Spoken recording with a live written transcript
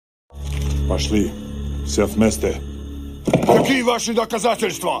Пошли. Все вместе. Какие ваши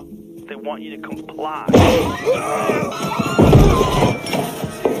доказательства? They want you to comply.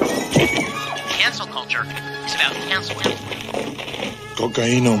 Cancel culture is about canceling.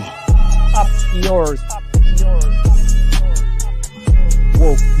 Cocainum. Up yours.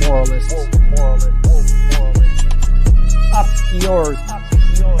 Woke moralists. Up yours.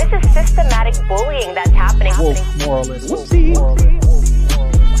 This is systematic bullying that's happening. Woke moralists.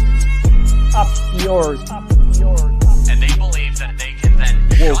 Up yours. And they believe that they can then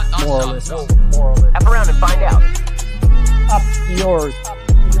Woke shut us moralists. up. F around and find out. Up yours.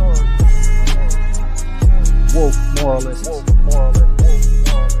 Woke moralists.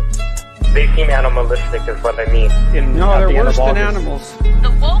 They seem animalistic is what I mean. No, they're worse than animals.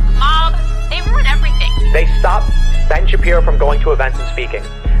 The woke mob, they ruin everything. They stop Ben Shapiro from going to events and speaking.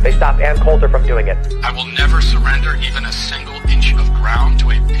 They stop Ann Coulter from doing it. I will never surrender even a single inch of ground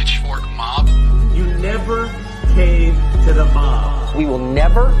to a pitchfork mob. You never cave to the mob. We will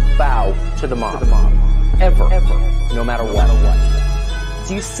never bow to the mob. Ever. No matter what.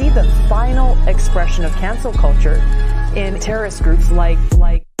 Do you see the final expression of cancel culture in terrorist groups like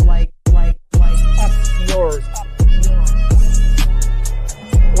Up yours.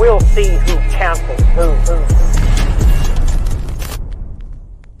 We'll see who cancels who.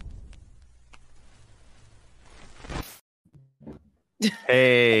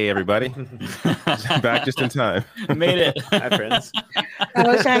 Hey, everybody. Back just in time. Made it. Hi, friends. I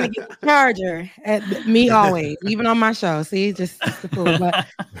was trying to get the charger at me always, even on my show. See, just the fool. But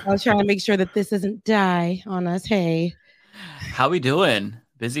I was trying to make sure that this doesn't die on us. Hey. How we doing?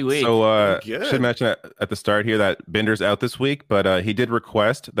 Busy week. So should mention at the start here that Binder's out this week, but he did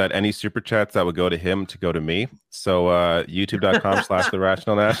request that any super chats that would go to him to go to me. So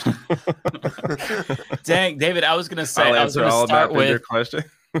youtube.com/therrationalnational. Dang, David, I was gonna say I was gonna start with question.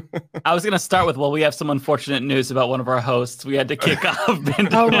 I was gonna start with, well, we have some unfortunate news about one of our hosts. We had to kick off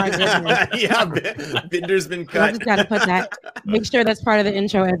Binder. Oh my goodness. Yeah, Binder's been cut. I just gotta put that. Make sure that's part of the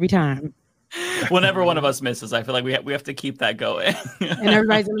intro every time. Whenever one of us misses, I feel like we have to keep that going. And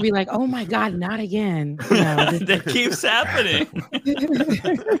everybody's gonna be like, "Oh my God, not again!" You know, that keeps happening.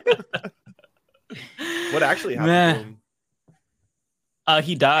 What actually happened to him?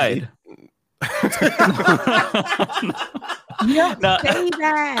 He died. Yeah, say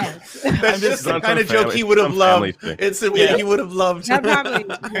that. That's just the kind of joke he would have loved. It's the way he would have loved. That probably,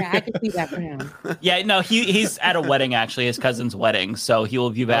 I can see that for him. Yeah, no, he's at a wedding, actually, his cousin's wedding, so he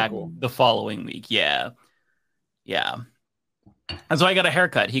will be back the following week. Yeah. And so I got a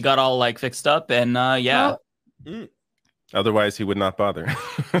haircut. He got all like fixed up, and yeah. Oh. Otherwise, he would not bother.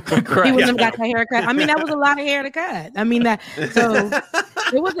 Correct. He wouldn't have got the haircut. I mean, that was a lot of hair to cut. I mean, it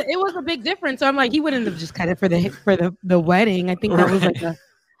was a big difference. So I'm like, he wouldn't have just cut it for the wedding. I think that was like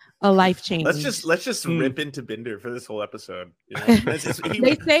a life change. Let's just rip into Binder for this whole episode. You know? They say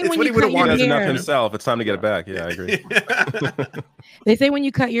when you cut your hair, enough himself. It's time to get it back. Yeah, I agree. They say when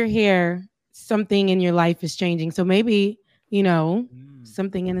you cut your hair, something in your life is changing. So maybe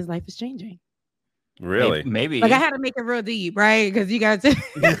something in his life is changing. Really? Maybe. Like I had to make it real deep, right? Because you guys are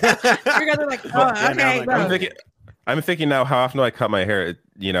like, oh, okay, bro. I'm thinking now, how often do I cut my hair?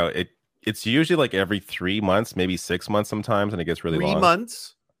 It's usually like every 3 months, maybe 6 months sometimes, and it gets really long. 3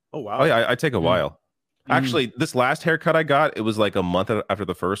 months? Oh, wow. Oh, yeah, I take a while. Actually, this last haircut I got, it was like a month after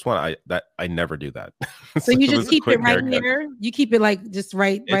the first one. I never do that. So you just keep it right here? You keep it like just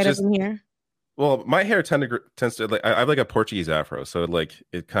right up in here? Well, my hair tends to like I have like a Portuguese afro, so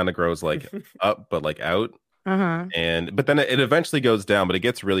it kind of grows like up but like out. But then it eventually goes down, but it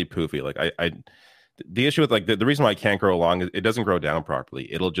gets really poofy. Like the issue with like the reason why I can't grow long is it doesn't grow down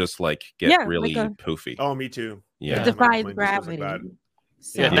properly. It'll just like get really poofy. Oh, me too. Yeah, it defies gravity. Like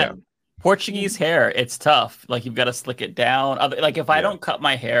So, Portuguese hair, it's tough. Like you've got to slick it down. Like if I don't cut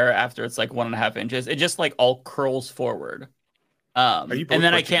my hair after it's like 1.5 inches, it just like all curls forward. Are you both and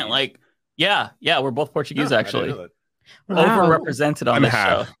then Portuguese? I can't like. Yeah, we're both Portuguese actually. Wow. Overrepresented on this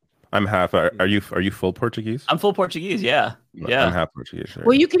show. I'm half. Are you full Portuguese? I'm full Portuguese. Yeah. I'm half Portuguese. Sure.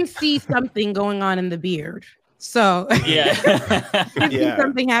 Well, you can see something going on in the beard. So yeah,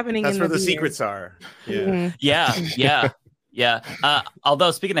 something happening. That's in where the the beard. secrets are. Yeah. Although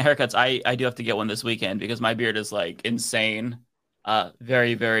speaking of haircuts, I do have to get one this weekend because my beard is like insane,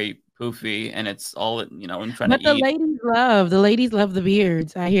 very very poofy, and it's all I'm trying but to the eat. ladies love the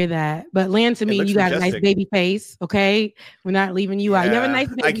beards. I hear that. But Lance, to me, you got majestic. a nice baby face. Okay, we're not leaving you out. You have a nice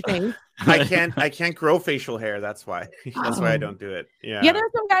baby face. I can't grow facial hair. That's why. That's why I don't do it. Yeah. Yeah,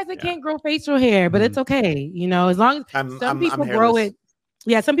 there's some guys that can't grow facial hair, but it's okay. As long as some people grow it.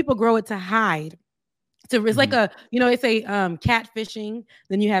 Yeah, some people grow it to hide So it's like it's a catfishing,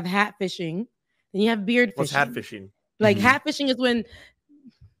 then you have hat fishing, then you have beard fishing. What's hat fishing? Like hat fishing is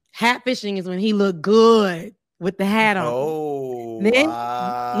when he look good with the hat on. Oh, then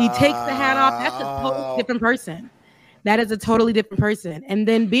he takes the hat off. That's a totally different person. That is a totally different person. And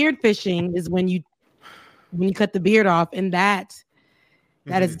then beard fishing is when you cut the beard off, and that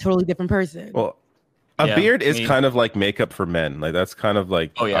is a totally different person. Well, a beard is kind of like makeup for men. Like that's kind of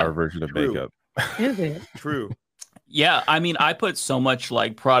like our version of makeup. Is it? True. Yeah, I mean, I put so much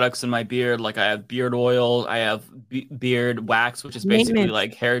like products in my beard. Like I have beard oil, I have beard wax, which is basically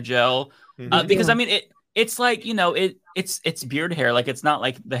like hair gel. Because I mean, it's like it's beard hair. Like it's not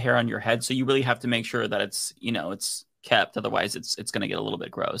like the hair on your head. So you really have to make sure that it's it's kept. Otherwise, it's gonna get a little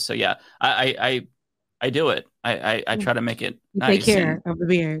bit gross. So yeah, I do it. I try to make it nice. Take care of the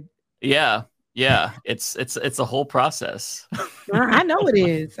beard. Yeah. Yeah, it's a whole process. I know it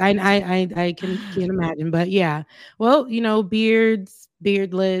is. I can imagine, but yeah. Well, beards,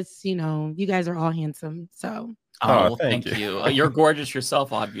 beardless. You guys are all handsome. So. Oh, thank you. You're gorgeous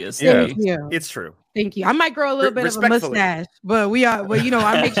yourself, obviously. Thank you. It's true. Thank you. I might grow a little bit of a mustache, but we are. Well,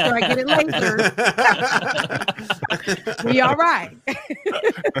 I make sure I get it laser. We all right.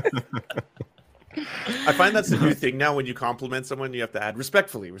 I find that's the new thing now. When you compliment someone, you have to add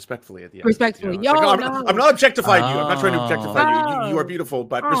respectfully at the end. Respectfully. I'm not objectifying you. I'm not trying to objectify you. You are beautiful,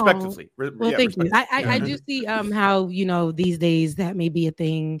 but respectfully. Well, thank you. I do see how these days that may be a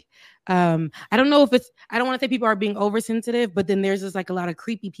thing. I don't know if I don't want to say people are being oversensitive, but then there's just like a lot of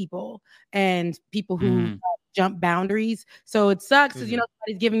creepy people and people who jump boundaries. So it sucks because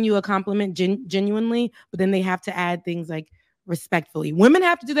somebody's giving you a compliment genuinely, but then they have to add things like respectfully. Women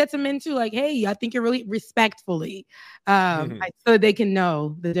have to do that to men too. Like, hey, I think you're really respectfully, so they can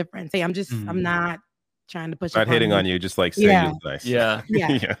know the difference. Hey, I'm not trying to push. Not hating on you, just like saying it's nice. Yeah.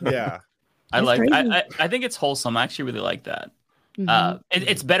 I think it's wholesome. I actually really like that.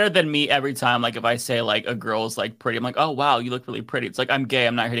 It's better than me every time. Like if I say like a girl's like pretty, I'm like, oh wow, you look really pretty. It's like I'm gay.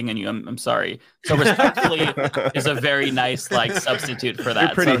 I'm not hitting on you. I'm sorry. So respectfully is a very nice like substitute for that.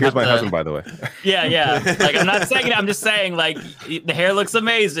 You're pretty. So here's my husband, by the way. Yeah. Like I'm not saying it. I'm just saying like the hair looks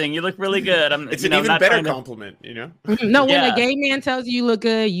amazing. You look really good. It's an even better compliment. No, when a gay man tells you look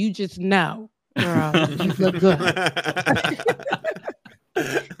good, you just know, girl, you look good.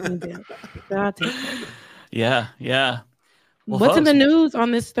 Yeah. Well, what's in the news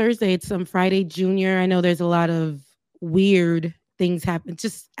on this Thursday? It's some Friday Junior. I know there's a lot of weird things happen,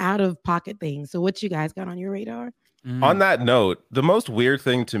 just out of pocket things. So what you guys got on your radar? On that note, the most weird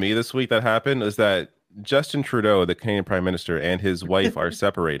thing to me this week that happened is that Justin Trudeau, the Canadian Prime Minister, and his wife are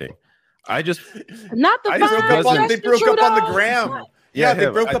separating. They broke up on the gram. Yeah, they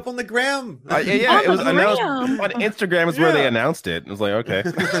broke up on the gram. It was announced on Instagram is where they announced it. It was like, okay.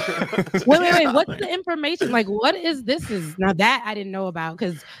 Wait. What's the information? Like, what is this? Now that I didn't know about,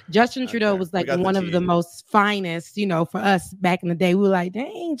 because Justin Trudeau was like one of the most finest, for us back in the day. We were like,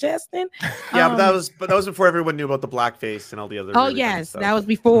 dang, Justin. Yeah, but that was before everyone knew about the blackface and all the other. Oh yes, that was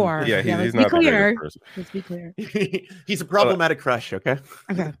before. Yeah, he's not clear. Let's be clear. He's a problematic crush. Okay.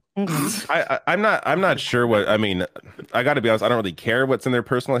 Okay. I'm not sure what I mean. I got to be honest. I don't really care what's in their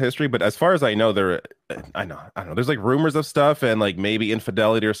personal history, but as far as I know, I don't know. There's like rumors of stuff and like maybe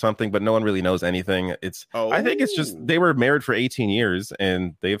infidelity or something, but no one really knows anything. I think it's just they were married for 18 years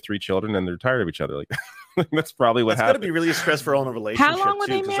and they have 3 children and they're tired of each other. Like that's probably what happened. It's got to be really stressful in a relationship. How long were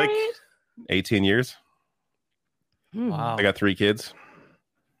they married? 18 years. Wow. I got 3 kids.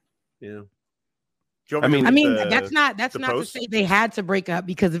 Yeah. That's not to say they had to break up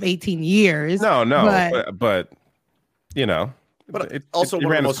because of 18 years. No, but But it's also one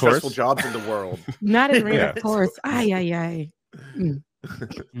of the most stressful jobs in the world. Not in ran its course. Ay. Do you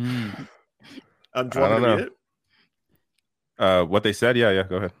want to read it? What they said? Yeah.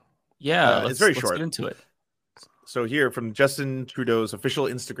 Go ahead. Yeah, it's very short. Let's get into it. So here from Justin Trudeau's official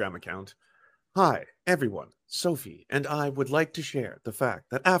Instagram account. Hi, everyone. Sophie and I would like to share the fact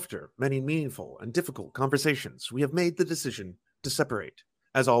that after many meaningful and difficult conversations, we have made the decision to separate.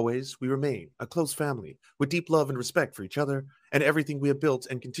 As always, we remain a close family with deep love and respect for each other and everything we have built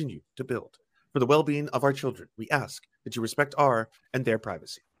and continue to build. For the well-being of our children, we ask that you respect our and their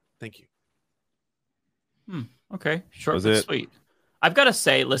privacy. Thank you. Okay, short but sweet. I've got to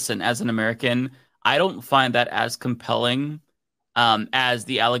say, listen, as an American, I don't find that as compelling as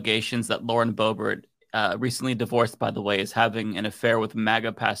the allegations that Lauren Boebert, recently divorced, by the way, is having an affair with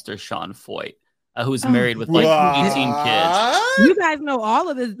MAGA pastor Sean Foyt, who's married with like 18 kids. You guys know all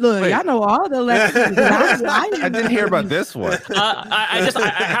of this. Look, y'all know all the lessons. I didn't hear about this one.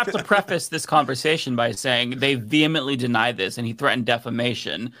 I have to preface this conversation by saying they vehemently deny this, and he threatened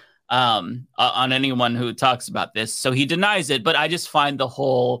defamation. on anyone who talks about this. So he denies it, but I just find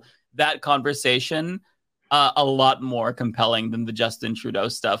that conversation a lot more compelling than the Justin Trudeau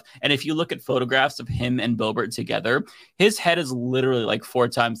stuff. And if you look at photographs of him and Boebert together, his head is literally like 4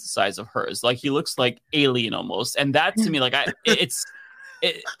 times the size of hers. Like he looks like alien almost. And that to me, like I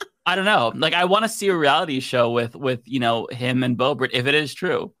don't know. Like I want to see a reality show with him and Boebert if it is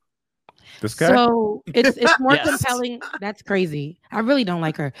true. This guy? So it's more compelling. That's crazy. I really don't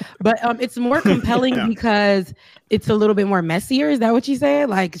like her, but it's more compelling because it's a little bit more messier. Is that what you said?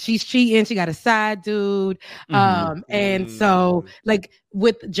 Like she's cheating, she got a side dude, and so like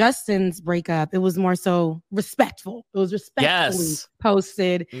with Justin's breakup, it was more so respectful. It was respectfully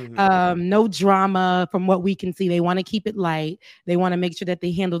posted. No drama from what we can see. They want to keep it light. They want to make sure that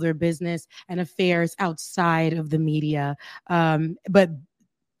they handle their business and affairs outside of the media. But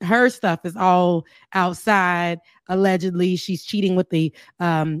her stuff is all outside. Allegedly, she's cheating with the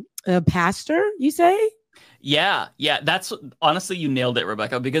pastor, you say? Yeah. That's honestly, you nailed it,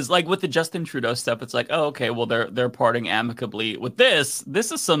 Rebecca, because like with the Justin Trudeau stuff, it's like, oh, okay, well, they're parting amicably. With this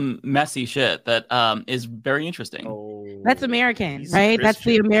is some messy shit that is very interesting. That's American, right? That's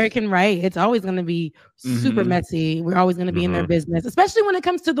the American right. It's always going to be super messy. We're always going to be in their business, especially when it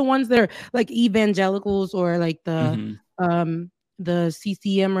comes to the ones that are like evangelicals or like the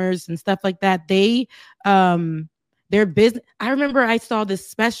CCMers and stuff like that. They their business. I remember I saw this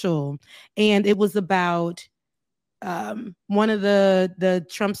special and it was about one of the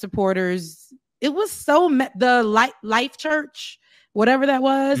Trump supporters. It was the Life Church, whatever that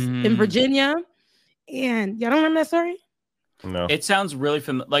was in Virginia. And y'all don't remember that story? No. It sounds really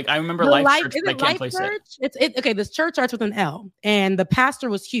familiar. Like I remember Life Church, but I can't place it. It's okay. This church starts with an L, and the pastor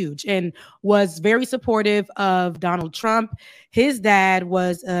was huge and was very supportive of Donald Trump. His dad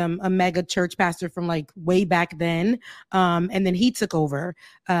was a mega church pastor from like way back then, and then he took over.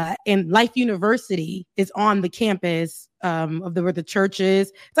 And Life University is on the campus of where the church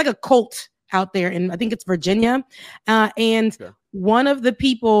is. It's like a cult out there, and I think it's Virginia. And one of the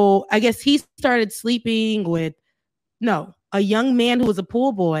people, I guess, he started sleeping with a young man who was a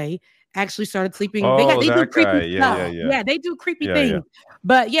pool boy actually started sleeping. They do creepy stuff. Yeah, they do creepy things.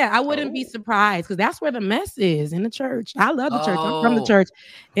 But I wouldn't be surprised because that's where the mess is in the church. I love the church. I'm from the church,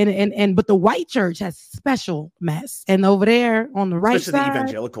 and but the white church has special mess. And over there on the right especially side, the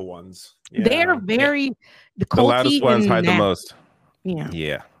evangelical ones, they're very the loudest ones hide the most.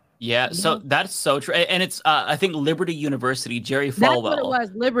 Yeah, so that's so true, and it's I think Liberty University, Jerry Falwell. That's what it was,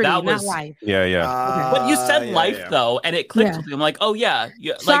 Liberty, not Life. But you said Life though, and it clicked with me. I'm like, oh yeah.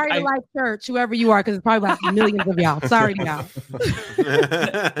 Sorry to Life Church, whoever you are, because it's probably about millions of y'all. Sorry to y'all.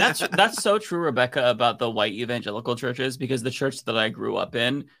 That's so true, Rebecca, about the white evangelical churches, because the church that I grew up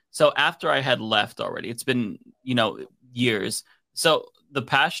in. So after I had left already, it's been years. So the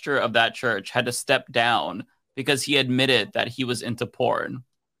pastor of that church had to step down because he admitted that he was into porn.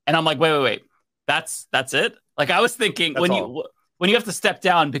 And I'm like, wait, that's it? Like I was thinking when you have to step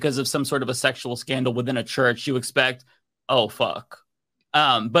down because of some sort of a sexual scandal within a church, you expect, oh fuck.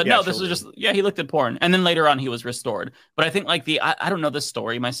 But no, this was just he looked at porn, and then later on he was restored. But I think like I don't know the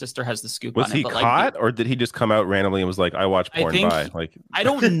story. My sister has the scoop on it. Was he caught, or did he just come out randomly and was like, I watch porn? I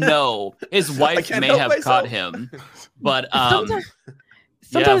don't know. His wife may have caught him, but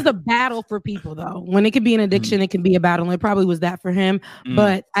Sometimes the battle for people, though, when it can be an addiction, it can be a battle. And it probably was that for him.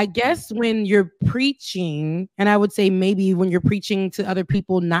 But I guess when you're preaching, and I would say maybe when you're preaching to other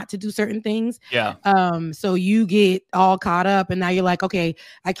people not to do certain things. So you get all caught up and now you're like, okay,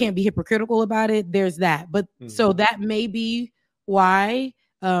 I can't be hypocritical about it. There's that. But so that may be why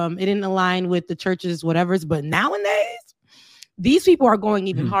it didn't align with the church's whatever's. But nowadays, these people are going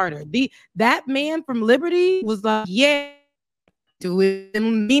even harder. That man from Liberty was like, do it.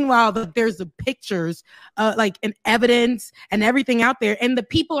 And meanwhile, there's the pictures, like and evidence and everything out there, and the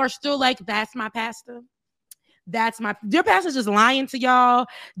people are still like, "That's my pastor. Your pastor's just lying to y'all,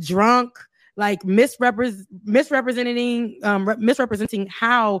 drunk, like misrepresenting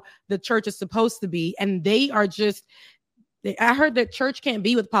how the church is supposed to be, and they are just." I heard that church can't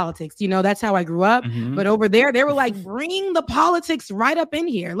be with politics. That's how I grew up. But over there, they were like, bring the politics right up in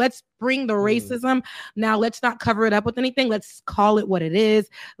here. Let's bring the racism. Now, let's not cover it up with anything. Let's call it what it is.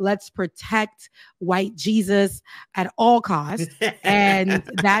 Let's protect white Jesus at all costs. And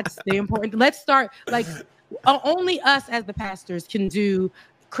that's the important. Let's start like only us as the pastors can do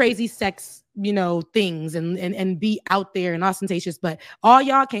crazy sex things and be out there and ostentatious, but all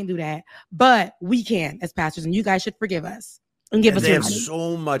y'all can't do that, but we can as pastors, and you guys should forgive us. and give us they your have money.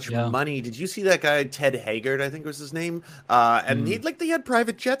 so much money. Did you see that guy Ted Haggard? I think was his name. And they had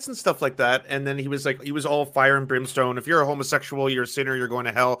private jets and stuff like that. And then he was all fire and brimstone. If you're a homosexual, you're a sinner, you're going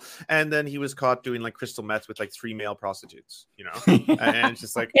to hell. And then he was caught doing like crystal meth with like 3 male prostitutes. You know, and it's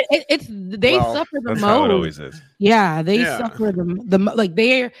just like they suffer the most. How it always is. Yeah, they suffer the like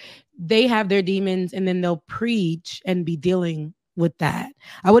they have their demons, and then they'll preach and be dealing with that.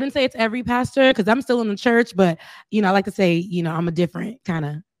 I wouldn't say it's every pastor because I'm still in the church, but I like to say, I'm a different kind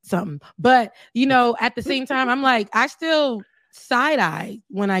of something. But at the same time, I'm like, I still side eye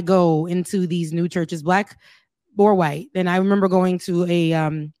when I go into these new churches, black or white. And I remember going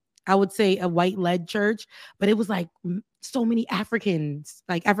to I would say a white led church, but it was like so many Africans,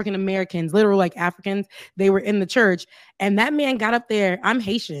 like African Americans, literal like Africans. They were in the church, and that man got up there. I'm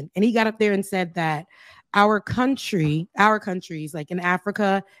Haitian, and he got up there and said that our countries like in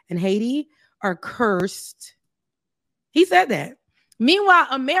Africa and Haiti are cursed. He said that. Meanwhile,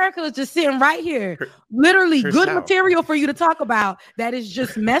 America is just sitting right here, literally good material for you to talk about that is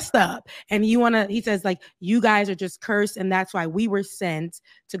just messed up. And he says like, you guys are just cursed. And that's why we were sent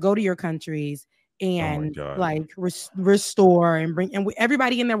to go to your countries and restore and bring, and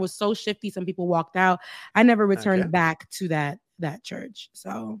everybody in there was so shifty. Some people walked out. I never returned back to that church.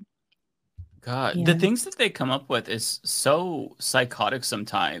 So. God, the things that they come up with is so psychotic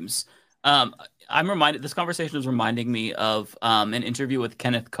sometimes. I'm reminded, this conversation is reminding me of an interview with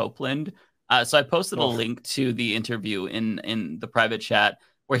Kenneth Copeland. So I posted a link to the interview in the private chat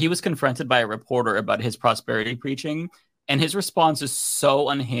where he was confronted by a reporter about his prosperity preaching. And his response is so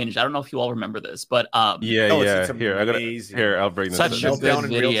unhinged. I don't know if you all remember this, but it's Here, I'll bring this such a good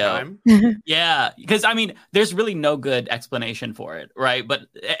video. Yeah, because I mean, there's really no good explanation for it, right? But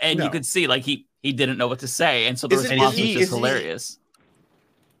you could see like he didn't know what to say, and so the response was just hilarious.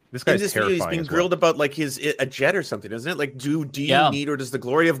 This guy's in this video, he's being grilled about like a jet or something, isn't it? Like, do you need, or does the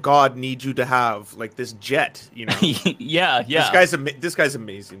glory of God need you to have like this jet? Yeah. This guy's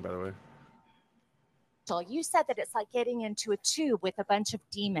amazing, by the way. You said that it's like getting into a tube with a bunch of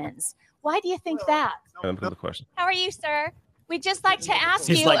demons. Why do you think that? Another question. How are you, sir? We'd just like to ask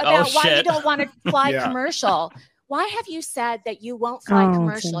He's you like, about oh, why shit. you don't want to fly commercial. Why have you said that you won't fly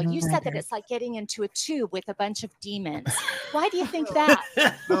commercial? You said that it's like getting into a tube with a bunch of demons. Why do you think that?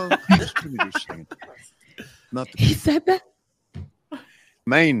 He said that?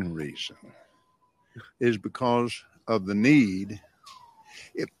 Main reason is because of the need.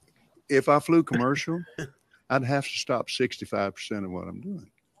 If I flew commercial, I'd have to stop 65% of what I'm doing.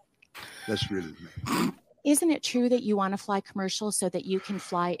 That's really me. Isn't it true that you want to fly commercial so that you can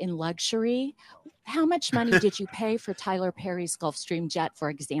fly in luxury? How much money did you pay for Tyler Perry's Gulfstream jet, for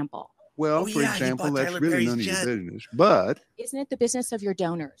example? Well, for example, that's really none of your business. But isn't it the business of your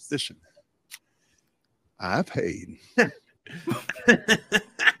donors? Listen, I paid.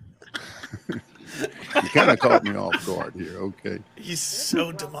 You kind of caught me off guard here. Okay. He's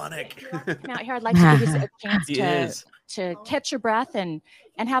so demonic. Out here, I'd like to give you a chance to catch your breath and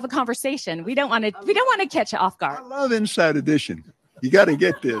have a conversation. We don't want to catch you off guard. I love Inside Edition. You got to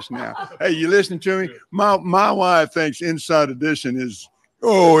get this now. Hey, you listening to me? My wife thinks Inside Edition is.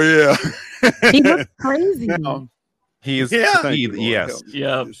 Oh yeah. He looks crazy. He's yes.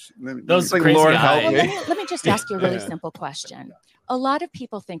 Yeah. Those crazy Lord eyes. Let me just ask you a really simple question. A lot of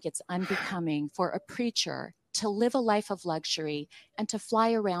people think it's unbecoming for a preacher to live a life of luxury and to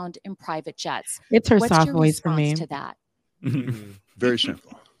fly around in private jets. It's her What's soft your voice for me. response to that? Very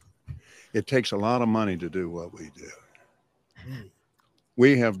simple. It takes a lot of money to do what we do.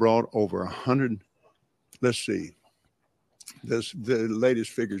 We have brought over 100. Let's see. The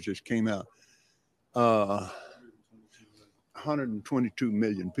latest figures just came out. 122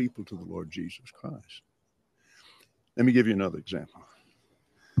 million people to the Lord Jesus Christ. Let me give you another example.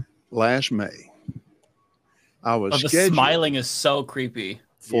 Last May, I was the scheduled smiling is so creepy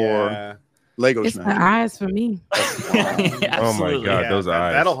for Legos It's night. the eyes for me. Oh my God, those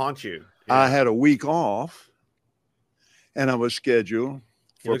eyes. That'll haunt you. I had a week off, and I was scheduled.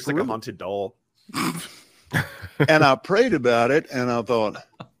 He looks like a haunted doll. And I prayed about it, and I thought,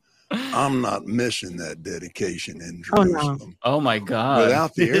 I'm not missing that dedication in Jerusalem. Oh my God.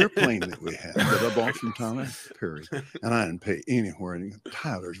 Without the airplane that we had that I bought from Tyler Perry, and I didn't pay anywhere. And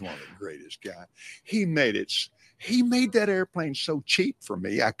Tyler's one of the greatest guys. He made that airplane so cheap for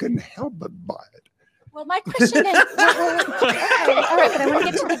me, I couldn't help but buy it. Well, my question is, all right, but I want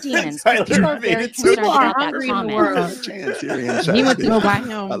to get to the demons. People are very concerned about that comment. He went to go buy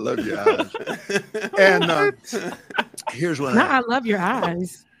him. I love your eyes. And here's what I love your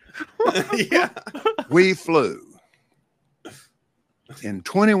eyes. Yeah. We flew in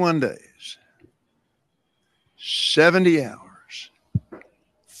 21 days, 70 hours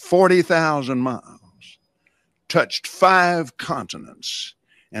 40,000 miles, touched 5 continents,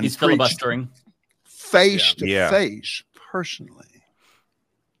 and he's preached filibustering face to face personally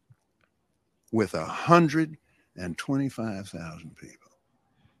with 125,000 people.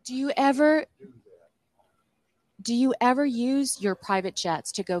 Do you ever use your private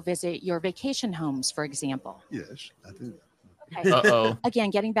jets to go visit your vacation homes, for example? Yes, I do. Okay. Uh-oh.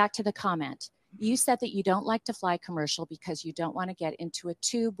 Again, getting back to the comment, you said that you don't like to fly commercial because you don't want to get into a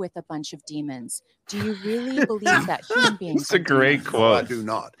tube with a bunch of demons. Do you really believe that human beings? It's a great quote. No, I do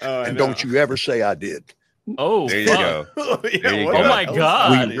not. And don't you ever say I did. Oh, there you go. There you go. Oh my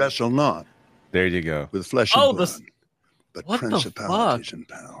God. We wrestle not. There you go. With flesh and blood, but what principalities and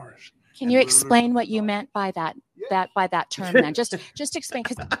powers. Can you explain what you meant by that term then? Just explain,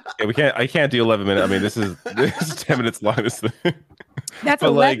 because I can't do 11 minutes. I mean, this is 10 minutes long. This thing. That's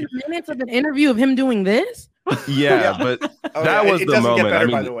 11 minutes of an interview of him doing this. Yeah, but that was the moment. Get better, I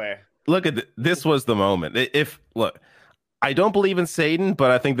mean, by the way. Look at this was the moment. I don't believe in Satan, but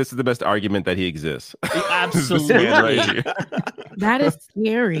I think this is the best argument that he exists. Absolutely. That is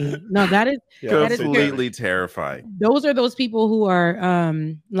scary. No, that is completely terrifying. Those are those people who are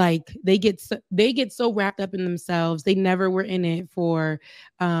like they get so wrapped up in themselves. They never were in it for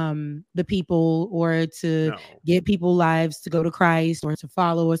the people or to get people lives to go to Christ or to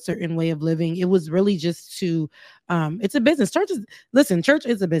follow a certain way of living. It was really just to it's a business. Church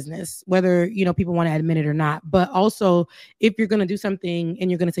is a business, whether people want to admit it or not. But also, if you're going to do something and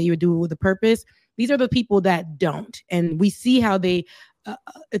you're going to say you would do it with a purpose, these are the people that don't. And we see how they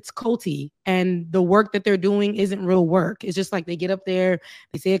it's culty, and the work that they're doing isn't real work. It's just like they get up there,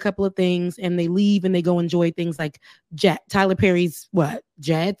 they say a couple of things, and they leave and they go enjoy things like Tyler Perry's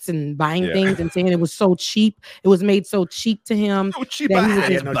jets and buying things and saying it was so cheap. It was made so cheap to him. So cheap, that he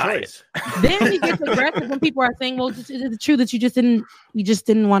I had no choice. Then he gets aggressive when people are saying, "Well, is it true that you just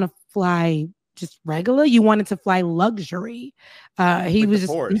didn't want to fly just regular? You wanted to fly luxury?"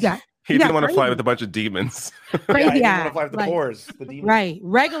 He didn't want to fly with a bunch of demons. Crazy, he didn't want to fly with the whores, the demons. Right,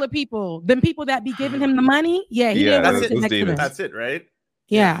 regular people, them people that be giving him the money. Yeah, he didn't want to sit next to them. That's it, right?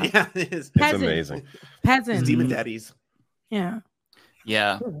 Yeah, it's amazing. Peasants, demon daddies. Yeah.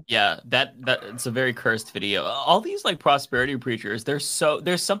 That it's a very cursed video. All these like prosperity preachers, there's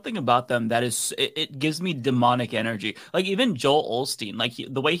something about them that is it gives me demonic energy. Like even Joel Osteen, like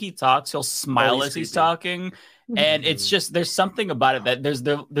the way he talks, he'll smile as he's talking, and it's just there's something about it that there's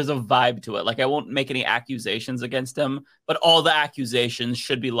a vibe to it. Like I won't make any accusations against him, but all the accusations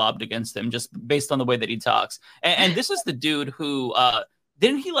should be lobbed against him just based on the way that he talks. And this is the dude who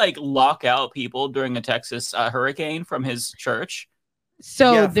didn't he like lock out people during a Texas hurricane from his church?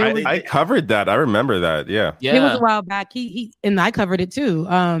 So I covered that. I remember that. Yeah. It was a while back. He and I covered it too.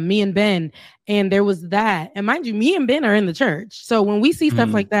 Me and Ben, and there was that. And mind you, me and Ben are in the church. So when we see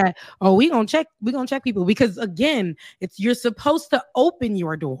stuff like that, we're gonna check people, because again, you're supposed to open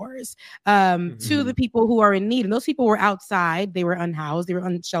your doors to the people who are in need. And those people were outside, they were unhoused, they were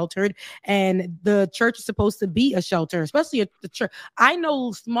unsheltered, and the church is supposed to be a shelter, especially at the church. I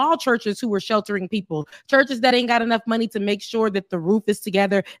know small churches who were sheltering people, churches that ain't got enough money to make sure that the roof is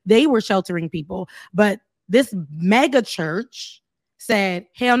together. They were sheltering people. But this mega church said,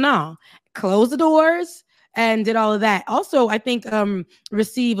 hell no, close the doors and did all of that. Also, I think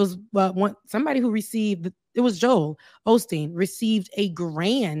Receive was somebody who received, it was Joel Osteen, received a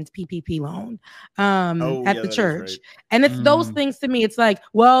grand PPP loan at the church. Right. And it's those things to me. It's like,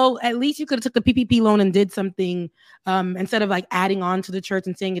 well, at least you could have took the PPP loan and did something instead of like adding on to the church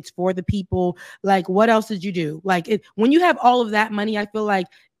and saying it's for the people. Like, what else did you do? Like when you have all of that money, I feel like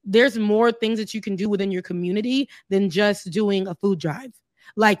there's more things that you can do within your community than just doing a food drive.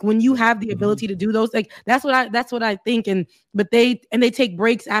 Like when you have the ability to do those, like that's what I think. But they take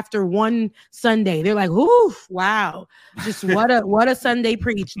breaks after one Sunday. They're like, ooh, wow, just what a Sunday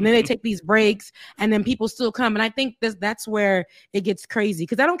preach. And then they take these breaks, and then people still come. And I think that's where it gets crazy,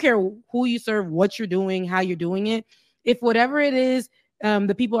 because I don't care who you serve, what you're doing, how you're doing it. If whatever it is,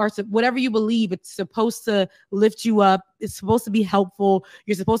 the people are, whatever you believe, it's supposed to lift you up. It's supposed to be helpful.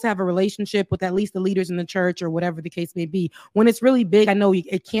 You're supposed to have a relationship with at least the leaders in the church, or whatever the case may be. When it's really big, I know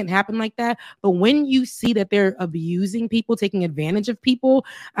it can't happen like that. But when you see that they're abusing people, taking advantage of people,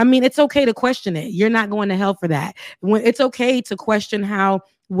 I mean, it's okay to question it. You're not going to hell for that. It's okay to question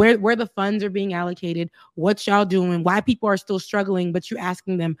where the funds are being allocated, what y'all doing, why people are still struggling, but you're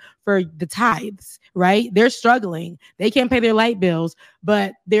asking them for the tithes, right? They're struggling. They can't pay their light bills,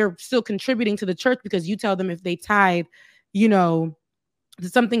 but they're still contributing to the church because you tell them if they tithe,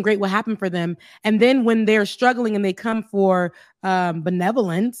 something great will happen for them. And then when they're struggling and they come for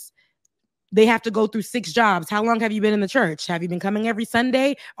benevolence, they have to go through 6 jobs. How long have you been in the church? Have you been coming every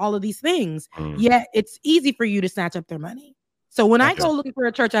Sunday? All of these things. Yet it's easy for you to snatch up their money. So when I go looking for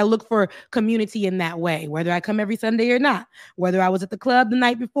a church, I look for community in that way, whether I come every Sunday or not, whether I was at the club the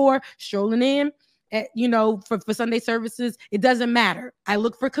night before, strolling in, for Sunday services, it doesn't matter. I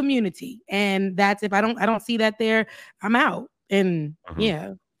look for community. And that's, if I don't see that there, I'm out. And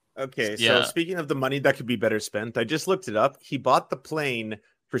yeah. Okay, so speaking of the money that could be better spent, I just looked it up. He bought the plane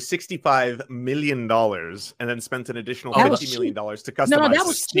for $65 million and then spent an additional $50 million to customize. No, that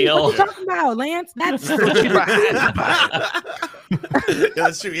was cheap. What are you talking about, Lance? That's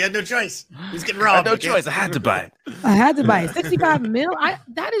that's true. He had no choice. He's getting robbed. I had no choice. I had to buy it. I had to buy it. 65 mil.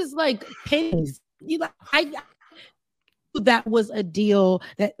 That is like pennies. That was a deal.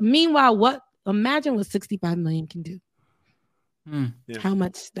 That meanwhile, imagine what 65 million can do. How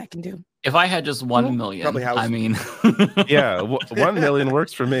much that can do. If I had just 1 million, probably I mean, 1 million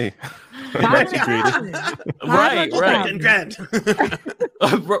works for me. Right.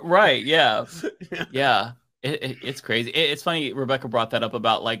 Right. Yeah. It's crazy. It's funny. Rebecca brought that up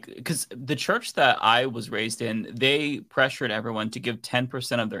about because the church that I was raised in, they pressured everyone to give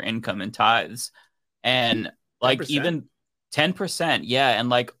 10% of their income in tithes, and 10%? Even 10%. Yeah,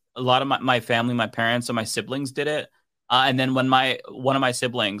 and a lot of my family, my parents, and my siblings did it. And then when one of my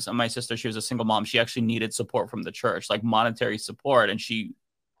siblings, my sister, she was a single mom, she actually needed support from the church, monetary support. And she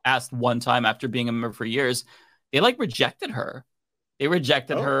asked one time after being a member for years, they rejected her. They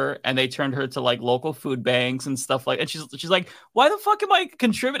rejected her and they turned her to local food banks and stuff and she's like, why the fuck am I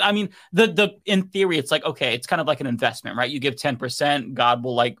contributing? I mean, in theory, it's okay, it's kind of like an investment, right? You give 10%, God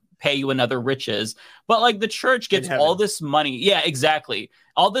will pay you another riches. But the church gets all this money. Yeah, exactly.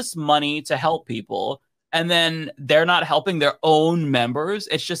 All this money to help people. And then they're not helping their own members.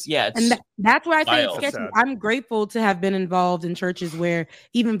 It's just, that's why I say it's sketchy. I'm grateful to have been involved in churches where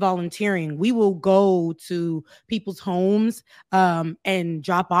even volunteering, we will go to people's homes and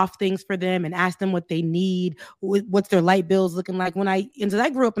drop off things for them and ask them what they need, what's their light bills looking like. Since I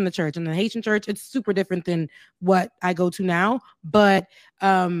grew up in the church, in the Haitian church, it's super different than what I go to now. But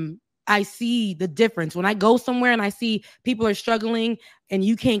I see the difference when I go somewhere and I see people are struggling and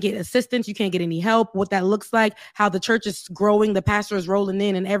you can't get assistance, you can't get any help, what that looks like, how the church is growing, the pastor is rolling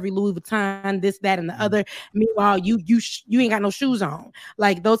in every Louis Vuitton, this, that, and the other. Meanwhile, you ain't got no shoes on.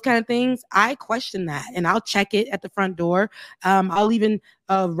 Those kind of things, I question that, and I'll check it at the front door. I'll even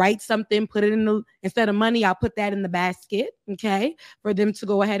write something, put it instead of money, I'll put that in the basket, okay, for them to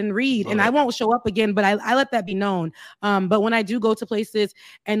go ahead and read. And I won't show up again, but I let that be known. But when I do go to places,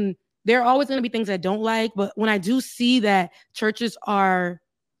 and there are always going to be things I don't like, but when I do see that churches are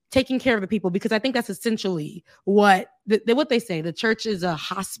taking care of the people, because I think that's essentially what they say. The church is a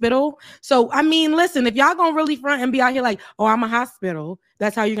hospital. So, I mean, listen, if y'all gonna really front and be out here I'm a hospital,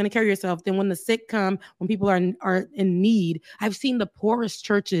 that's how you're going to carry yourself. Then when the sick come, when people are in need, I've seen the poorest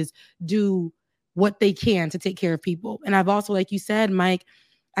churches do what they can to take care of people. And I've also, like you said, Mike,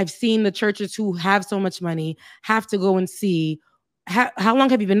 I've seen the churches who have so much money have to go and see, how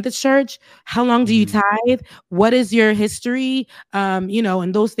long have you been at this church? How long do you tithe? What is your history?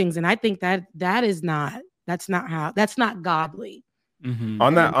 And those things. And I think that's not godly. Mm-hmm.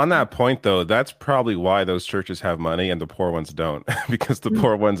 On that point, though, that's probably why those churches have money and the poor ones don't, because the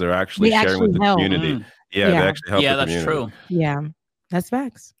poor ones are actually sharing with the community. They actually help. Yeah, the that's community. true. Yeah, that's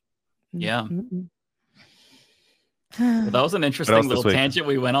facts. Yeah. Well, that was an interesting little tangent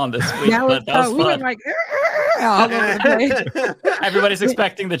we went on this week. That was fun. We went everybody's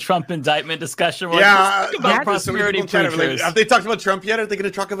expecting the Trump indictment discussion. We're about prosperity preachers. Have they talked about Trump yet? Are they going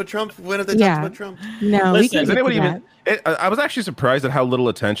to talk about Trump? When have they talked about Trump? No. Listen, I was actually surprised at how little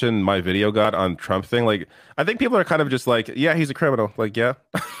attention my video got on Trump thing. I think people are kind of just he's a criminal. Yeah,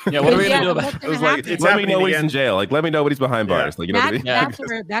 what are we going to do about it? It was let me know when he's in jail. Let me know when he's behind bars.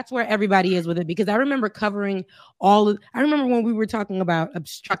 That's where everybody is with it, because I remember covering I remember when we were talking about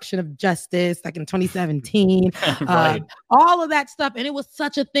obstruction of justice, in 2017, right. All of that stuff. And it was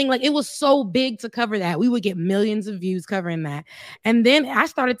such a thing. It was so big to cover that. We would get millions of views covering that. And then I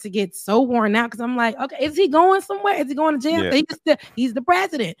started to get so worn out, because I'm like, okay, is he going somewhere? Is he going to jail? Yeah. He's the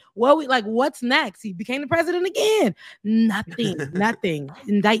president. Well, what's next? He became the president again. Nothing.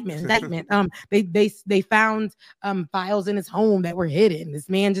 Indictment. They found files in his home that were hidden. This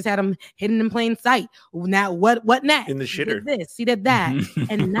man just had them hidden in plain sight. Now what next? In the shitter. He did this, he did that,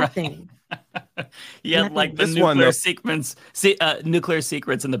 and nothing. Yeah, nothing. The nuclear sequence, nuclear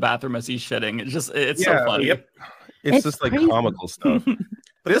secrets in the bathroom as he's shitting. It's so funny. Yep. It's just crazy. Comical stuff.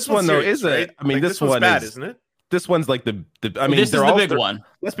 But this one though is this one bad, is, isn't it? This one's this is the big one.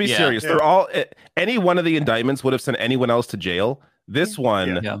 Let's be serious. They're all any one of the indictments would have sent anyone else to jail. This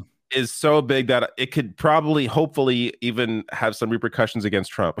one is so big that it could probably, hopefully, even have some repercussions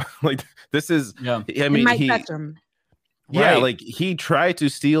against Trump. Like this is, I mean, yeah, like he tried to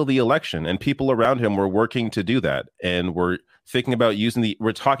steal the election, and people around him were working to do that, and we're thinking about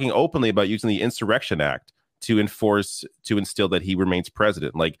we're talking openly about using the Insurrection Act to instill that he remains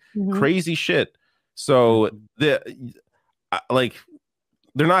president, like crazy shit. So they're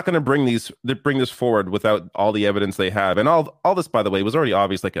not going to bring this forward without all the evidence they have. And all this, by the way, was already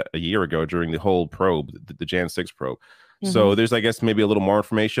obvious like a year ago during the whole probe, the Jan 6 probe. So there's, I guess, maybe a little more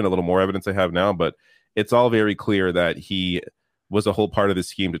information, a little more evidence they have now, but it's all very clear that he was a whole part of the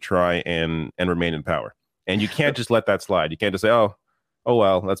scheme to try and remain in power. And you can't just let that slide. You can't just say, oh,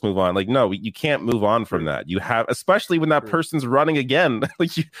 well, let's move on. Like, no, you can't move on from that. You have, especially when that person's running again,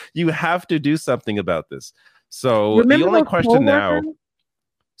 like you have to do something about this. So the only question now.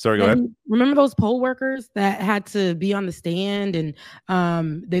 Sorry, go ahead. Remember those poll workers that had to be on the stand and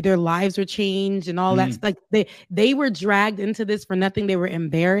their lives were changed and all that? Like they were dragged into this for nothing. They were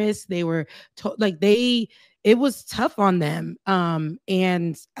embarrassed. They were it was tough on them.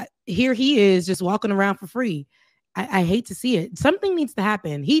 And here he is just walking around for free. I hate to see it. Something needs to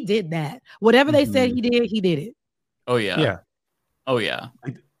happen. He did that. Whatever they said he did it. Oh yeah. Yeah. Oh yeah.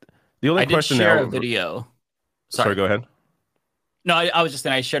 The only question now. I did share a video. Sorry, go ahead. No, I was just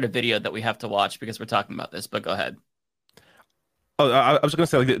saying I shared a video that we have to watch because we're talking about this, but go ahead. Oh, I was going to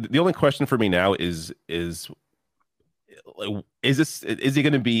say, like, the only question for me now is he going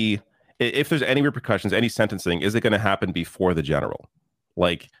to be, if there's any repercussions, any sentencing, is it going to happen before the general?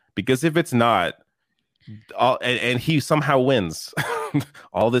 Like, because if it's not, and he somehow wins,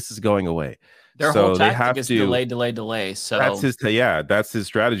 all this is going away. Their whole tactic is delay. So that's his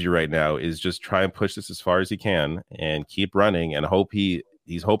strategy right now, is just try and push this as far as he can and keep running and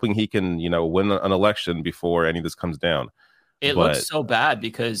he's hoping he can, win an election before any of this comes down. It looks so bad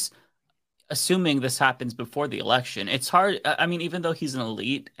because assuming this happens before the election, it's hard. I mean, even though he's an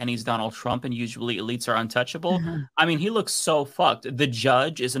elite and he's Donald Trump and usually elites are untouchable, I mean, he looks so fucked. The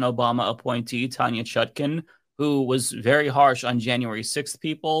judge is an Obama appointee, Tanya Chutkan, who was very harsh on January 6th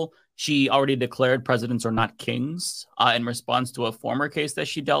people. She already declared presidents are not kings in response to a former case that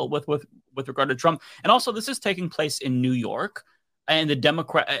she dealt with regard to Trump. And also, this is taking place in New York, and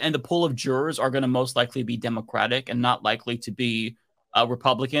the pool of jurors are going to most likely be Democratic and not likely to be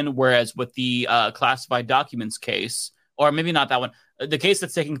Republican. Whereas with the classified documents case, or maybe not that one, the case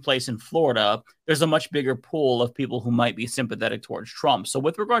that's taking place in Florida, there's a much bigger pool of people who might be sympathetic towards Trump. So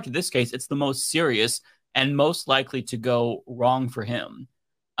with regard to this case, it's the most serious and most likely to go wrong for him.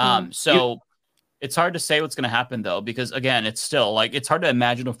 So it's hard to say what's going to happen, though, because, again, it's still it's hard to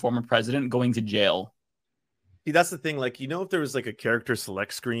imagine a former president going to jail. See, that's the thing. Like, if there was like a character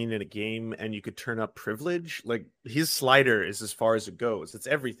select screen in a game and you could turn up privilege, like his slider is as far as it goes. It's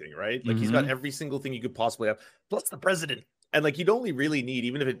everything, right? Like he's got every single thing you could possibly have, plus the president. And like, you'd only really need,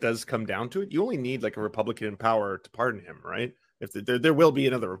 even if it does come down to it, you only need like a Republican in power to pardon him, right? If there will be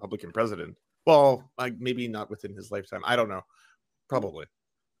another Republican president. Well, like maybe not within his lifetime. I don't know. Probably.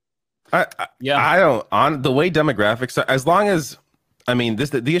 I don't, on the way demographics are, as long as, I mean,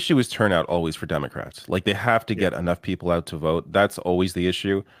 the issue is turnout always for Democrats. Like they have to get enough people out to vote. That's always the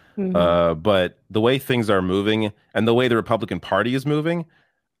issue. But the way things are moving and the way the Republican Party is moving,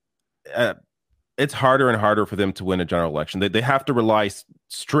 it's harder and harder for them to win a general election. They have to rely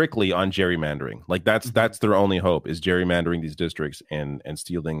strictly on gerrymandering. Like that's their only hope, is gerrymandering these districts and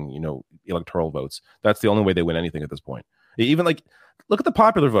stealing, electoral votes. That's the only way they win anything at this point. Even like, look at the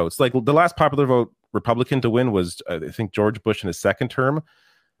popular votes. Like the last popular vote Republican to win was, I think, George Bush in his second term.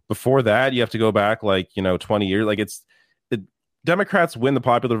 Before that, you have to go back 20 years. Like Democrats win the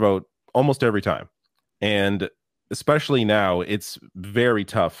popular vote almost every time. And especially now, it's very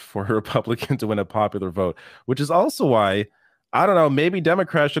tough for a Republican to win a popular vote, which is also why, I don't know, maybe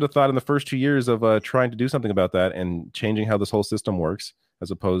Democrats should have thought in the first 2 years of trying to do something about that and changing how this whole system works,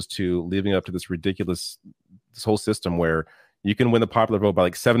 as opposed to leaving up to this whole system where you can win the popular vote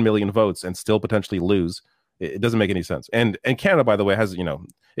by 7 million votes and still potentially lose. It doesn't make any sense. And Canada, by the way, has,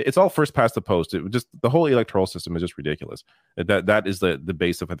 it's all first past the post. The whole electoral system is just ridiculous. That is the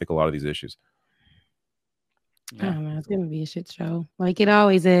base of, I think, a lot of these issues. I don't know. It's going to be a shit show, like it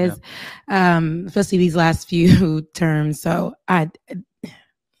always is, especially these last few terms. So I'm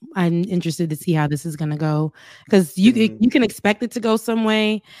interested to see how this is going to go, because you can expect it to go some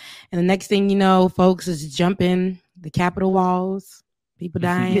way, and the next thing you know, folks is jumping the Capitol walls, people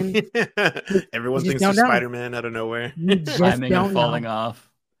dying. Everyone thinks of Spider-Man out of nowhere, climbing and falling off.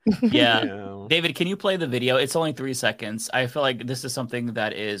 Yeah. David, can you play the video? It's only 3 seconds. I feel like this is something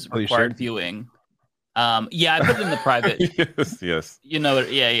that is required viewing. Yeah, I put it in the private. yes. You know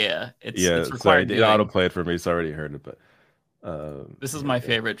it. Yeah. It's required. Sorry, it autoplayed for me, so I already heard it. But this is my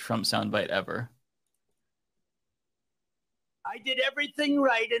favorite Trump soundbite ever. I did everything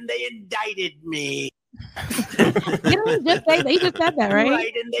right, and they indicted me. Didn't he just say they just said that, right?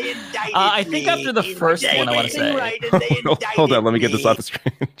 Right, and they indicted I think after the first one, I want to say. Right, and they Hold on, let me get this off the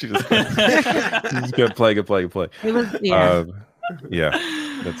screen. Jesus Christ. Good play. It was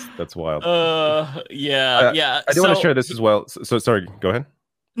that's wild. Yeah. I do want to share this as well. So sorry, go ahead.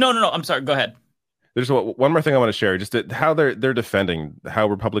 No. I'm sorry. Go ahead. There's one more thing I want to share. Just how they're defending, how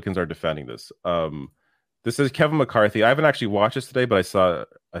Republicans are defending this. This is Kevin McCarthy. I haven't actually watched this today, but I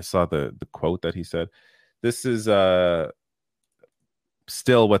saw the quote that he said. This is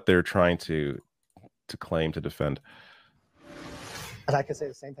still what they're trying to claim to defend. And I can say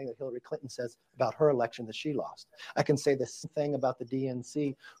the same thing that Hillary Clinton says about her election that she lost. I can say the same thing about the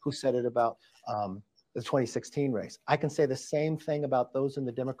DNC who said it about the 2016 race. I can say the same thing about those in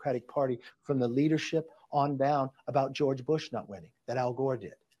the Democratic Party from the leadership on down about George Bush not winning, that Al Gore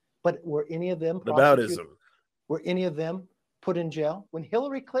did. But were any of them Aboutism. Were any of them put in jail? When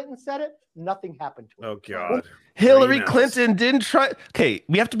Hillary Clinton said it, nothing happened to her. Oh, God. Hillary Clinton didn't try. Okay,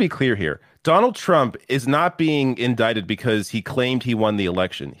 we have to be clear here. Donald Trump is not being indicted because he claimed he won the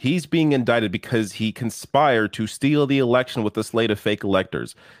election. He's being indicted because he conspired to steal the election with a slate of fake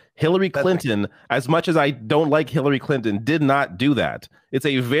electors. Hillary Clinton, as much as I don't like Hillary Clinton, did not do that. It's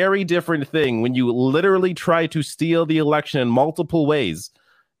a very different thing when you literally try to steal the election in multiple ways.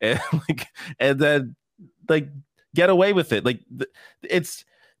 And then get away with it.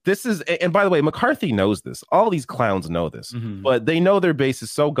 And by the way, McCarthy knows this. All these clowns know this, but they know their base is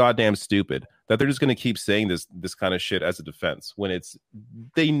so goddamn stupid that they're just going to keep saying this kind of shit as a defense when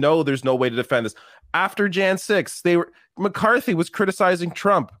they know there's no way to defend this. After Jan 6, McCarthy was criticizing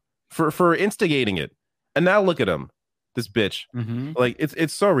Trump for instigating it, and now look at him, this bitch.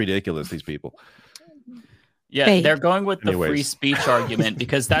 It's so ridiculous, these people. Yeah, they're going with the free speech argument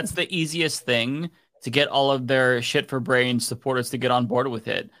because that's the easiest thing to get all of their shit for brains supporters to get on board with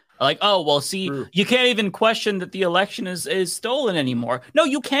it. Like, oh, well, see, you can't even question that the election is stolen anymore. No,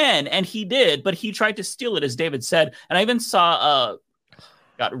 you can, and he did, but he tried to steal it, as David said. And I even saw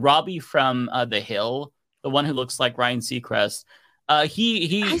Robbie from The Hill, the one who looks like Ryan Seacrest. I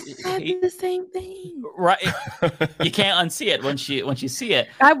said the same thing. Right, you can't unsee it once you see it.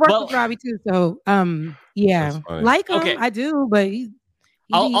 I work with Robbie too, so yeah, like him, okay. I do, but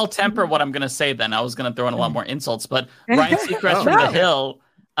I'll temper what I'm gonna say. Then I was gonna throw in a lot more insults, but Ryan Seacrest from The Hill,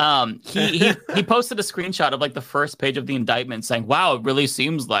 he posted a screenshot of like the first page of the indictment saying, "Wow, it really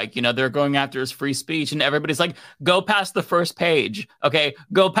seems like they're going after his free speech," and everybody's like, "Go past the first page, okay?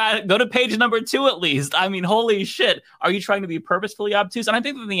 Go to page number 2 at least." I mean, holy shit, are you trying to be purposefully obtuse? And I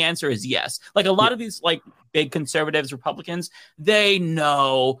think that the answer is yes. Like a lot of these like big conservatives, Republicans, they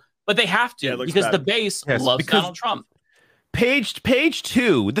know, but they have to because the base loves Donald Trump. Page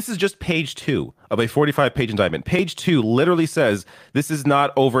 2. This is just page 2 of a 45-page indictment. Page 2 literally says this is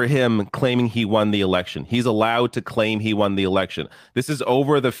not over him claiming he won the election. He's allowed to claim he won the election. This is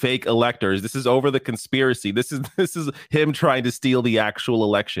over the fake electors. This is over the conspiracy. This is him trying to steal the actual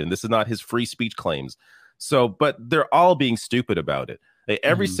election. This is not his free speech claims. So, but they're all being stupid about it.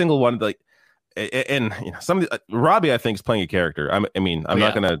 Every single one, and some of the, Robbie, I think, is playing a character. I'm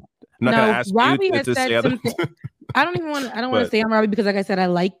not gonna ask Robbie you to say other. I don't want to say I'm Robbie because, like I said, I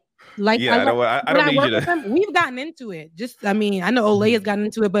like. Yeah, I don't need you to. We've gotten into it. I know Olay has gotten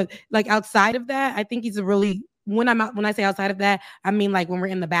into it, but like outside of that, I think he's a really. When I say outside of that, I mean like when we're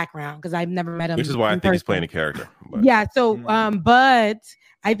in the background because I've never met him. Which is why I think he's playing a character. But. Yeah. So, but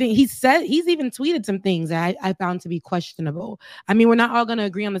I think he's even tweeted some things that I found to be questionable. I mean, we're not all going to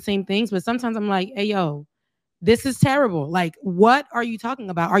agree on the same things, but sometimes I'm like, hey, yo. This is terrible. Like, what are you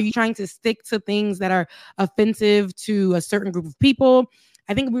talking about? Are you trying to stick to things that are offensive to a certain group of people?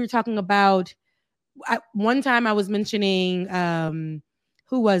 I think we were talking about one time I was mentioning,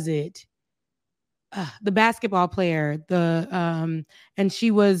 who was it? The basketball player, and she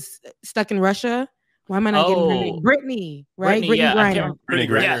was stuck in Russia. Why am I not getting her name? Brittany, right? Brittany Griner. Brittany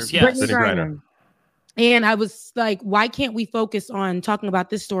Griner. Yes. Brittany Griner. And I was like, why can't we focus on talking about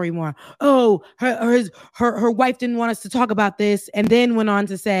this story more? Oh, her wife didn't want us to talk about this, and then went on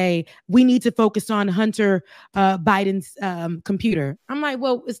to say we need to focus on Hunter Biden's computer. I'm like,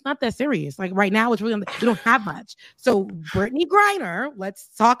 well, it's not that serious. Like right now, it's really we don't have much. So Brittany Griner, let's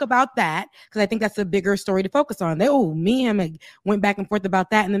talk about that because I think that's a bigger story to focus on. Me and him went back and forth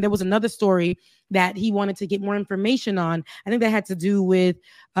about that, and then there was another story that he wanted to get more information on. I think that had to do with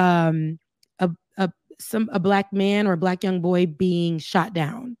a black man or a black young boy being shot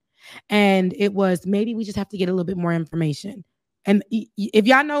down. And it was, maybe we just have to get a little bit more information. And if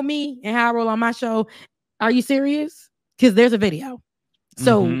y'all know me and how I roll on my show, are you serious? Because there's a video.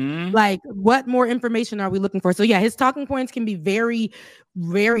 So like, what more information are we looking for? So yeah, his talking points can be very,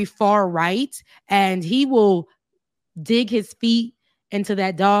 very far right. And he will dig his feet into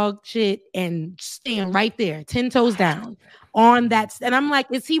that dog shit and stand right there, 10 toes down on that. And I'm like,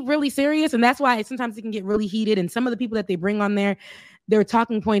 is he really serious? And that's why sometimes it can get really heated. And some of the people that they bring on there, their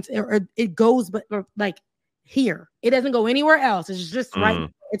talking points, or it goes, but like here, it doesn't go anywhere else. It's just right.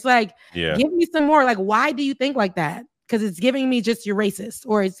 It's like, give me some more. Like, why do you think like that? Because it's giving me just you're racist,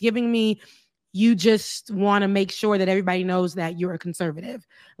 or it's giving me you just want to make sure that everybody knows that you're a conservative.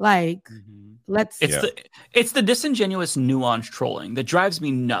 Like, it's the disingenuous nuance trolling that drives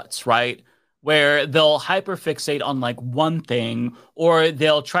me nuts, right? Where they'll hyperfixate on like one thing, or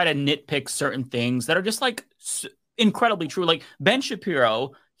they'll try to nitpick certain things that are just like incredibly true. Like Ben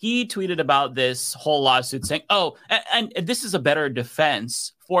Shapiro, he tweeted about this whole lawsuit saying, oh, and this is a better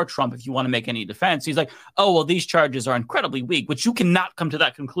defense for Trump if you want to make any defense. He's like, oh, well, these charges are incredibly weak, which you cannot come to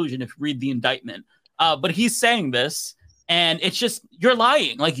that conclusion if you read the indictment. But he's saying this, and it's just, you're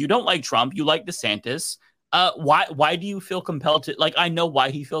lying. Like, you don't like Trump, you like DeSantis. Why do you feel compelled to, like, I know why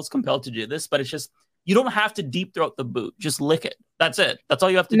he feels compelled to do this, but it's just, you don't have to deep throat the boot. Just lick it. That's it. That's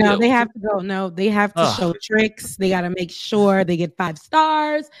all you have to do. No, they have to go. No, they have to show tricks. They got to make sure they get 5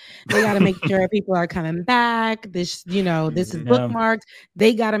 stars. They got to make sure people are coming back. This, this is bookmarked.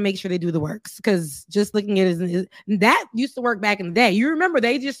 They got to make sure they do the works, because just looking at it, that used to work back in the day. You remember,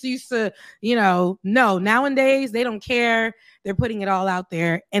 they just used to, no, nowadays they don't care. They're putting it all out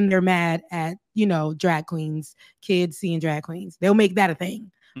there, and they're mad at, drag queens, kids seeing drag queens. They'll make that a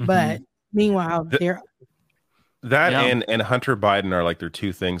thing. But meanwhile, they're and Hunter Biden are like their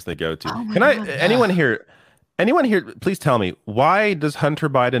two things they go to. Anyone here, please tell me, why does Hunter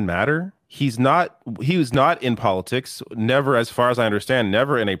Biden matter? He was not in politics, never, as far as I understand,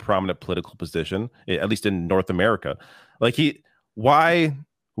 never in a prominent political position, at least in North America. Like why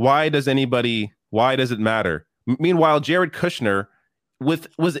does it matter? Meanwhile, Jared Kushner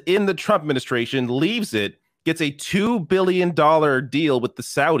was in the Trump administration, leaves it, gets a $2 billion deal with the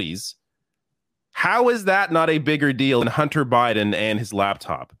Saudis. How is that not a bigger deal than Hunter Biden and his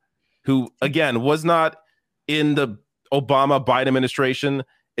laptop, who, again, was not in the Obama-Biden administration,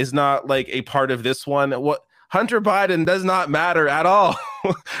 is not like a part of this one? What Hunter Biden does not matter at all.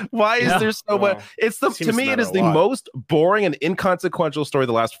 Why is there so much? To me, it is the most boring and inconsequential story of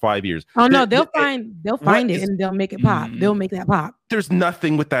the last 5 years. Oh no, they'll find it and they'll make it pop. They'll make that pop. There's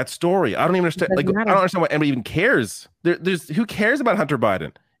nothing with that story. I don't even understand. I don't understand why anybody even cares. There's who cares about Hunter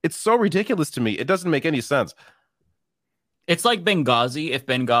Biden? It's so ridiculous to me. It doesn't make any sense. It's like Benghazi. If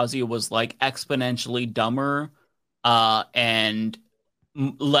Benghazi was like exponentially dumber and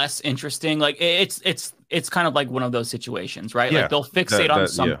less interesting, like it's kind of like one of those situations, right? Like they'll fixate on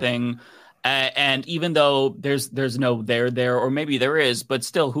something, and even though there's no there, or maybe there is, but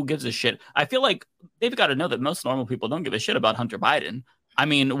still, who gives a shit? I feel like they've got to know that most normal people don't give a shit about Hunter Biden. I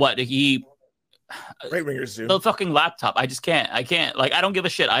mean, what the fucking laptop. I can't. Like, I don't give a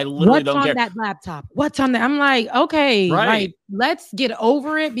shit. I literally don't care. What's on that laptop? What's on that? I'm like, okay, right. Let's get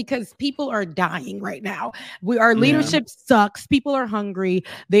over it, because people are dying right now. Our leadership sucks. People are hungry.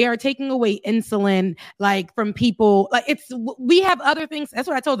 They are taking away insulin, like, from people. Like, we have other things. That's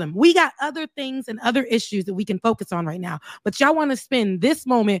what I told them. We got other things and other issues that we can focus on right now. But y'all want to spend this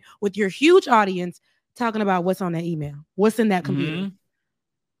moment with your huge audience talking about what's on that email, what's in that computer.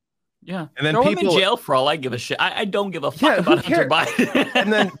 Yeah, and then throw him in jail for all I give a shit. I don't give a fuck about Hunter Biden.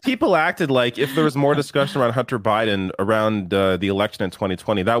 And then people acted like if there was more discussion around Hunter Biden around the election in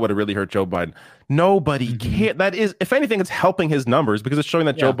 2020, that would have really hurt Joe Biden. Nobody cares. That is, if anything, it's helping his numbers, because it's showing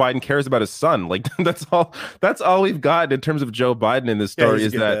that Joe Biden cares about his son. Like, that's all we've got in terms of Joe Biden in this story,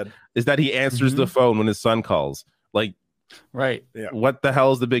 is that he answers the phone when his son calls. Like, what the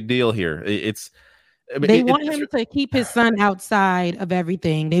hell is the big deal here? They want him to keep his son outside of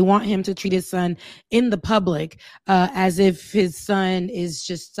everything. They want him to treat his son in the public as if his son is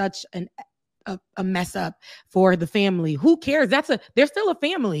just such a mess up for the family. Who cares? They're still a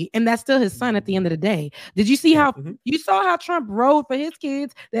family, and that's still his son at the end of the day. Did you see how you saw how Trump rode for his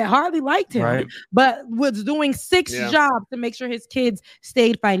kids that hardly liked him, but was doing 6 jobs to make sure his kids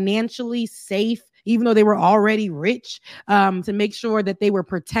stayed financially safe, even though they were already rich, to make sure that they were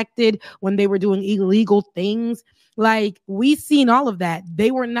protected when they were doing illegal things. Like, we seen all of that.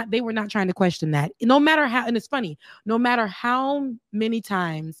 They were not trying to question that. No matter how, and it's funny, no matter how many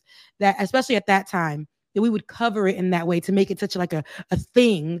times that, especially at that time, that we would cover it in that way to make it such like a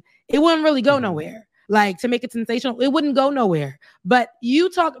thing, it wouldn't really go nowhere. like to make it sensational. It wouldn't go nowhere. But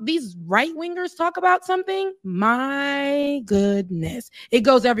these right wingers talk about something. My goodness, it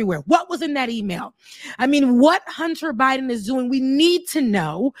goes everywhere. What was in that email? I mean, what Hunter Biden is doing, we need to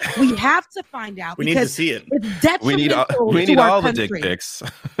know. We have to find out. We need to see it. It's detrimental we need to all our the country. dick pics.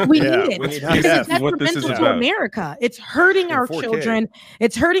 We need it. We need It's what detrimental this is to about. America. It's hurting our 4K. children.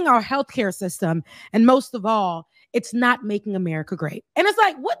 It's hurting our healthcare system. And most of all, it's not making America great. And it's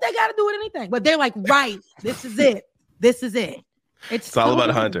like, what they got to do with anything? But they're like, right, this is it. This is it. It's all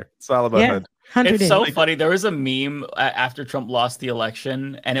about Hunter. It's all about Hunter. It's so funny. There was a meme after Trump lost the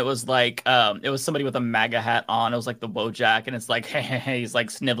election, and it was like, it was somebody with a MAGA hat on. It was like the Wojak, and it's like, hey, he's like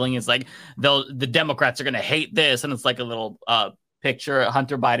sniveling. It's like, the Democrats are gonna hate this, and it's like a little picture,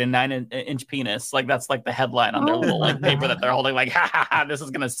 Hunter Biden 9-inch penis. Like that's like the headline on their little like paper that they're holding. Like, ha, this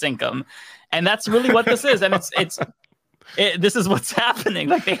is gonna sink them, and that's really what this is. And this is what's happening.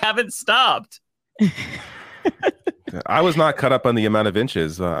 Like they haven't stopped. I was not cut up on the amount of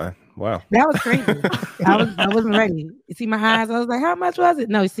inches. Wow. That was crazy. I wasn't ready. You see my eyes? I was like, how much was it?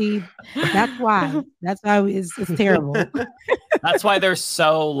 No, see, that's why. That's why it's terrible. That's why they're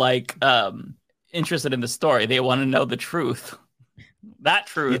so like interested in the story. They want to know the truth. That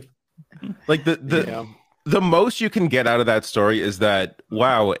truth. Like the most you can get out of that story is that,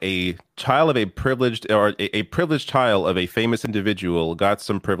 wow, a child of a privileged or a privileged child of a famous individual got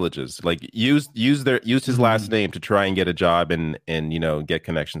some privileges, like used his last name to try and get a job and get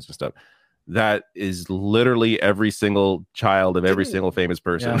connections and stuff. That is literally every single child of every single famous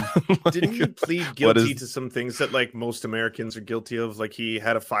person. Yeah. Didn't he plead guilty to some things that like most Americans are guilty of? Like he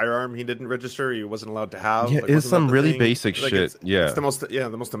had a firearm he didn't register, he wasn't allowed to have. Yeah, like, it's some really basic like, shit. It's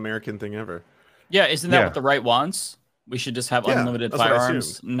the most American thing ever. Yeah, isn't that what the right wants? We should just have unlimited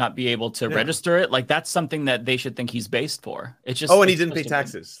firearms, not be able to register it. Like that's something that they should think he's based for. It's just and he didn't pay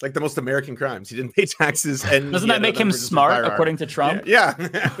taxes. Like the most American crimes, he didn't pay taxes. And doesn't that make him smart, according to Trump? Yeah.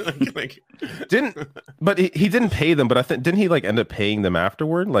 But he didn't pay them. But I think didn't he like end up paying them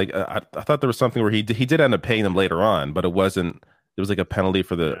afterward? Like I thought there was something where he did end up paying them later on, but it wasn't. It was like a penalty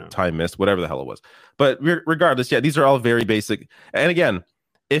for the time missed, whatever the hell it was. But regardless, these are all very basic. And again,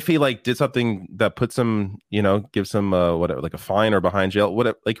 if he like did something that puts him, gives him whatever, like a fine or behind jail,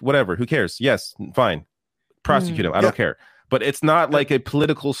 whatever, who cares? Yes, fine, prosecute him. I don't care. But it's not like a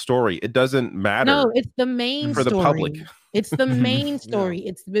political story. It doesn't matter. No, it's the main for the public. It's the main story.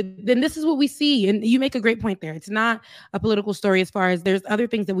 Then this is what we see, and you make a great point there. It's not a political story as far as there's other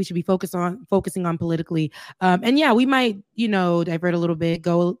things that we should be focusing on politically. And yeah, we might, divert a little bit,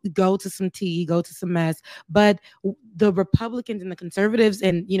 go to some tea, go to some mess. But the Republicans and the conservatives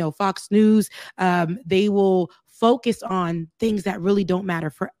and Fox News, they will focus on things that really don't matter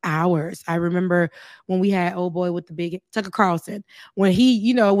for hours. I remember when we had old boy with the big Tucker Carlson, when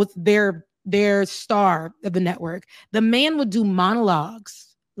he, was their star of the network. The man would do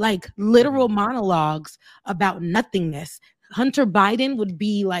monologues, like literal monologues about nothingness. Hunter Biden would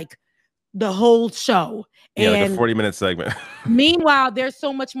be like the whole show. Yeah, and like a 40-minute segment. Meanwhile, there's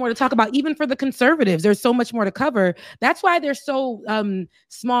so much more to talk about. Even for the conservatives, there's so much more to cover. That's why they're so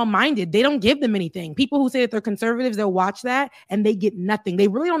small-minded. They don't give them anything. People who say that they're conservatives, they'll watch that and they get nothing. They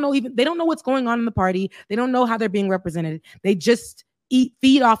really don't know they don't know what's going on in the party. They don't know how they're being represented. They just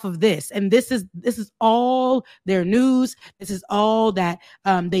feed off of this. And this is all their news. This is all that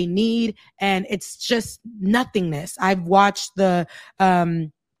they need. And it's just nothingness. I've watched the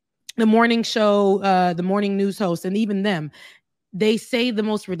morning show, the morning news host, and even them, they say the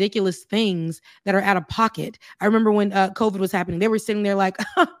most ridiculous things that are out of pocket. I remember when COVID was happening, they were sitting there like,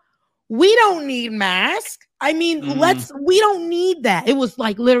 we don't need masks. I mean, we don't need that. It was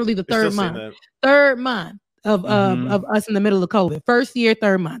like literally the third month of us in the middle of COVID. First year,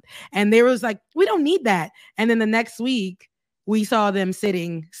 third month. And they was like, we don't need that. And then the next week, we saw them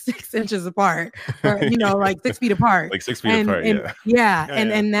sitting 6 inches apart, or, like 6 feet apart. Like 6 feet apart,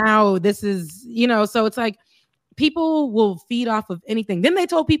 And now this is, so it's like people will feed off of anything. Then they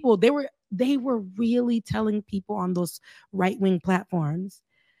told people they were really telling people on those right-wing platforms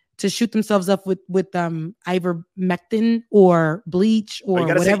to shoot themselves up with ivermectin or bleach or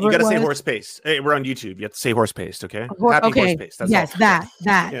whatever. You gotta say horse paste. Hey, we're on YouTube. You have to say horse paste, okay? Horse paste. That's yes, all. that.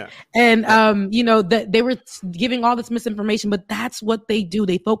 Yeah. And that they were giving all this misinformation, but that's what they do.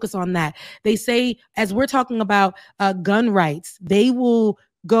 They focus on that. They say, as we're talking about gun rights, they will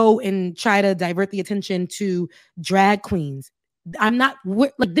go and try to divert the attention to drag queens.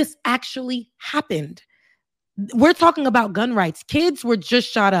 This actually happened. we're talking about gun rights. Kids were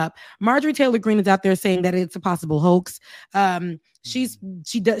just shot up. Marjorie Taylor Greene is out there saying that it's a possible hoax. She's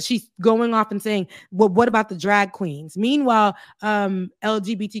going off and saying, well, what about the drag queens? Meanwhile,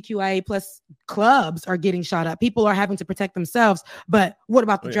 LGBTQIA plus clubs are getting shot up. People are having to protect themselves. But what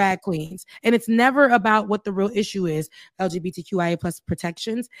about the drag queens? And it's never about what the real issue is. LGBTQIA plus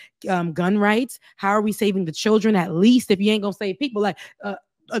protections, gun rights. How are we saving the children? At least if you ain't gonna save people, like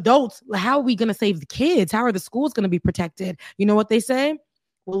adults, how are we gonna save the kids? How are the schools gonna be protected? You know what they say?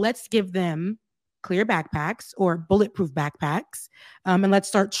 Well, let's give them clear backpacks or bulletproof backpacks, and let's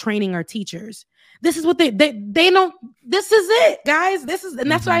start training our teachers. This is what they don't. This is it, guys. This is,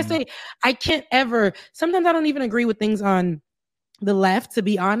 and that's why I say I can't ever. Sometimes I don't even agree with things on the left, to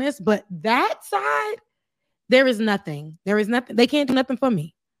be honest. But that side, there is nothing. There is nothing. They can't do nothing for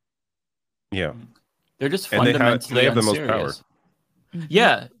me. Yeah, they're just fundamentally they have the most unserious. power.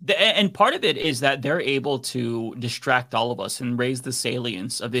 Yeah, and part of it is that they're able to distract all of us and raise the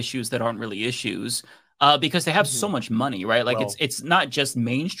salience of issues that aren't really issues, because they have so much money, right? Like it's not just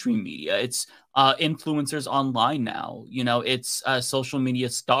mainstream media; it's influencers online now. You know, it's social media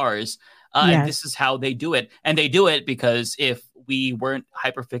stars, and this is how they do it. And they do it because if we weren't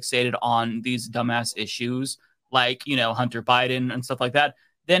hyper fixated on these dumbass issues, like Hunter Biden and stuff like that,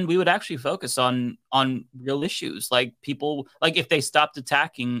 then we would actually focus on real issues, like people, like if they stopped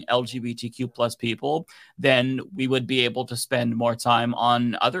attacking LGBTQ plus people, then we would be able to spend more time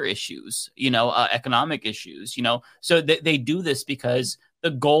on other issues, economic issues, so they do this because the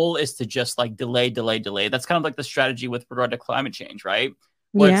goal is to just like delay. That's kind of like the strategy with regard to climate change, right?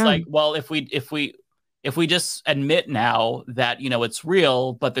 Where it's like, well, if we just admit now that, it's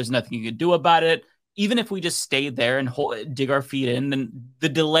real, but there's nothing you can do about it, even if we just stay there and dig our feet in, then the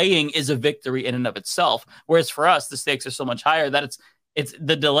delaying is a victory in and of itself. Whereas for us, the stakes are so much higher that it's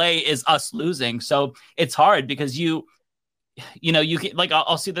the delay is us losing. So it's hard because you can, like,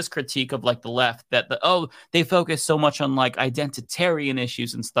 I'll see this critique of like the left that they focus so much on like identitarian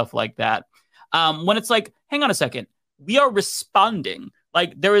issues and stuff like that. When it's like, hang on a second, we are responding.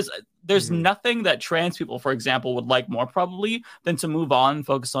 Like there's nothing that trans people, for example, would like more probably than to move on and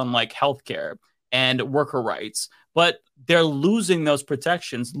focus on like healthcare and worker rights, but they're losing those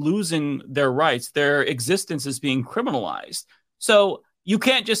protections, losing their rights. Their existence is being criminalized. So you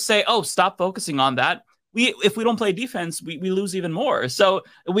can't just say, oh, stop focusing on that. If we don't play defense, we lose even more. So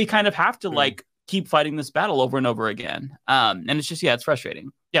we kind of have to like keep fighting this battle over and over again. And it's just, it's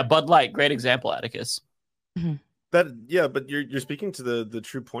frustrating. Yeah, Bud Light, great example, Atticus. But you're speaking to the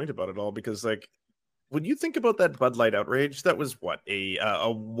true point about it all, because like, when you think about that Bud Light outrage, that was what, a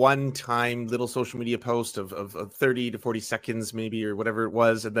one-time little social media post of 30 to 40 seconds maybe, or whatever it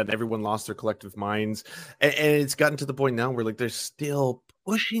was, and then everyone lost their collective minds. And it's gotten to the point now where like they're still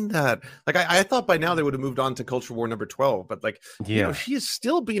pushing that. Like I thought by now they would have moved on to culture war number 12, but like she is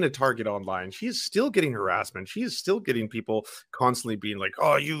still being a target online. She is still getting harassment. She is still getting people constantly being like,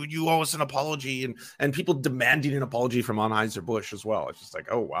 oh, you owe us an apology, and people demanding an apology from Anheuser-Busch as well. It's just like,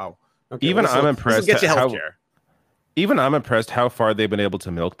 oh wow. Okay, even I'm impressed. Even I'm impressed how far they've been able to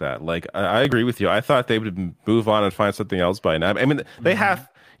milk that. Like, I agree with you. I thought they would move on and find something else by now. I mean, they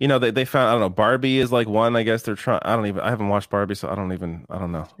have, they found, I don't know, Barbie is like one. I guess they're trying. I haven't watched Barbie, so I don't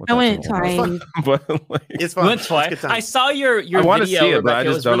know. I went twice. But like, it's fun. You went twice. I saw your I want video. To see it, but I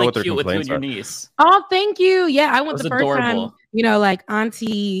just was don't really know what their cute complaints with you are. and your niece. Oh, thank you. Yeah, I went the first adorable. time. Like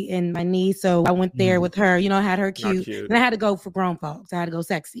auntie and my niece, so I went there with her. I had her cute. And I had to go for grown folks. I had to go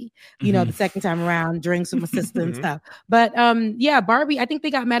sexy. The second time around, drinks with my sister and stuff. But Barbie. I think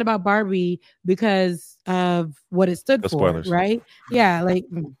they got mad about Barbie because of what it stood for, spoilers. Right? Yeah, like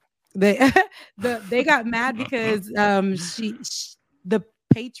they got mad because the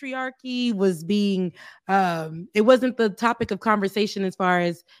patriarchy was being it wasn't the topic of conversation as far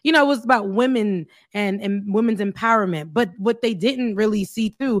as it was about women and women's empowerment. But what they didn't really see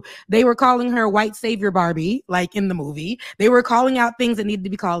through, they were calling her white savior Barbie, like in the movie. They were calling out things that needed to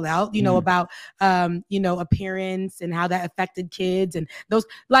be called out, about appearance and how that affected kids, and those,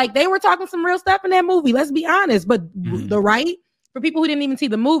 like, they were talking some real stuff in that movie, let's be honest. But the right, for people who didn't even see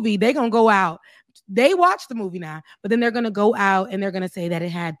the movie, they're gonna go out. They watched the movie now, but then they're going to go out and they're going to say that it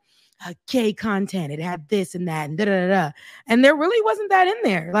had gay content. It had this and that and da-da-da-da. And there really wasn't that in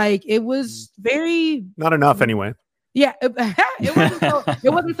there. Like, it was very... Not enough anyway. Yeah,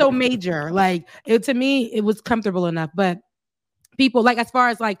 it wasn't so major. Like, to me, it was comfortable enough. But people, like, as far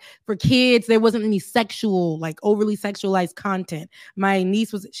as like for kids, there wasn't any sexual, like overly sexualized content. My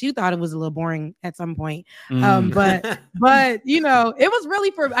niece she thought it was a little boring at some point. But it was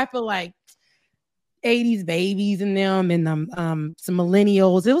really for, I feel like, 80s babies in them and some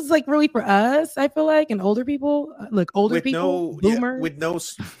millennials. It was like really for us, I feel like, and older people. Look, older with people, no boomers. with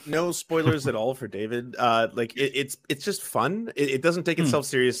no spoilers at all for David. Like it's just fun. It doesn't take itself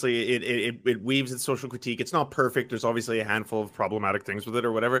seriously. It weaves its social critique. It's not perfect. There's obviously a handful of problematic things with it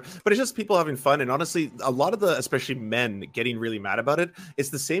or whatever, but it's just people having fun. And honestly, a lot of the, especially men, getting really mad about it. It's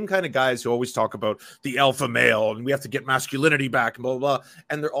the same kind of guys who always talk about the alpha male and we have to get masculinity back and blah blah blah.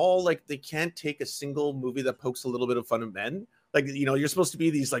 And they're all like, they can't take a single movie that pokes a little bit of fun at men. Like, you know, you're supposed to be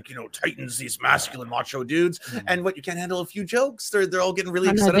these, like, you know, titans, these masculine macho dudes, and what, you can't handle a few jokes. They're all getting really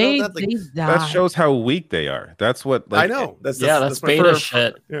upset about that. Like, that shows how weak they are. That's what, like, I know. That's beta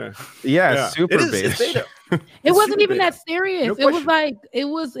shit. Yeah, super it is, beta. it's beta. It wasn't even that serious. No it was like it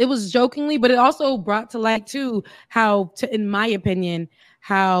was jokingly, but it also brought to light too how, in my opinion,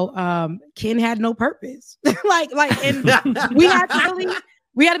 how Ken had no purpose. like, and we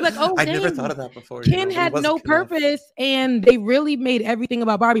had to be like, oh, I dang, never thought of that before. Ken had no purpose, and they really made everything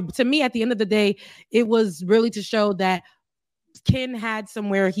about Barbie. But to me, at the end of the day, it was really to show that Ken had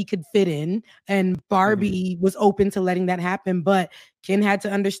somewhere he could fit in, and Barbie was open to letting that happen. But Ken had to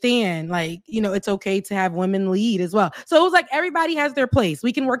understand, like, you know, it's okay to have women lead as well. So it was like everybody has their place.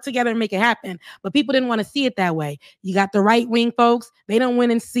 We can work together and make it happen. But people didn't want to see it that way. You got the right wing folks. They don't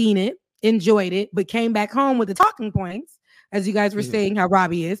went and seen it, enjoyed it, but came back home with the talking points. As you guys were saying, how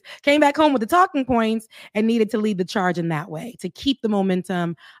Robbie is, came back home with the talking points and needed to lead the charge in that way to keep the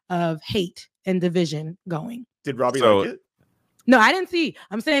momentum of hate and division going. Did Robbie like it? No, I didn't see.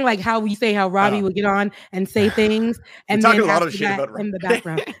 I'm saying like how we say how Robbie would get on and say things, and talking then a lot of after shit that, about in the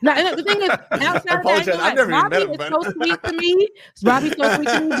background. No, the thing is, outside of that, I've never even met him, Robbie is so sweet to me. Robbie's so sweet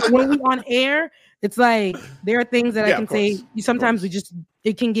to me. But when we on air, it's like there are things that I can say. Sometimes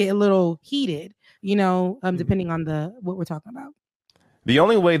it can get a little heated, you know, depending on what we're talking about. The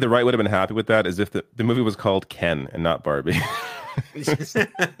only way the right would have been happy with that is if the movie was called Ken and not Barbie.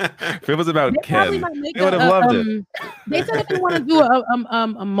 If it was about Ken, they would have loved it. They said if they want to do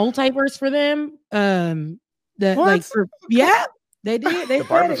a multiverse for them, they did. They the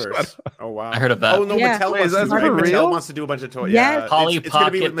Barbiverse. Oh wow, I heard of that. Oh no, Mattel wants to do it. Mattel wants to do a bunch of toys. Yes. Yeah, Polly it's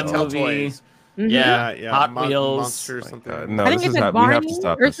gonna be with Pocket, the Mattel movie. toys. Yeah, Hot Wheels, Monster or something. No, I think this they is said not. We have Barney to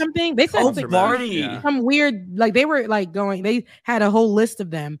stop or this. something. They said Barney. Some weird, like they were like going. They had a whole list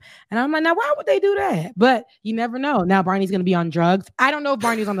of them, and I'm like, now why would they do that? But you never know. Now Barney's going to be on drugs. I don't know if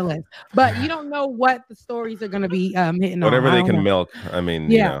Barney's on the list, but you don't know what the stories are going to be hitting. Whatever on. they can milk. I mean,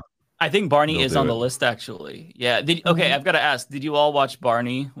 Yeah. you know, I think Barney They'll is do on it. the list actually. Yeah. Okay, I've got to ask. Did you all watch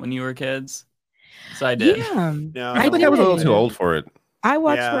Barney when you were kids? So I did. Yeah, No, I think I was a little too old for it. I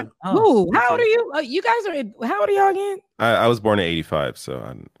watched. Yeah. How old are you? You guys are. How old are y'all again? I was born in '85,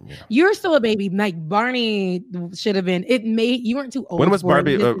 so You're still a baby. Like Barney should have been. You weren't too old. when was for it.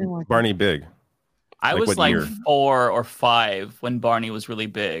 Barbie You just didn't watch it. Barney big? I was what like year? 4 or 5 when Barney was really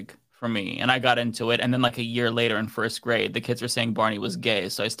big for me, and I got into it. And then like a year later in first grade, the kids were saying Barney was gay,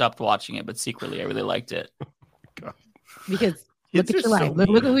 so I stopped watching it. But secretly, I really liked it. Because Kids look at are your so life.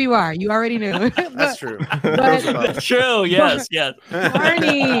 Look at who you are. You already knew. That's true. That's true. Yes, yes.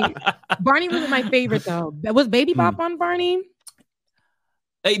 Barney was my favorite though. Was Baby Bop on Barney?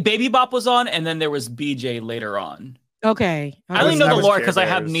 Hey, Baby Bop was on, and then there was BJ later on. Okay. I only know the was lore Care because I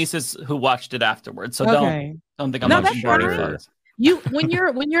have Bears. nieces who watched it afterwards. So Okay. don't think I'm No, watching that's Barney fine. first. You when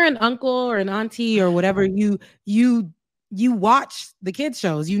you're an uncle or an auntie or whatever, you watch the kids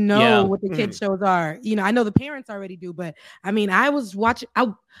shows. You know what the kids shows are. You know, I know the parents already do, but I mean, I was watching.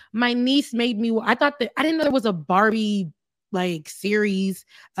 My niece made me. I thought that I didn't know there was a Barbie like series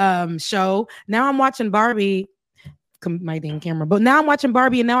show. Now I'm watching Barbie. My dang camera, but now I'm watching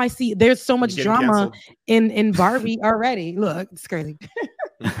Barbie, and now I see there's so much drama in Barbie already. Look, it's crazy.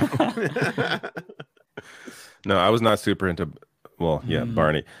 No, I was not super into. Well, yeah,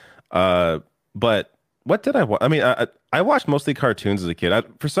 Barney. But what did I watch? I mean, I watched mostly cartoons as a kid.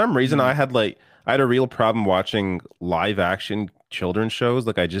 For some reason, I had a real problem watching live action children's shows.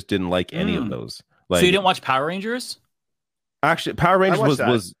 Like I just didn't like any of those. Like, so you didn't watch Power Rangers? Actually, Power Rangers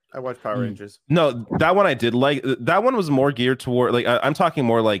was. I watched Power Rangers. No, that one I did like. That one was more geared toward like I'm talking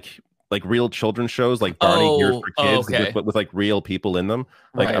more like real children's shows, like Barney geared for kids with like real people in them.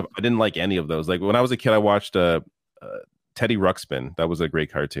 Like I didn't like any of those. Like when I was a kid, I watched Teddy Ruxpin. That was a great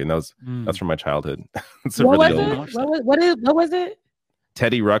cartoon. That's from my childhood. What was it?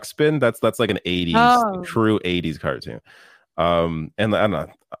 Teddy Ruxpin. That's like an 80s true 80s cartoon. And I don't know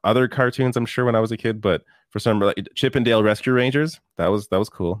other cartoons I'm sure when I was a kid, but for some like Chip and Dale Rescue Rangers, that was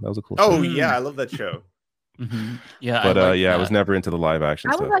cool. That was a cool show. Oh yeah, I love that show. Yeah, but I was never into the live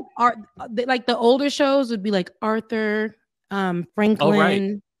action I stuff. was like the older shows would be like Arthur,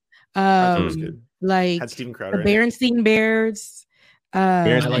 Franklin. Arthur was good. like Had Steven Crowder the in it. Berenstein Bears.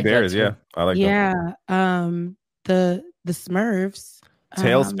 Berenstein Bears, yeah, I like them. The Smurfs.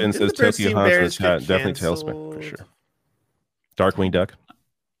 Tailspin says the Tokyo Bernstein Haunts in the Bears chat. get Definitely canceled? Tailspin for sure. Darkwing Duck.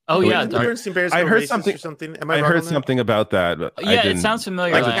 Oh yeah, Didn't the Bernstein Bears I go heard racist something. or something. Am I I wrong heard on that? something about that. But I Yeah, it didn't, sounds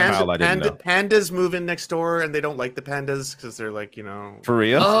familiar. Like Like, I didn't know. Pandas move in next door, and they don't like the pandas because they're like, For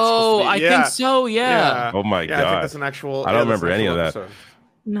real? Oh, I think so. Yeah. Oh my I god. think that's an actual. I don't that's an remember any of actual that. episode.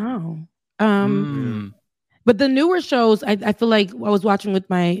 No. But the newer shows, I feel like I was watching with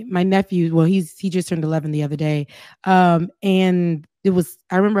my nephew. Well, he just turned 11 the other day, and it was.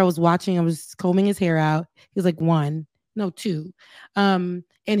 I remember I was combing his hair out. He was like 2, and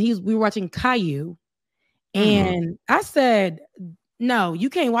we were watching Caillou, and I said, "No, you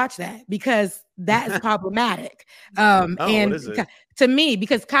can't watch that because that is problematic." And what is it? to me,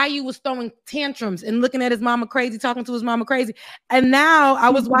 because Caillou was throwing tantrums and looking at his mama crazy, talking to his mama crazy, and now I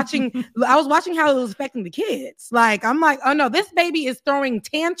was watching how it was affecting the kids. Like I'm like, oh no, this baby is throwing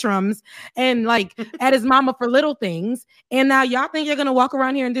tantrums and like at his mama for little things, and now y'all think you're gonna walk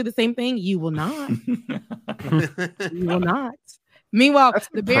around here and do the same thing? You will not. You will not. Meanwhile,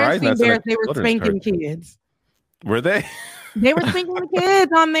 the Berenstein Bears, they were spanking kids. Were they? They were spanking the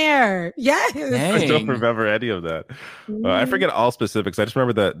kids on there. Yes. I don't remember any of that. I forget all specifics. I just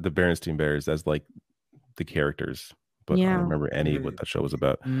remember the Berenstein Bears as like the characters, but I don't remember any of what that show was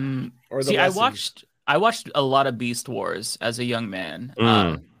about. See, I watched a lot of Beast Wars as a young man.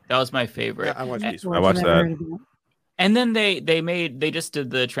 That was my favorite. Yeah, I watched Beast Wars. I watched that. And then they just did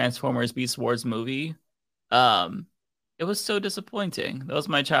the Transformers Beast Wars movie. It was so disappointing. That was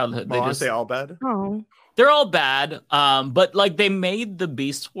my childhood. Well, aren't they all bad? Oh. They're all bad, but like they made the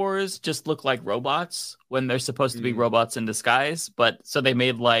Beast Wars just look like robots when they're supposed to be robots in disguise. But so they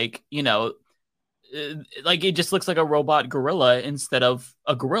made like like it just looks like a robot gorilla instead of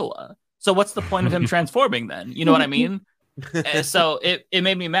a gorilla. So what's the point of him transforming then? You know what I mean? So it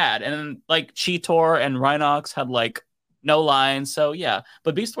made me mad. And then like Cheetor and Rhinox had like no lines. So yeah,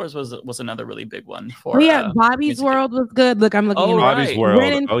 but Beast Wars was another really big one for. Bobby's World was good. Look, I'm looking at Bobby's World.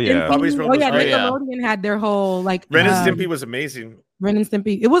 Bobby's World. Nickelodeon had their whole like. Ren and Stimpy was amazing. Ren and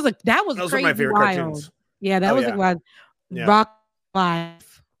Stimpy. That was Those crazy were my favorite wild. cartoons. Yeah, that was wild. Yeah. Rock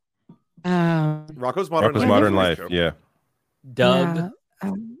Life. Rocko's Modern Life. Yeah. Doug.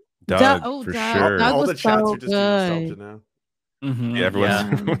 Doug, oh, for Doug. sure. Doug All was the chats so are just doing nostalgia now. Yeah,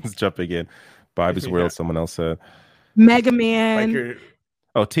 everyone's jumping in. Bobby's World. Someone else said. Mega Man.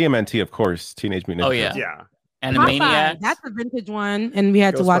 TMNT, of course. Teenage Mutant Ninja Turtles. Animaniacs. That's a vintage one, and we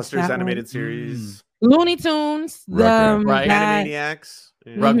had to watch that animated one. series. Looney Tunes. Animaniacs.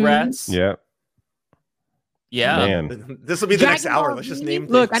 Rugrats. Yeah. Yeah. Man. This will be the next hour. Let's just name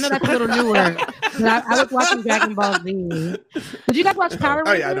Look, things. I know that's a little newer. But I was watching Dragon Ball Z. Did you guys watch Power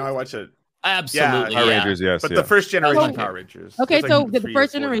Rangers? Oh yeah, I know. I watched it. Absolutely. Power Rangers, yes. But the first generation Power Rangers. Okay, There's so like the 3 or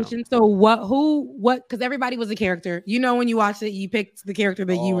first 4 now. generation. So what? Because everybody was a character. You know, when you watched it, you picked the character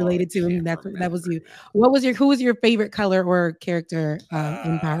that you related to, and that was you. Who was your favorite color or character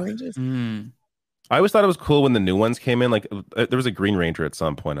in Power Rangers? I always thought it was cool when the new ones came in. Like there was a Green Ranger at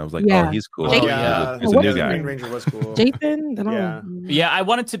some point. I was like, oh, he's cool. Jason. He's a new guy. Green Ranger was cool. Jason? Yeah, I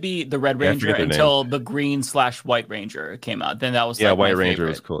wanted to be the Red Ranger until the Green/White Ranger came out. Then that was like White my Ranger favorite.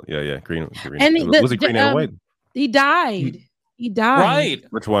 was cool. Yeah, Green. And was it green and white? He died. Right.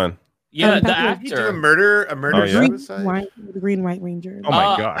 Which one? Yeah, the Did he do a actor. murder The Green White Ranger. Oh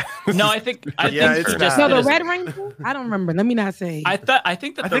my god. No, I think Yeah, it's it's just bad. No, the Red Ranger. I don't remember. Let me not say. I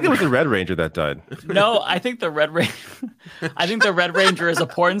think it was the Red Ranger that died. No, I think the Red Ranger. I think the Red Ranger is a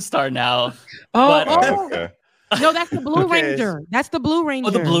porn star now. Okay. No, that's the Blue Ranger. That's the Blue Ranger.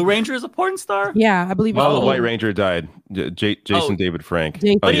 Oh, the Blue Ranger is a porn star? Yeah, I believe. Oh, the White Ranger died. Jason David Frank.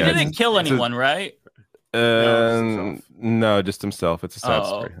 But he didn't kill anyone, right? No, just himself. It's a sad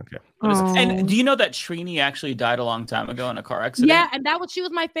story. Okay. And do you know that Trini actually died a long time ago in a car accident? Yeah, and she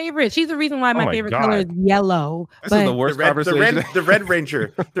was my favorite. She's the reason why my favorite God. color is yellow. This is the worst conversation. The Red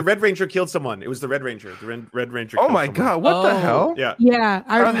Ranger. The Red Ranger killed someone. It was the Red Ranger. The Red Ranger. Oh my God! What the hell? Yeah. Yeah.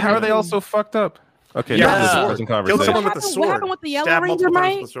 How are they all so fucked up? Okay. Yeah. Killed someone with a sword. What happened with the Yellow Stabbed Ranger, multiple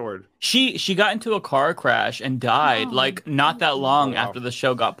times Mike? with a sword. She got into a car crash and died like not that long after the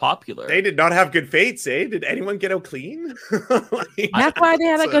show got popular. They did not have good fates, eh? Did anyone get out clean? That's why they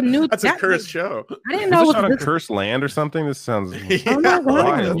had like a new. That's a cursed show. I didn't know Was it it was on a cursed land or something? This sounds. That's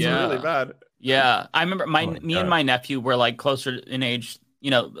really bad. Yeah, I remember me and my nephew were like closer in age,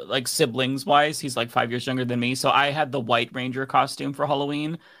 like siblings wise. He's like 5 years younger than me, so I had the White Ranger costume for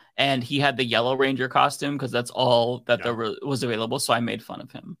Halloween. And he had the Yellow Ranger costume because that's all that there was available. So I made fun of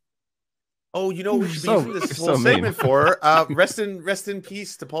him. Oh, we should be using this whole segment for rest in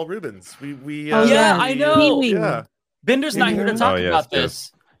peace to Paul Rubens. I know. Yeah, Binder's not here to talk about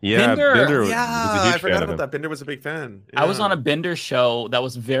this. Yeah, Binder was a huge I forgot fan of about him. that. Binder was a big fan. I was on a Binder show that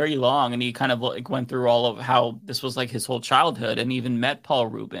was very long, and he kind of like went through all of how this was like his whole childhood, and even met Paul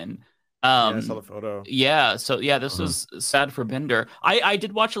Rubin. I saw the photo. Yeah, so this was sad for Binder. I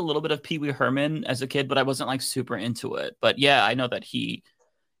did watch a little bit of Pee Wee Herman as a kid, but I wasn't like super into it. But yeah, I know that he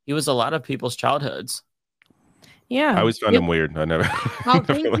was a lot of people's childhoods. Yeah, I always found him weird. I never. Oh,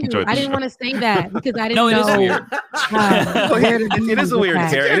 thank you. I didn't want to say that because I didn't know. It is weird. It is a weird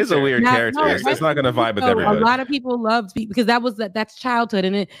character. It is a weird character. It's not going to vibe with everybody. A lot of people love because that's childhood,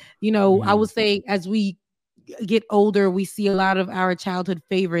 and it. I would say as we get older, we see a lot of our childhood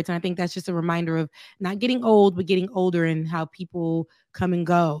favorites, and I think that's just a reminder of not getting old, but getting older and how people come and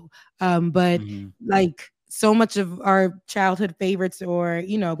go. But like. So much of our childhood favorites or,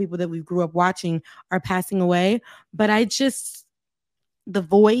 people that we grew up watching are passing away. But The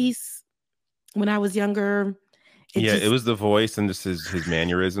Voice, when I was younger. It was The Voice and just his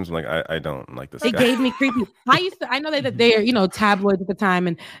mannerisms. I'm like, I don't like this guy. It gave me creepy. I know that they're, tabloids at the time.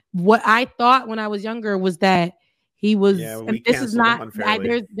 And what I thought when I was younger was that he was, and this is not,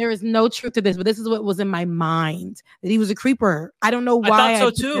 there is no truth to this, but this is what was in my mind, that he was a creeper. I don't know why I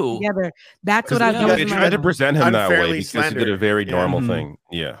thought so too. Together. That's what I thought. They tried to present him that way because slandered. he did a very normal thing.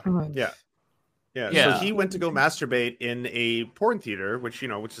 Yeah. So he went to go masturbate in a porn theater, which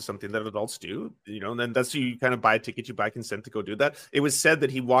is something that adults do, and then that's you kind of buy a ticket, you buy consent to go do that. It was said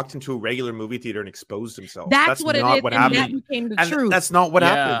that he walked into a regular movie theater and exposed himself. That's what not it is. What and happened. That became the and truth. That's not what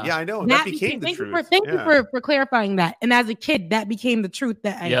happened. Yeah, I know. That became the truth. Thank you for clarifying that. And as a kid, that became the truth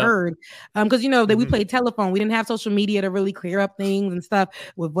that I heard. Because that we played telephone. We didn't have social media to really clear up things and stuff.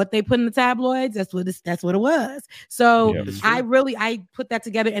 With what they put in the tabloids, that's what it was. So I put that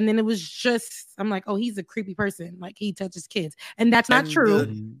together, and then it was just I'm like, oh, he's a creepy person, like he touches kids, and that's not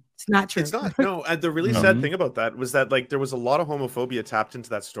true. It's not true. It's not. No, and the really sad thing about that was that like there was a lot of homophobia tapped into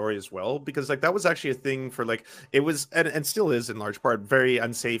that story as well, because like that was actually a thing for like it was and still is in large part very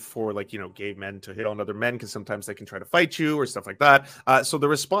unsafe for like gay men to hit on other men because sometimes they can try to fight you or stuff like that. So there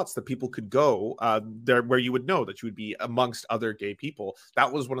were spots that people could go there where you would know that you would be amongst other gay people.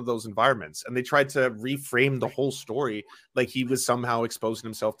 That was one of those environments, and they tried to reframe the whole story like he was somehow exposing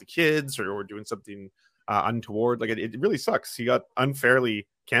himself to kids or doing something untoward. Like it really sucks. He got unfairly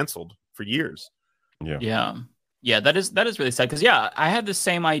canceled for years. That is really sad because I had the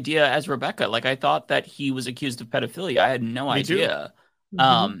same idea as Rebecca. Like I thought that he was accused of pedophilia. I had no idea.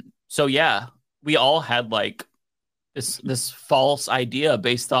 So we all had like this false idea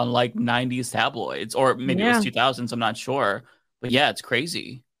based on like 90s tabloids, or maybe it was 2000s, I'm not sure, but it's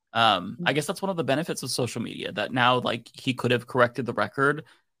crazy. I guess that's one of the benefits of social media, that now like he could have corrected the record.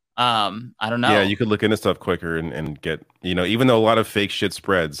 I don't know. Yeah, you could look into stuff quicker and get, even though a lot of fake shit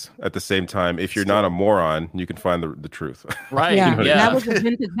spreads at the same time, if you're not a moron, you can find the truth. Right. That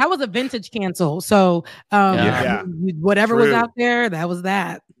was a vintage cancel. So whatever was out there, that was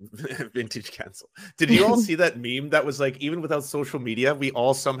that. Vintage cancel. Did you all see that meme that was like, even without social media, we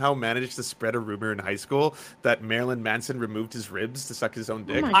all somehow managed to spread a rumor in high school that Marilyn Manson removed his ribs to suck his own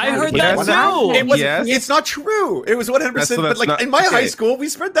dick? I heard that too. It's not true. It was 100%. But like in my high school, we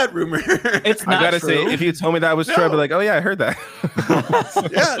spread that rumor. It's not I gotta true. say, if you told me that was true, I'd be like, oh yeah, I heard that.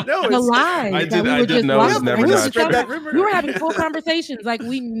 It's a lie. I didn't know it was never not true. We were having full conversations. Like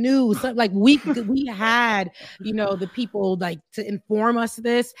we knew, like we had, the people like to inform us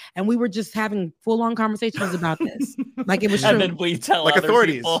this. And we were just having full-on conversations about this. Like it was true. And then we tell like other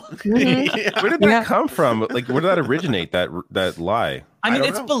authorities. People. Where did that come from? Like, where did that originate? That lie? I mean,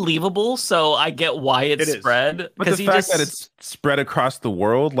 it's believable, so I get why it spread. But the fact that it's spread across the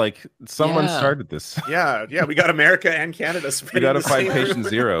world, like someone started this. Yeah, we got America and Canada spreading. We got to find patient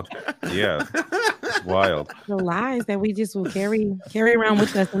zero. Yeah, it's wild. The lies that we just will carry around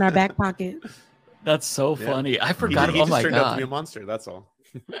with us in our back pocket. That's so funny. I forgot. He just turned out to be a monster. That's all.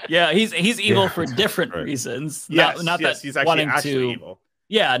 Yeah, he's evil for different reasons. Yes, not that he's actually wanting to evil.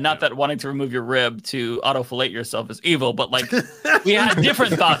 Yeah, not that wanting to remove your rib to auto-fillet yourself is evil, but like we had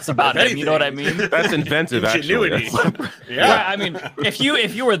different thoughts about him. You know what I mean? That's inventive, actually. Yeah, I mean, if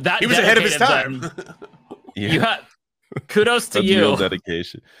you were that, he was ahead of his time. You had kudos to That's you. Real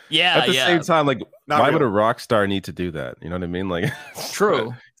dedication. Yeah, at the same time, like, why would a rock star need to do that? You know what I mean? Like,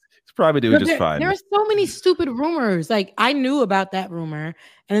 true. He's probably doing just fine. There are so many stupid rumors. Like I knew about that rumor,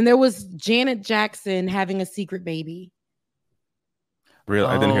 and then there was Janet Jackson having a secret baby. Really,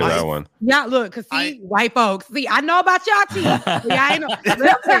 I didn't hear that one. Yeah, look, cause white folks. See, I know about y'all too. See, I ain't know.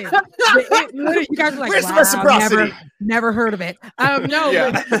 Listen, literally, you guys are like, where's the wow, reciprocity? Never heard of it. No,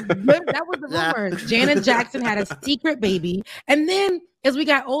 Yeah. that was the rumor. Janet Jackson had a secret baby, and then as we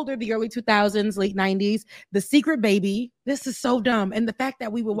got older, the early 2000s, late 90s, the secret baby. This is so dumb, and the fact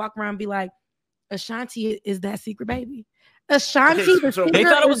that we would walk around and be like, Ashanti is that secret baby. Ashanti, they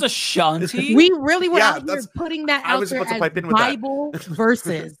thought it was Ashanti. We really were out here putting that out there as Bible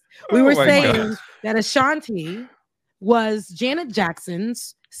verses. We were saying that Ashanti was Janet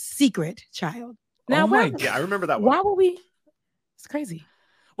Jackson's secret child. Now, I remember that one. Why were we? It's crazy.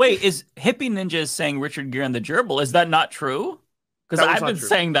 Wait, is Hippie Ninja saying Richard Gere and the Gerbil? Is that not true? Because I've been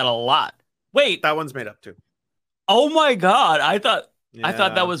saying that a lot. Wait, that one's made up too. Oh my God, I thought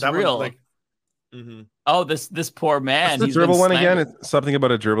that was real. Oh, this poor man. What's the gerbil one again? It's something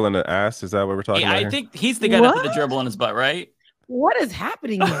about a gerbil and an ass. Is that what we're talking about? I think he's the guy that put the gerbil on his butt, right? What is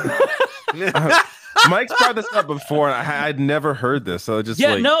happening here? Mike's brought this up before, and I'd never heard this. So just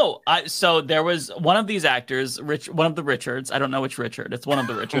so there was one of these actors, one of the Richards. I don't know which Richard. It's one of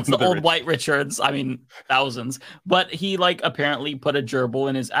the Richards, the old white Richards. I mean, thousands. But he apparently put a gerbil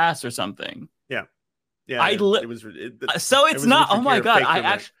in his ass or something. Yeah. So it's not. Oh my God! I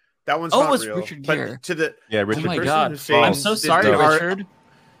actually. That one's not it's real. Richard Gere. Richard. Oh my God! I'm so sorry, Richard.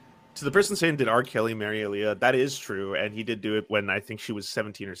 To the person saying, did R. Kelly marry Aaliyah? That is true, and he did do it when I think she was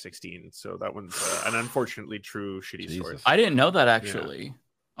 17 or 16. So that one's an unfortunately true shitty story. I didn't know that actually. Yeah.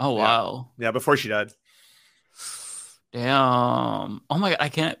 Oh wow! Yeah, before she died. Damn! Oh my God! I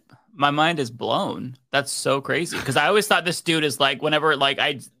can't. My mind is blown. That's so crazy because I always thought this dude is whenever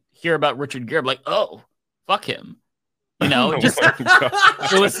I hear about Richard Gere, I'm like, oh, fuck him. You know, just it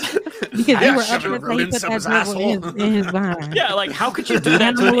was because you were upset that he put that gerbil in his behind. Yeah, how could you do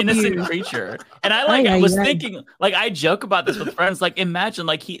that to an innocent creature? And I was thinking, I joke about this with friends. Imagine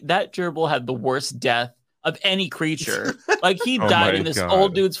that gerbil had the worst death of any creature. He died in this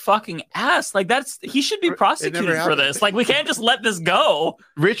old dude's fucking ass. He should be prosecuted for this. We can't just let this go.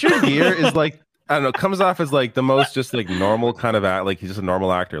 Richard Gere is I don't know, comes off as the most just normal kind of act. He's just a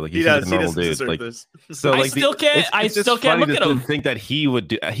normal actor. He's a normal dude. So I still can't look at him. Think that he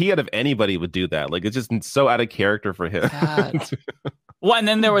out of anybody would do that. It's just so out of character for him. Well, and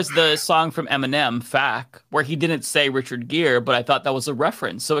then there was the song from Eminem, "Fack," where he didn't say Richard Gere, but I thought that was a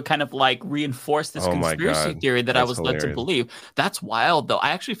reference. So it kind of reinforced this conspiracy theory that I was led to believe. That's wild, though.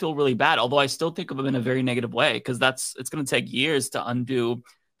 I actually feel really bad, although I still think of him in a very negative way because it's going to take years to undo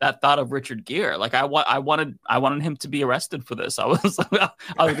that thought of Richard Gere. I wanted him to be arrested for this. I was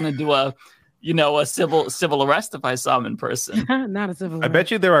going to do a civil arrest if I saw him in person. Not a civil arrest. I bet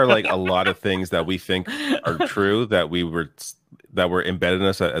you there are a lot of things that we think are true that were embedded in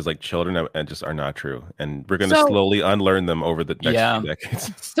us as children and just are not true. And we're going to slowly unlearn them over the next few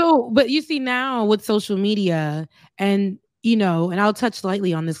decades. So, but you see now with social media and and I'll touch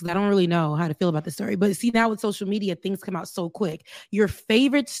lightly on this because I don't really know how to feel about the story. But see, now with social media, things come out so quick. Your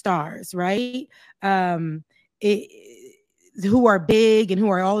favorite stars, right? Who are big and who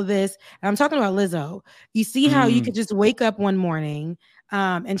are all of this. And I'm talking about Lizzo. You see how you could just wake up one morning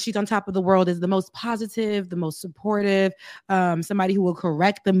and she's on top of the world, is the most positive, the most supportive, somebody who will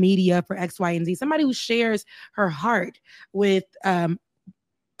correct the media for X, Y, and Z, somebody who shares her heart with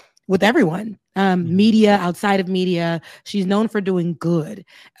everyone. Media, outside of media. She's known for doing good.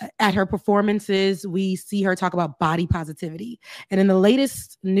 At her performances, we see her talk about body positivity. And in the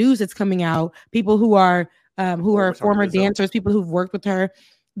latest news that's coming out, people who are former dancers, people who've worked with her,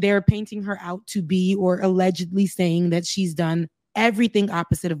 they're painting her out to be, or allegedly saying that she's done everything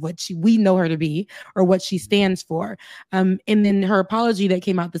opposite of what we know her to be or what she stands for. And then her apology that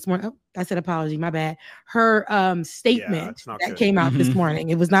came out this morning. Oh, I said apology, my bad. Her statement that came out this morning.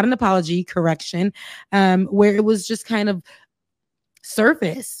 It was not an apology, correction, where it was just kind of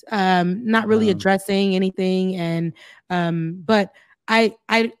surface, not really addressing anything. And but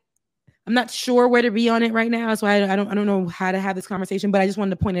I'm not sure where to be on it right now, so I don't know how to have this conversation. But I just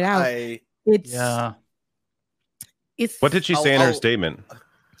wanted to point it out. What did she say in her statement?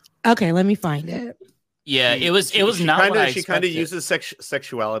 Okay, let me find it. Yeah, it was not what I expected. She kind of uses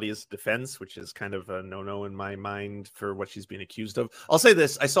sexuality as defense, which is kind of a no-no in my mind for what she's being accused of. I'll say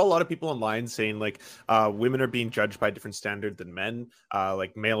this. I saw a lot of people online saying women are being judged by a different standard than men.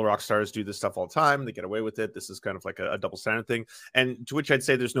 Male rock stars do this stuff all the time. They get away with it. This is kind of a double standard thing. And to which I'd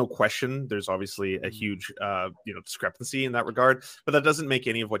say there's no question. There's obviously a huge discrepancy in that regard, but that doesn't make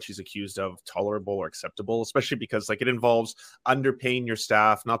any of what she's accused of tolerable or acceptable, especially because it involves underpaying your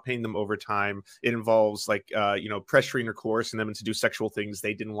staff, not paying them overtime. It involves involves like pressuring or coercing them into do sexual things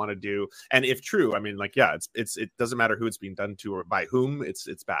they didn't want to do. And if true, I mean, like, yeah, it doesn't matter who it's being done to or by whom, it's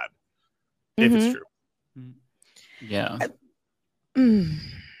bad if it's true. Yeah.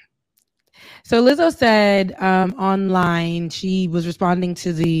 So Lizzo said online, she was responding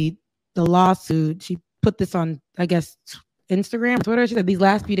to the lawsuit. She put this on, I guess, Instagram, Twitter. She said these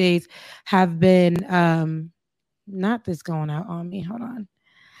last few days have been not this going out on me. Hold on.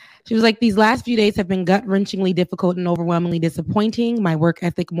 She was like, these last few days have been gut-wrenchingly difficult and overwhelmingly disappointing. My work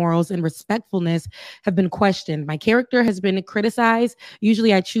ethic, morals, and respectfulness have been questioned. My character has been criticized.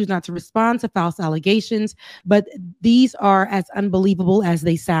 Usually I choose not to respond to false allegations, but these are as unbelievable as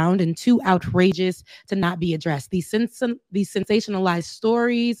they sound and too outrageous to not be addressed. These sensationalized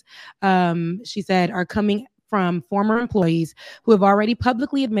stories, she said, are coming from former employees who have already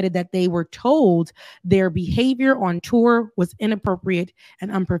publicly admitted that they were told their behavior on tour was inappropriate and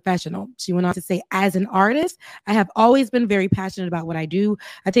unprofessional. She went on to say, as an artist, I have always been very passionate about what I do.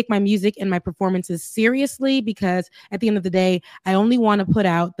 I take my music and my performances seriously because at the end of the day, I only want to put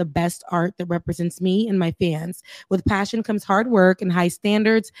out the best art that represents me and my fans. With passion comes hard work and high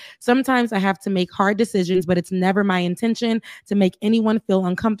standards. Sometimes I have to make hard decisions, but it's never my intention to make anyone feel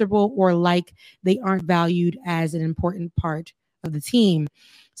uncomfortable or like they aren't valued as an important part of the team.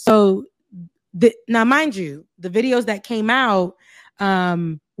 So now, mind you, the videos that came out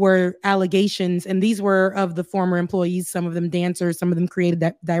were allegations, and these were of the former employees, some of them dancers, some of them creative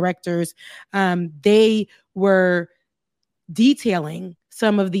directors. They were detailing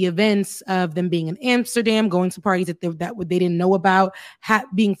some of the events of them being in Amsterdam, going to parties that they didn't know about,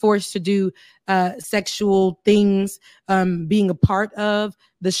 being forced to do sexual things, being a part of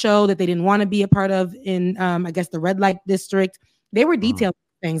the show that they didn't want to be a part of in, I guess, the red light district. They were detailing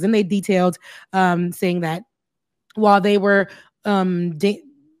things, and they detailed saying that while they were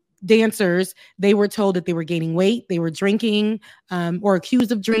dancers, they were told that they were gaining weight, they were drinking, or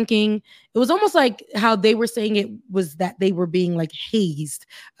accused of drinking. It was almost like how they were saying it was that they were being like hazed.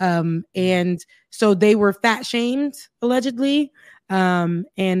 And so they were fat shamed, allegedly,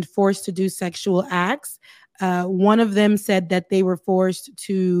 and forced to do sexual acts. One of them said that they were forced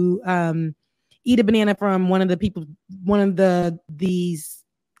to eat a banana from one of these,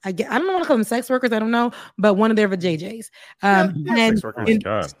 I don't want to call them sex workers, I don't know, but one of their vajayjays. Sex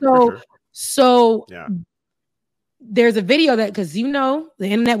workers. So there's a video that, because the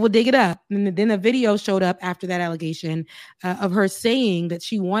internet will dig it up, and then a video showed up after that allegation of her saying that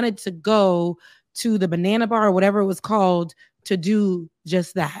she wanted to go to the banana bar or whatever it was called to do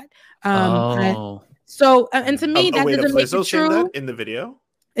just that. And to me, that doesn't make it true. In the video?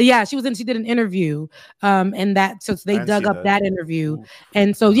 Yeah, she did an interview, and so they dug up that interview.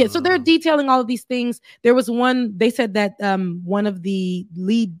 And so, so they're detailing all of these things. There was one, they said that one of the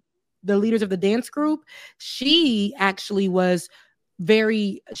leaders of the dance group, she actually was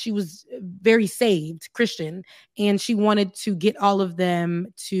very saved Christian, and she wanted to get all of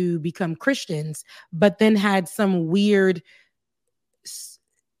them to become Christians, but then had some weird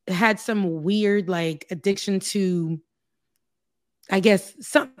like addiction to, I guess,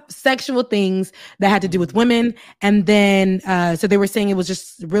 some sexual things that had to do with women. And then, so they were saying it was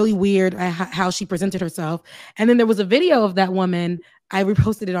just really weird how she presented herself. And then there was a video of that woman. I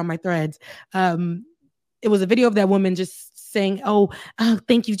reposted it on my threads. It was a video of that woman just saying, oh,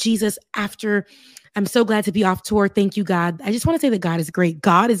 thank you, Jesus. I'm so glad to be off tour. Thank you, God. I just want to say that God is great.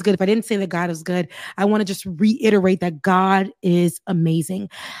 God is good. If I didn't say that God is good, I want to just reiterate that God is amazing.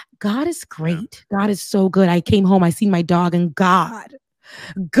 God is great. God is so good. I came home, I seen my dog, and God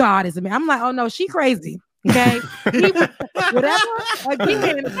is amazing. I'm like, oh no, she crazy. Okay. Whatever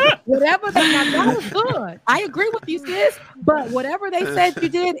that was good. I agree with you, sis. But whatever they said you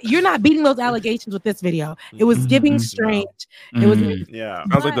did, you're not beating those allegations with this video. It was giving strange. It was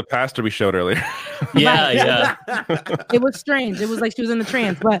sounds like the pastor we showed earlier. Yeah. It was strange. It was like she was in the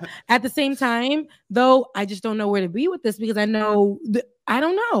trance. But at the same time, though, I just don't know where to be with this, because I know I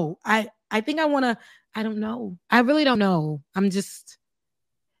don't know. I think I want to. I don't know. I really don't know.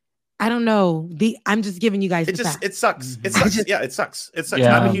 I don't know. I'm just giving you guys. It sucks. It sucks. It sucks.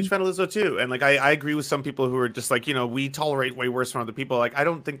 Yeah. I'm a huge fan of Lizzo too, and like I agree with some people who are just like, we tolerate way worse from other people. Like I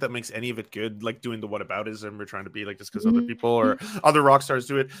don't think that makes any of it good. Like doing the whataboutism we're trying to be like just because other people or other rock stars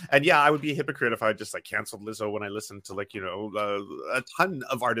do it. And yeah, I would be a hypocrite if I just like canceled Lizzo when I listened to like a ton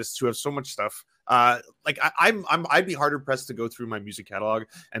of artists who have so much stuff. I'd be harder pressed to go through my music catalog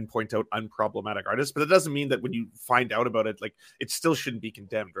and point out unproblematic artists, but it doesn't mean that when you find out about it, like it still shouldn't be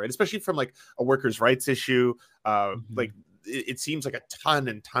condemned, right? Especially from like a workers' rights issue. Like it seems like a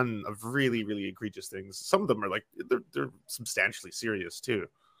ton of really, really egregious things. Some of them are like they're substantially serious too.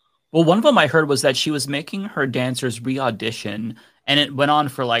 Well, one of them I heard was that she was making her dancers re-audition, and it went on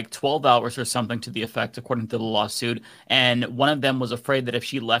for like 12 hours or something to the effect, according to the lawsuit. And one of them was afraid that if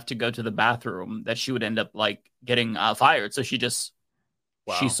she left to go to the bathroom, that she would end up like getting fired. So she just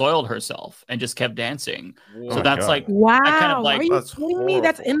she soiled herself and just kept dancing. So that's like wow. that kind of like Are you kidding me?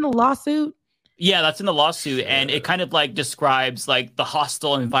 That's in the lawsuit. Yeah, that's in the lawsuit, and it kind of like describes like the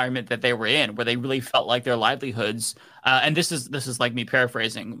hostile environment that they were in, where they really felt like their livelihoods, and this is like me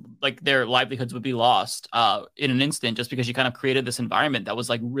paraphrasing, like their livelihoods would be lost in an instant just because you kind of created this environment that was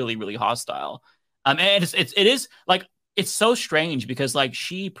like really, really hostile. And it is like it's so strange because like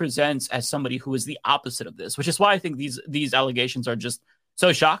she presents as somebody who is the opposite of this, which is why I think these allegations are just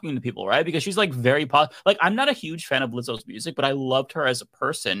so shocking to people, right? Because she's like very like I'm not a huge fan of Lizzo's music, but I loved her as a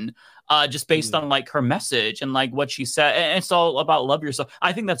person, just based on like her message and like what she said. And it's all about love yourself.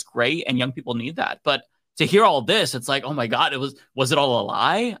 I think that's great, and young people need that. But to hear all this, it's like, oh my god, was it all a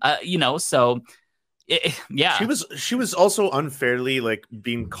lie? So yeah, she was also unfairly like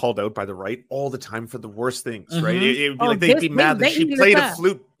being called out by the right all the time for the worst things, right? It would be like they'd be mad that she played a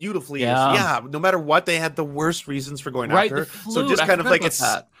flute beautifully. Yeah, no matter what, they had the worst reasons for going after her. So just kind of like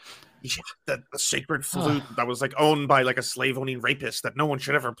the sacred flute that was like owned by like a slave owning rapist that no one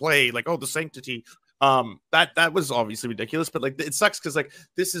should ever play. Like, the sanctity. That was obviously ridiculous, but like it sucks because like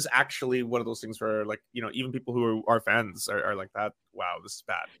this is actually one of those things where like even people who are fans are like that. Wow, this is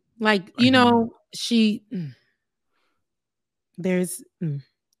bad. Like there's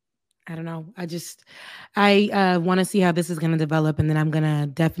I don't know. I want to see how this is going to develop, and then I'm going to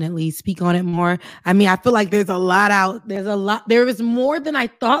definitely speak on it more. I mean, I feel like there is more than I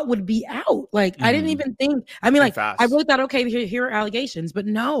thought would be out. Like I didn't even think, I mean, like I really thought, okay, here are allegations, but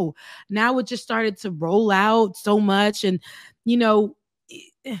no, now it just started to roll out so much. And,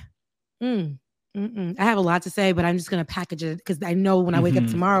 I have a lot to say, but I'm just going to package it because I know when I wake up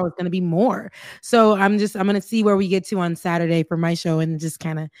tomorrow, it's going to be more. So I'm going to see where we get to on Saturday for my show and just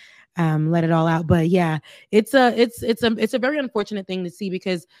kind of let it all out. But yeah, it's a very unfortunate thing to see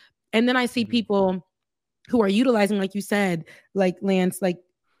because, and then I see people who are utilizing, like you said, like Lance, like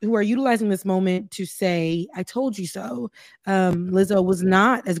who are utilizing this moment to say, I told you so. Lizzo was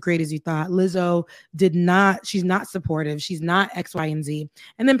not as great as you thought. Lizzo she's not supportive. She's not X, Y, and Z.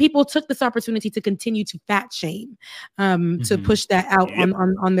 And then people took this opportunity to continue to fat shame, to push that out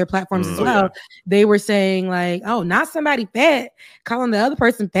on their platforms as well. Yeah. They were saying like, oh, not somebody fat, calling the other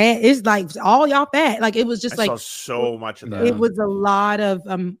person fat. It's like all y'all fat. Like it was just I saw so much of that. It was a lot of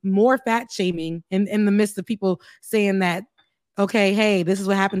more fat shaming in the midst of people saying that, okay, hey, this is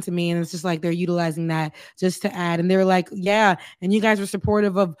what happened to me. And it's just like they're utilizing that just to add. And they're like, yeah, and you guys were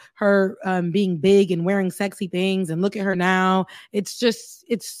supportive of her being big and wearing sexy things. And look at her now. It's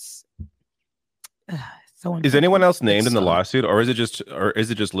so Is anyone else named in the lawsuit, or is it just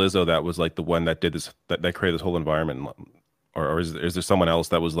Lizzo that was like the one that did this, that created this whole environment? Or is there someone else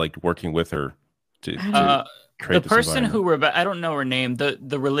that was like working with her to the person who I don't know her name. The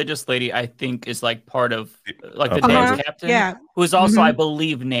religious lady, I think, is like part of like the dance captain, who is also, I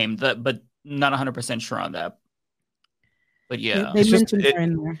believe, named. But not 100% sure on that. But yeah, they mentioned her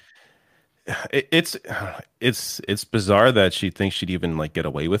in there. It's bizarre that she thinks she'd even like get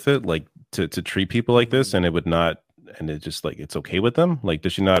away with it, like to treat people like this, and it would not, and it just like it's okay with them. Like,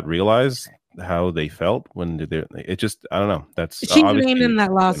 does she not realize how they felt when it just, I don't know. That's she named in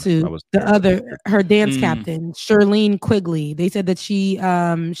that lawsuit her dance captain, Shirlene Quigley. They said that she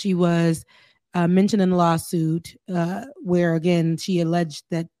was mentioned in the lawsuit where again she alleged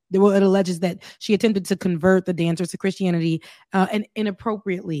that it alleges that she attempted to convert the dancers to Christianity and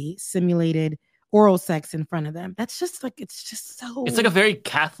inappropriately simulated oral sex in front of them. That's just like, it's like a very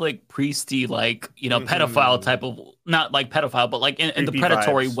Catholic priesty, like, pedophile type of, not like pedophile, but like in the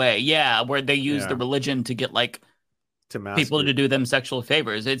predatory way. Yeah. Where they use the religion to get like people to do them sexual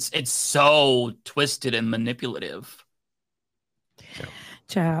favors. It's so twisted and manipulative.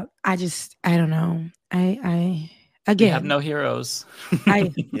 Child, I don't know. I again, we have no heroes. See,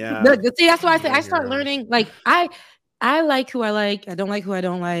 that's why I say I start learning. Like I like who I like. I don't like who I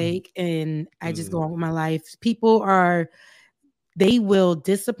don't like. And I just go on with my life. People they will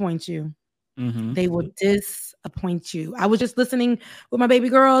disappoint you. They will disappoint you. I was just listening with my baby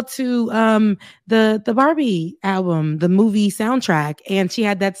girl to the Barbie album, the movie soundtrack, and she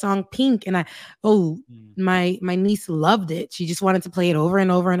had that song Pink, and my niece loved it. She just wanted to play it over and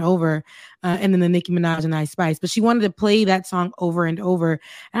over and over, and then the Nicki Minaj and Ice Spice, but she wanted to play that song over and over,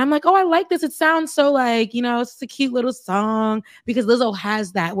 and I'm like, oh, I like this. It sounds so like, it's a cute little song, because Lizzo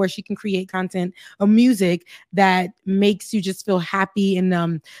has that where she can create content or music that makes you just feel happy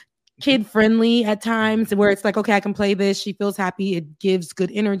and kid friendly at times, where it's like, okay, I can play this. She feels happy. It gives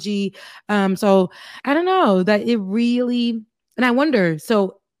good energy. So I don't know that it really, and I wonder,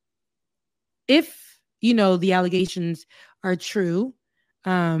 so if, the allegations are true,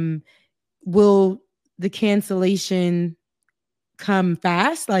 will the cancellation come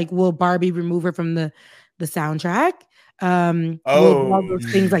fast? Like, will Barbie remove her from the soundtrack? Will all those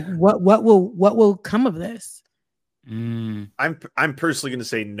things, like what will come of this? I'm personally going to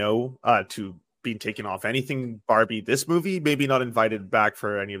say no to being taken off anything Barbie this movie. Maybe not invited back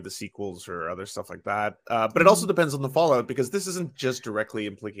for any of the sequels or other stuff like that. But it also depends on the fallout, because this isn't just directly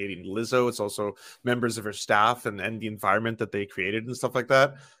implicating Lizzo. It's also members of her staff and the environment that they created and stuff like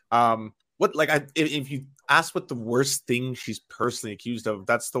that. If you ask what the worst thing she's personally accused of,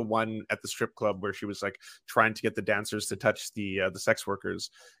 that's the one at the strip club where she was like trying to get the dancers to touch the sex workers.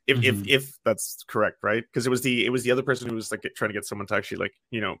 If that's correct, right? Because it was the other person who was like trying to get someone to actually like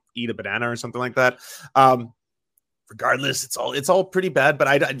eat a banana or something like that. Regardless, it's all pretty bad. But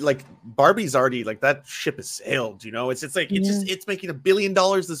I like Barbie's already like that ship has sailed. It's like it's making $1 billion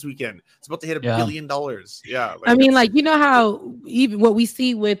this weekend. It's about to hit $1 billion. Yeah, I mean, like, how even what we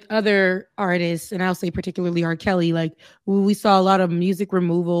see with other artists, and I'll say particularly R. Kelly, like we saw a lot of music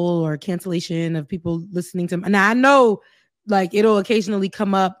removal or cancellation of people listening to him. And I know, like, it'll occasionally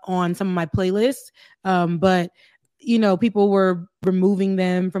come up on some of my playlists, but people were removing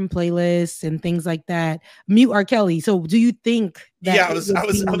them from playlists and things like that. Mute R. Kelly. So do you think that? Yeah, I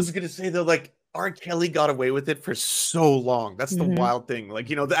was gonna say though, like R. Kelly got away with it for so long. That's the wild thing.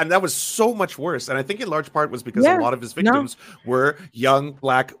 Like, and that was so much worse. And I think in large part was because a lot of his victims were young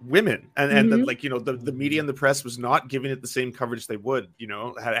Black women. And then, like, the media and the press was not giving it the same coverage they would,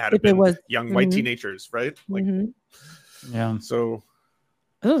 had it been young white teenagers, right? Like, yeah. So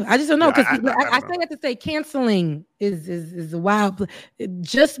I just don't know, because I say that to say canceling is a wild,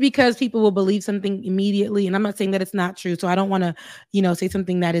 just because people will believe something immediately, and I'm not saying that it's not true. So I don't want to, say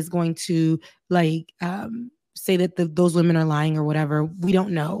something that is going to like say that those women are lying or whatever. We don't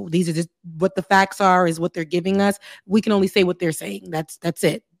know. These are just what the facts are, is what they're giving us. We can only say what they're saying. That's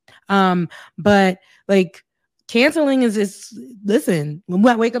it. But like canceling is just, listen, when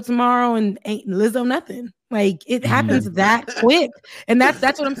I wake up tomorrow and ain't Lizzo nothing. Like, it happens that quick. And that's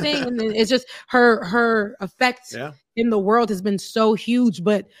what I'm saying. And it's just her effect in the world has been so huge.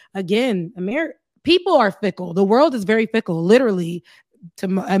 But again, people are fickle. The world is very fickle. Literally,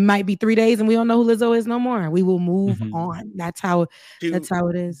 it might be 3 days and we don't know who Lizzo is no more. We will move on. That's how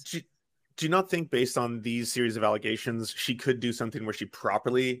it is. Do you not think, based on these series of allegations, she could do something where she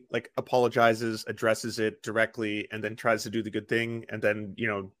properly like apologizes, addresses it directly, and then tries to do the good thing, and then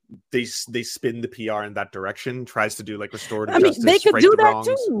they spin the PR in that direction, tries to do like restorative justice. They could do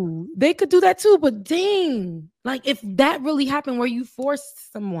that too. They could do that too. But dang, like if that really happened, where you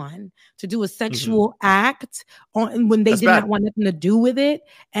forced someone to do a sexual act when they did not want nothing to do with it,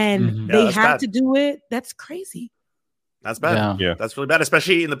 and they had to do it, that's crazy. That's bad. Yeah, that's really bad,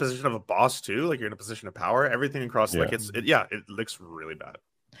 especially in the position of a boss too. Like, you're in a position of power. Everything across, like it looks really bad.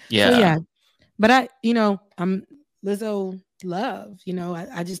 Yeah, so, but I'm Lizzo love.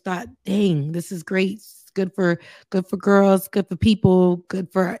 I just thought, dang, this is great. It's good for girls, good for people,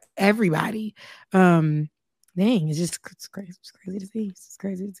 good for everybody. Dang, it's crazy. It's crazy to see. It's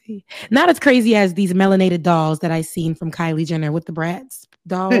crazy to see. Not as crazy as these melanated dolls that I seen from Kylie Jenner with the Bratz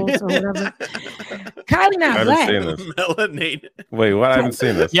dolls or whatever. Kylie not black. Melanated. Wait, what? I haven't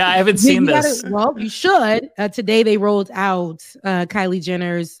seen this. Yeah, I haven't seen this. Well, you should. Today they rolled out Kylie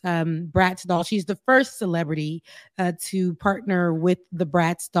Jenner's Bratz doll. She's the first celebrity to partner with the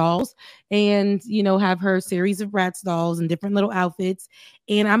Bratz dolls and have her series of Bratz dolls in different little outfits.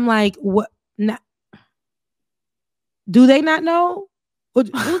 And I'm like, what? Do they not know? Who's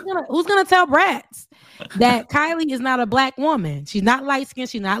gonna tell Bratz that Kylie is not a black woman? She's not light skinned.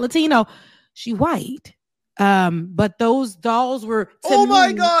 She's not Latino. She white. But those dolls were.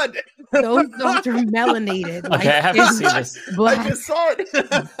 My God! Those dolls are melanated. Okay, I haven't seen this. Black. I just saw it.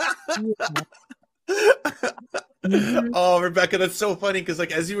 Oh, Rebecca, that's so funny, because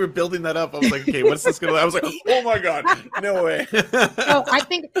like as you were building that up, I was like, okay, what's this gonna? I was like, oh my God, no way. So I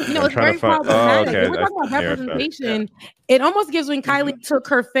think it's very problematic. We're talking about representation. It almost gives when Kylie took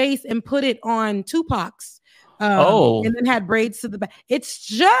her face and put it on Tupac's, and then had braids to the back. It's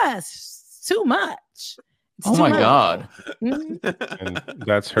just too much. God. And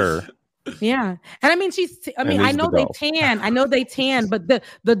that's her. Yeah, and I mean I know they tan, but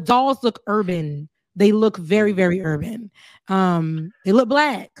the dolls look urban. They look very, very urban. They look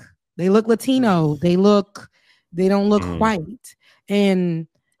black. They look Latino. They don't look white. And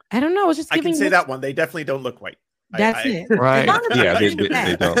I don't know. It's just giving. I can say that one. They definitely don't look white. That's it. Right. As long as Yeah, we they agree with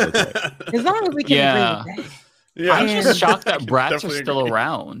that. don't look like. As long as we can agree with that. Yeah, I'm And- just shocked that brats are definitely still agree.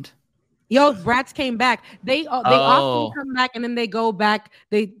 around. Yo, brats came back. They often come back and then they go back.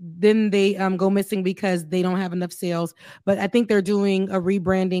 They go missing because they don't have enough sales. But I think they're doing a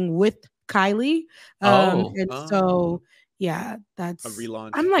rebranding with Kylie. So yeah, that's a relaunch.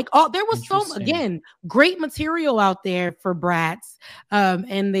 I'm like, there was again great material out there for brats.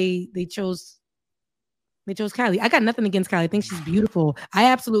 And they chose Kylie. I got nothing against Kylie. I think she's beautiful. I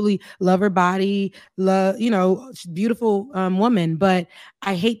absolutely love her body. She's a beautiful woman, but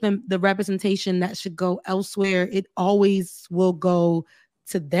I hate the representation that should go elsewhere. It always will go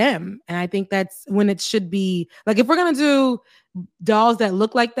to them. And I think that's when it should be like, if we're going to do dolls that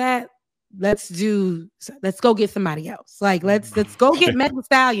look like that, let's go get somebody else. Like let's go get Meg Thee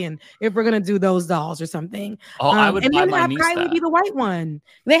Stallion if we're gonna do those dolls or something. I would and buy then my have niece Kylie that. be the white one.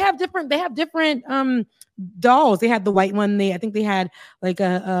 They have different dolls. They had the white one. I think they had like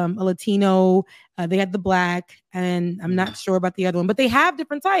a Latino. They had the black, and I'm not sure about the other one, but they have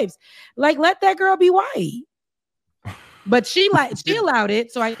different types. Like let that girl be white. But she allowed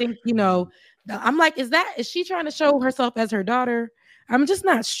it. So I think I'm like, is she trying to show herself as her daughter? I'm just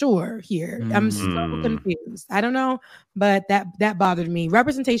not sure here. I'm so confused. I don't know, but that bothered me.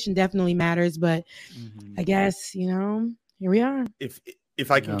 Representation definitely matters, but I guess, here we are.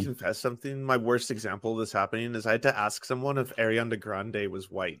 If I can confess something, my worst example of this happening is I had to ask someone if Ariana Grande was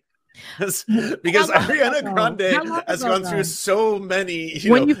white. Because Ariana Grande has gone through so many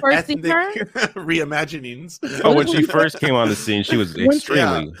you first see her? reimaginings. Oh, when she first came on the scene, she was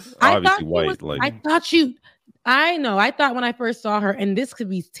extremely obviously white. I thought when I first saw her, and this could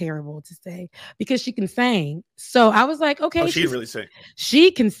be terrible to say because she can sing. So I was like, okay, she can really sing. She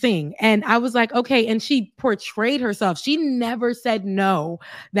can sing. And I was like, okay. And she portrayed herself. She never said no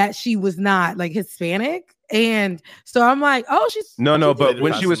that she was not like Hispanic. And so I'm like, she's no. But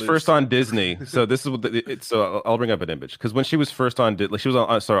when she was first on Disney, so this is what so I'll bring up an image because when she was first on, she was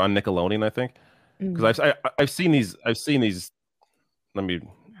on Nickelodeon, I think. Because I've seen these. Let me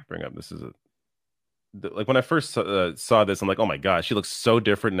bring up. This is like when I first saw this, I'm like, oh my gosh, she looks so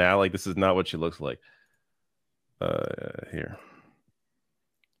different now. Like this is not what she looks like. Here,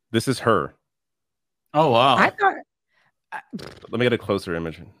 this is her. Oh wow! Let me get a closer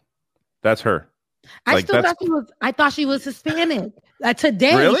image. That's her. I thought she was Hispanic.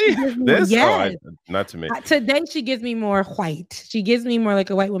 Today, really? Yes. Not to me. Today she gives me more white. She gives me more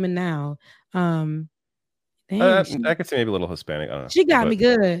like a white woman now. I could say maybe a little Hispanic. I don't know. She got me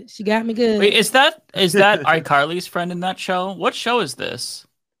good. Wait, is that iCarly's friend in that show? What show is this?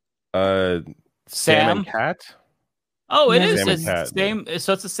 Sam and Cat. Oh, it is. Sam It's and Cat, same.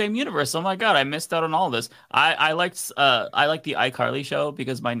 So it's the same universe. Oh my god, I missed out on all this. I liked the iCarly show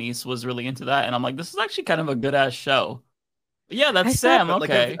because my niece was really into that, and I'm like, this is actually kind of a good ass show. Yeah, that's Sam.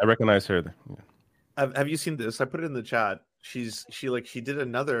 Okay, I recognize her. Have you seen this? I put it in the chat. She did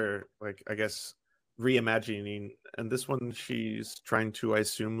another I guess reimagining, and this one she's trying to, I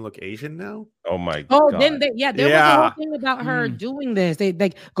assume, look Asian now. Oh my god. Then there was a whole thing about her doing this. They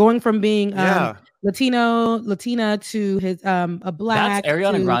like going from being Latina to his a black. That's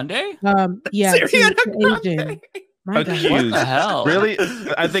Ariana Grande. Yeah, it's Ariana Asian. Grande. My God. What the hell? Really?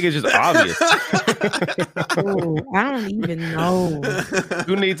 I think it's just obvious. I don't even know.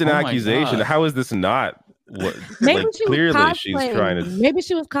 Who needs an accusation? How is this not? Maybe she clearly was she's trying to. Maybe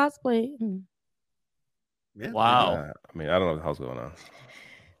she was cosplaying. Yeah. Wow. I mean, I don't know what the hell's going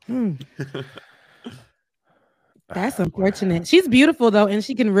on. That's unfortunate. She's beautiful though, and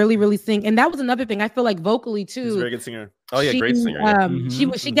she can really, really sing. And that was another thing. I feel like vocally too. She's a very good singer. Oh yeah, great singer. Yeah.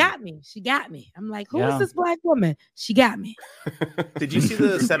 She got me. She got me. I'm like, who is this black woman? She got me. Did you see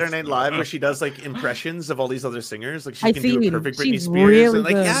the Saturday Night Live where she does like impressions of all these other singers? Like she can do a perfect Britney She's Spears. really And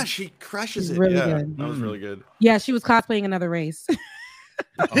like, good. yeah, she crushes She's it. really Yeah, good. that was really good. Yeah, she was cosplaying another race.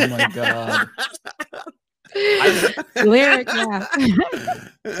 Oh my god. Lyric, yeah.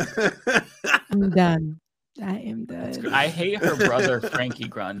 I'm done. I am done. I hate her brother Frankie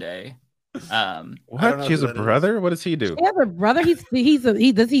Grande. What? She has a brother? What does he do? She has a brother.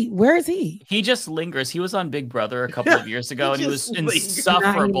 Where is he? He just lingers. He was on Big Brother a couple of years ago, and he was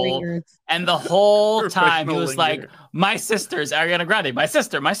insufferable. And the whole time he was like, "My sister's Ariana Grande. My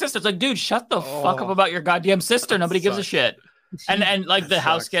sister. My sister's like, dude, shut the fuck up about your goddamn sister. Nobody gives a shit." And like the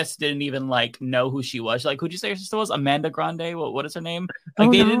house guests didn't even like know who she was. Like, who'd you say your sister was? Amanda Grande? What is her name?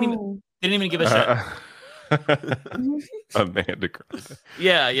 Like didn't even give a shit. Amanda Grande.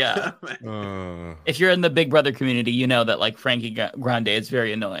 Yeah. If you're in the Big Brother community, you know that like Frankie Grande is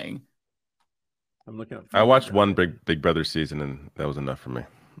very annoying. I'm looking up. I watched one Big Brother season, and that was enough for me.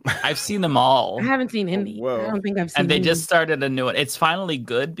 I've seen them all. I haven't seen any. I don't think I've seen. And they any. just started a new one. It's finally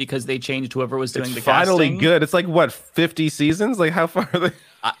good because they changed whoever was doing the finally casting. Good. It's like what 50 seasons? Like how far are they?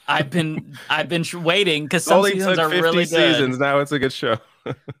 I've been waiting because some only seasons took are 50 really good. seasons. Now it's a good show.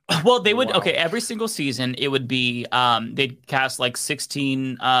 Well, they would every single season it would be they'd cast like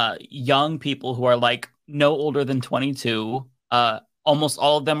 16 young people who are like no older than 22. Almost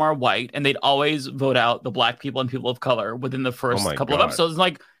all of them are white, and they'd always vote out the black people and people of color within the first couple of episodes.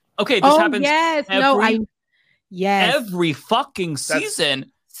 Like, okay, this happens. Yes, every fucking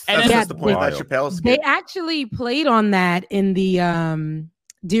season. And that's the point of that Chappelle skit. They actually played on that in the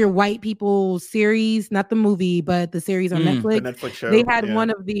Dear White People series, not the movie, but the series on Netflix. The Netflix show. They had one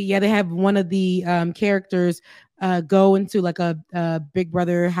of the characters go into like a Big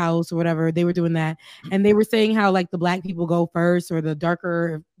Brother house or whatever. They were doing that, and they were saying how like the black people go first or the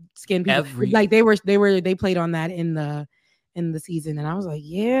darker skinned people. They played on that in the season, and I was like,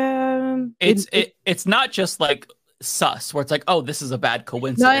 yeah, it's not just like sus where it's like, oh, this is a bad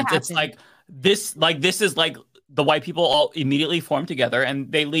coincidence. No, it's like this is like the white people all immediately form together,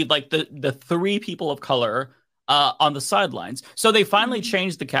 and they leave like the three people of color on the sidelines. So they finally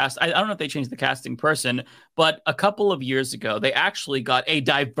changed the cast. I don't know if they changed the casting person, but a couple of years ago, they actually got a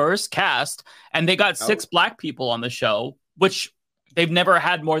diverse cast, and they got 6 black people on the show, which they've never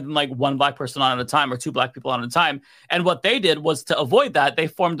had more than like 1 black person on at a time or 2 black people on at a time. And what they did was to avoid that, they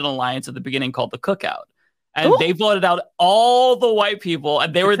formed an alliance at the beginning called the Cookout. And they voted out all the white people,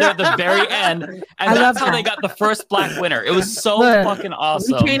 and they were there at the very end. And that's how they got the first black winner. It was so fucking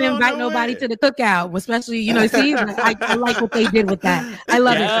awesome. We can't invite nobody to the cookout, especially, see, I like what they did with that. I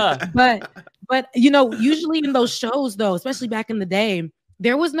love it. But usually in those shows, though, especially back in the day,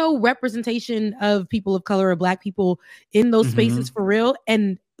 there was no representation of people of color or black people in those spaces for real.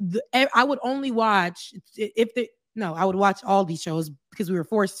 And I would only watch I would watch all these shows because we were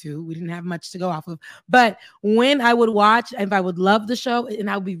forced to. We didn't have much to go off of. But when I would watch, if I would love the show, and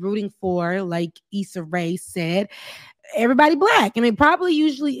I would be rooting for, like Issa Rae said, everybody black. And it probably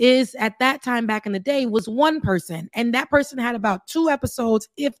usually is at that time back in the day was one person. And that person had about 2 episodes,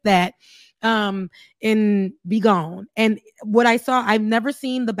 if that, in Be Gone. And what I saw, I've never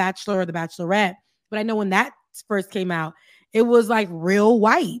seen The Bachelor or The Bachelorette, but I know when that first came out, it was like real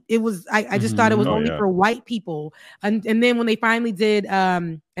white. It was, I just thought it was only for white people. And then when they finally did,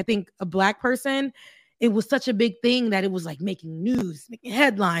 I think a black person, it was such a big thing that it was like making news, making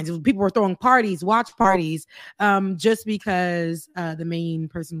headlines. People were throwing parties, watch parties, just because the main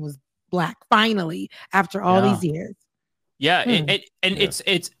person was black finally after all these years. Yeah.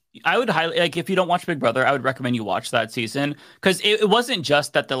 It's, I would highly, like, if you don't watch Big Brother, I would recommend you watch that season, because it wasn't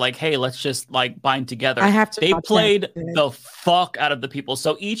just that they're like, hey, let's just like bind together. They played the fuck out of the people.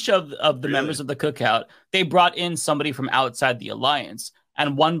 So each of the members of the Cookout, they brought in somebody from outside the alliance,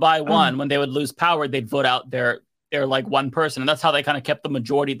 and one by one, when they would lose power, they'd vote out their like one person, and that's how they kind of kept the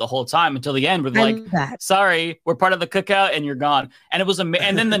majority the whole time until the end. We're like, sorry, we're part of the Cookout, and you're gone. And it was and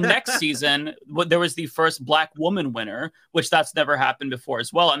then the next season, there was the first black woman winner, which that's never happened before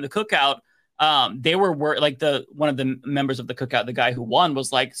as well. And the Cookout, they were like one of the members of the Cookout, the guy who won,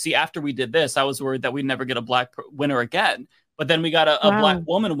 was like, see, after we did this, I was worried that we'd never get a black winner again. But then we got a black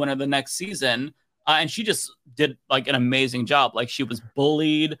woman winner the next season, and she just did like an amazing job. Like, she was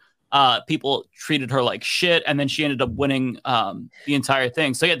bullied. People treated her like shit, and then she ended up winning the entire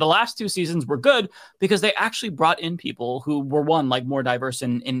thing. So yeah, the last 2 seasons were good because they actually brought in people who were like more diverse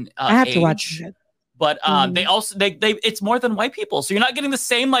in I have age. to watch it. But they also they it's more than white people, so you're not getting the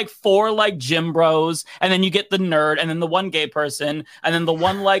same like 4 like gym bros, and then you get the nerd, and then the one gay person, and then the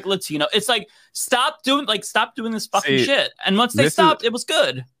one like Latino. It's like stop doing this fucking shit. And once they stopped, it was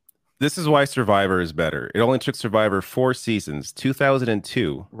good. This is why Survivor is better. It only took Survivor 4 seasons,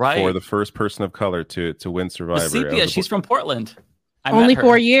 2002, for the first person of color to win Survivor. Sepia, she's from Portland. Only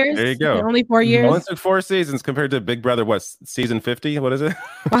 4 years? There you go. Only 4 years? Only took 4 seasons compared to Big Brother, what, season 50? What is it?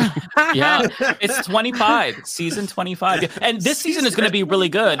 Yeah, it's 25, season 25. And this season is going to be really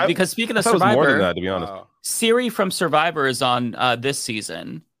good because speaking of Survivor, it was more than that, to be honest. Siri from Survivor is on this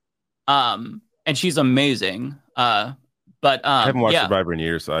season. And she's amazing. But I haven't watched Survivor in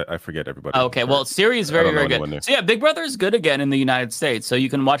years, so I forget everybody. Okay, well, Siri is very, very good. So yeah, Big Brother is good again in the United States. So you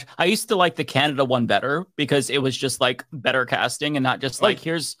can watch. I used to like the Canada one better because it was just like better casting and not just like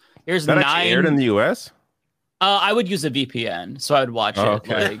here's that 9. Aired in the US. I would use a VPN, so I would watch it.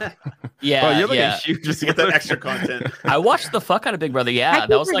 Okay. Like, yeah, you're like huge just to get that extra content. I watched the fuck out of Big Brother. Yeah, I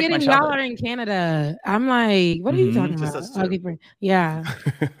that was like my y'all childhood. are in Canada. I'm like, what are you talking about? Yeah.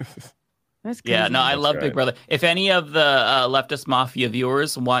 That's crazy. Yeah, no, I love right. Big Brother. If any of the Leftist Mafia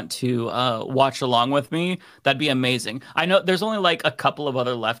viewers want to watch along with me, that'd be amazing. I know there's only like a couple of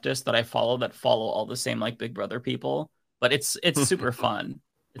other leftists that I follow that follow all the same like Big Brother people, but it's super fun.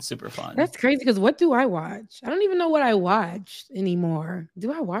 It's super fun. That's crazy because what do I watch? I don't even know what I watch anymore.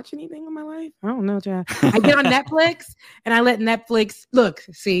 Do I watch anything in my life? I don't know, child. I get on Netflix and I let Netflix look.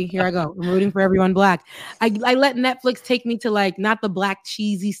 See, here I go. I'm rooting for everyone black. I let Netflix take me to like not the black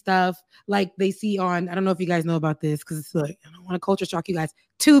cheesy stuff like they see on. I don't know if you guys know about this because it's like I don't want to culture shock you guys.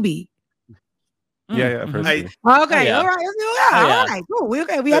 Tubi. Yeah, I've heard Okay, all right. All right, cool. We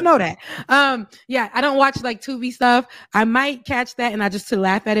all know that. Yeah, I don't watch like Tubi stuff. I might catch that and I just to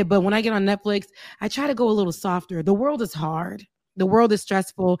laugh at it. But when I get on Netflix, I try to go a little softer. The world is hard. The world is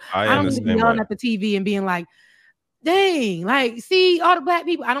stressful. I don't need to be yelling at the TV and being like, dang, like, see all the black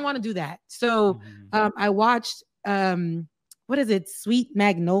people. I don't want to do that. So I watched what is it? Sweet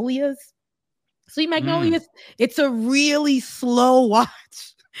Magnolias. It's a really slow watch.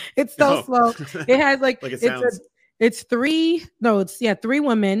 It's so slow. It has like it's three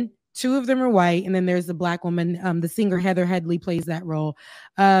women. Two of them are white, and then there's the black woman. The singer Heather Headley plays that role.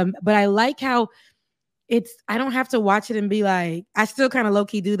 But I like how I don't have to watch it and be like, I still kind of low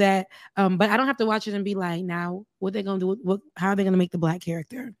key do that. But I don't have to watch it and be like, now what they gonna do? How are they gonna make the black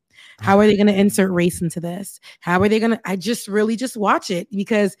character? How are they gonna insert race into this? How are they gonna? I just really just watch it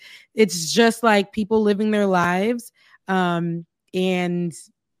because it's just like people living their lives. And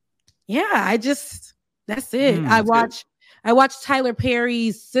yeah, that's it. I watched Tyler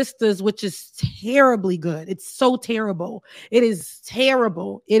Perry's Sisters, which is terribly good. It's so terrible. It is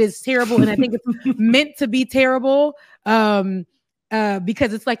terrible. And I think it's meant to be terrible because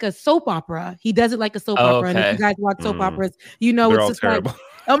it's like a soap opera. He does it like a soap opera. And if you guys watch soap operas, you know, it's just terrible. Like,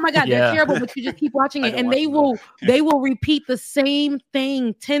 oh my God, they're terrible, but you just keep watching it. And they will repeat the same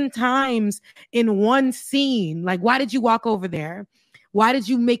thing 10 times in one scene. Like, why did you walk over there? Why did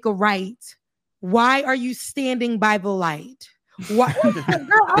you make a right? Why are you standing by the light? What? Girl,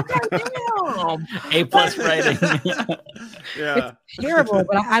 okay, damn. A+ writing. Yeah, it's terrible.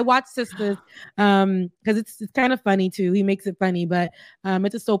 But I watch Sisters because it's kind of funny too. He makes it funny, but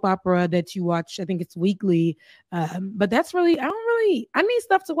it's a soap opera that you watch. I think it's weekly. But that's really I need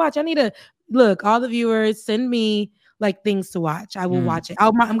stuff to watch. I need to look. All the viewers send me like things to watch. I will watch it.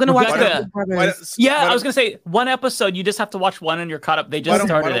 I'm gonna watch it. I was gonna say one episode. You just have to watch one and you're caught up. They just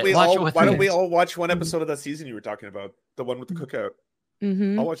started it. Why don't we all watch one episode of that season you were talking about? The one with the cookout.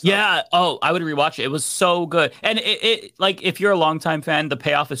 I'll watch that. Yeah. Oh, I would rewatch it. It was so good. And it like if you're a longtime fan, the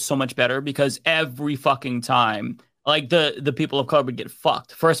payoff is so much better because every fucking time, like the people of color would get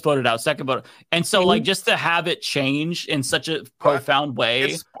fucked. First voted out, second voted. And so like just to have it change in such a profound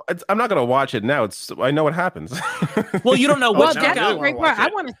way. I'm not gonna watch it now. I know what happens. Well, you don't know what. Well, that's a great part. I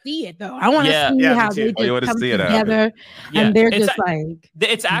want to see it though. I want to see how they just come together, and they're just like.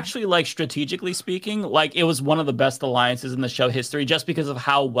 It's actually like strategically speaking, like it was one of the best alliances in the show history, just because of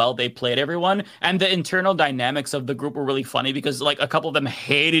how well they played everyone, and the internal dynamics of the group were really funny because like a couple of them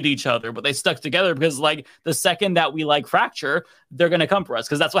hated each other, but they stuck together because like the second that we like fracture, they're gonna come for us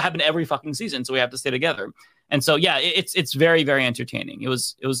because that's what happened every fucking season. So we have to stay together. And so yeah, it's very, very entertaining. It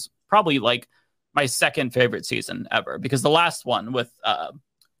was probably like my second favorite season ever because the last one with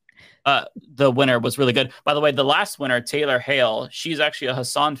the winner was really good. By the way, the last winner, Taylor Hale, she's actually a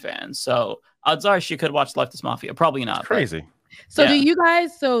Hassan fan, so odds are she could watch Leftist Mafia. Probably not. It's crazy. So do you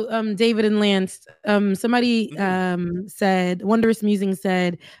guys? So David and Lance, somebody said Wondrous Musing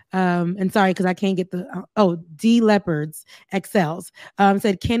said, and sorry because I can't get the D Leopards XLs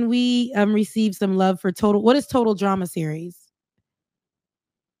said, can we receive some love for Total? What is Total Drama Series?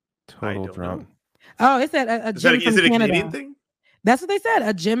 Total Drama. Oh, it said a gym from Canada. A Canadian thing? That's what they said.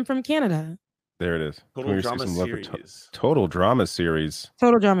 A gym from Canada. There it is. Total Drama Series. Total Drama Series.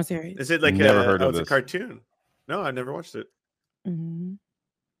 Total Drama Series. Is it like never heard of this? It's a cartoon. No, I've never watched it. Mm-hmm.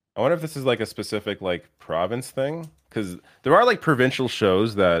 I wonder if this is like a specific like province thing because there are like provincial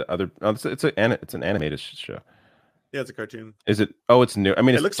shows that it's an animated show. Yeah, it's a cartoon. Is it? Oh, it's new. I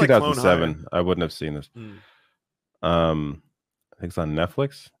mean, it's 2007. Like I wouldn't have seen this. I think it's on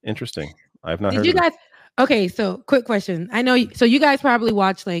Netflix. Interesting. I've not heard. Did you guys? Okay, so quick question. I know. So you guys probably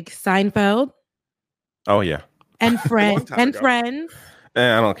watch like Seinfeld. Oh yeah. And Friends. I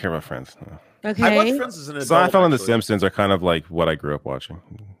don't care about Friends. No. Okay. I watched Friends as an adult. Seinfeld and The Simpsons are kind of like what I grew up watching.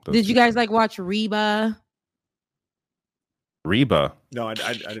 Did you guys like watch Reba? Reba? No, I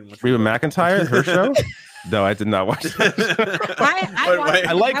didn't watch Reba McEntire, her show? No, I did not watch that.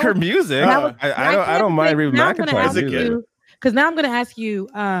 I like her music. I don't mind Reba McEntire's music. Because now I'm going to ask you,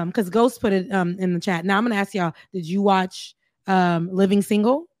 because Ghost put it in the chat. Now I'm going to ask y'all, did you watch Living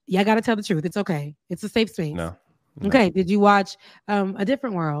Single? Yeah, I gotta tell the truth. It's okay. It's a safe space. No. Okay. Did you watch A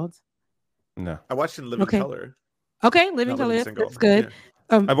Different World? No. I watched in Living Color. Okay, Living Color. That's good.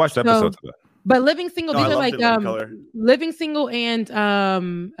 Yeah. I watched episodes of it. But Living Single, these are like Living Single and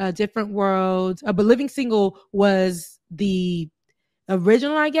A Different World. But Living Single was the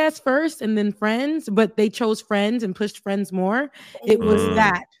original, I guess, first, and then Friends. But they chose Friends and pushed Friends more. It was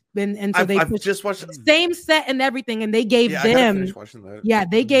that. And so I've just watched the same set and everything, and they gave them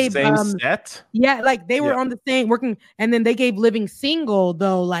they gave same set. Yeah, like they were on the same working, and then they gave Living Single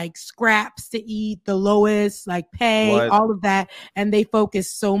though like scraps to eat, the lowest like pay, all of that, and they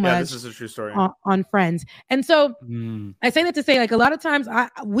focused so much. This is a true story on Friends, and so I say that to say like a lot of times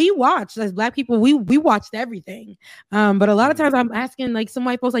we watch as Black people we watched everything, but a lot of times I'm asking like some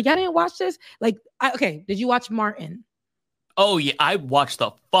white folks like y'all didn't watch this like okay, did you watch Martin? Oh yeah, I watched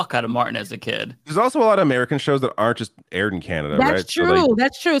the fuck out of Martin as a kid. There's also a lot of American shows that aren't just aired in Canada, that's right? True. So, like,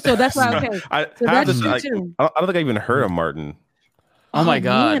 that's true. So that's why I don't think I even heard of Martin. Oh my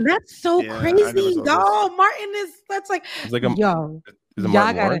god, man, that's so crazy. Oh, Martin that's like it's like yo. Is it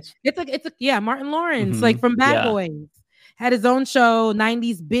Martin Lawrence? It's Martin Lawrence, like from Bad Boys. Had his own show,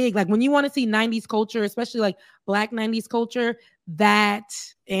 90s big. Like when you want to see 90s culture, especially like Black 90s culture, that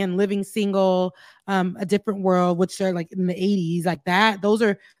and Living Single, A Different World, which are like in the 80s, like that. Those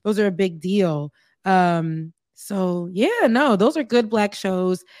are a big deal. So yeah, no, those are good Black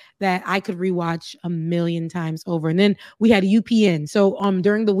shows that I could rewatch a million times over. And then we had UPN. So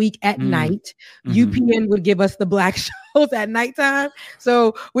during the week at night, UPN would give us the Black shows at nighttime.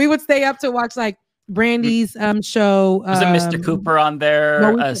 So we would stay up to watch like Brandy's show. Was it Mr. Cooper on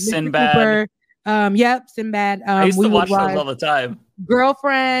there? Sinbad. Cooper. Yep, Sinbad. I used to watch those all the time.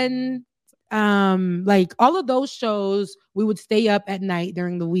 Girlfriend, like all of those shows, we would stay up at night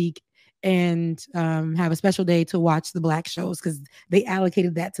during the week and have a special day to watch the Black shows because they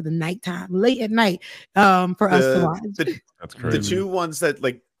allocated that to the nighttime, late at night, for us to watch. That's crazy. The two ones that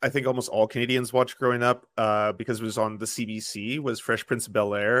like I think almost all Canadians watched growing up, because it was on the CBC, was Fresh Prince of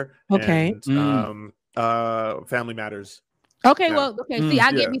Bel-Air and Family Matters. Okay, well, see,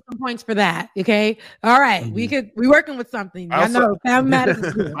 I give you some points for that. Okay, all right, we working with something. I know Family Matters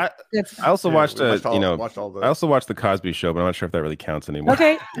is good. I also watched I also watched the Cosby Show, but I'm not sure if that really counts anymore.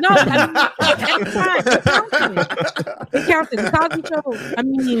 Okay, no, I mean, it counted. The Cosby Show. I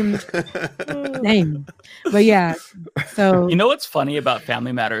mean, dang, but yeah. So you know what's funny about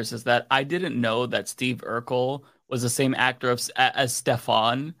Family Matters is that I didn't know that Steve Urkel was the same actor as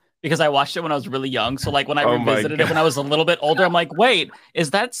Stefan. Because I watched it when I was really young. So like when I revisited it when I was a little bit older, I'm like, wait, is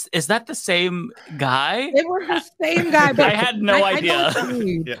that the same guy? It was the same guy, but I had no idea.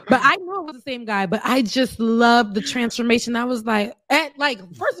 But I know it was the same guy, but I just loved the transformation. I was like,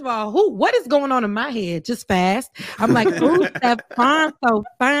 first of all, what is going on in my head? Just fast. I'm like, ooh, Stefan, so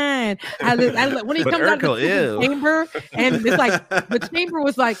fine. When he comes out of the chamber, and it's like the chamber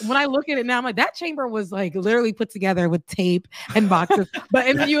was like, when I look at it now, I'm like, that chamber was like literally put together with tape and boxes. But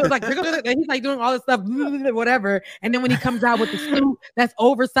and you was like, and he's like doing all this stuff, whatever. And then when he comes out with the suit that's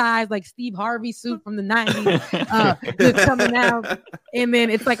oversized, like Steve Harvey suit from the 90s, just coming out, and then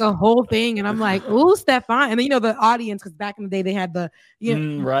it's like a whole thing. And I'm like, ooh, Stefan. And then the audience, because back in the day they had the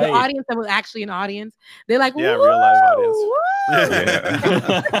the audience that was actually an audience. They're like, real live audience.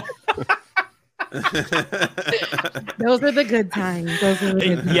 Those are the good times.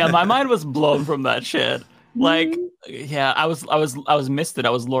 Yeah, my mind was blown from that shit. Like, yeah, I was missed it. I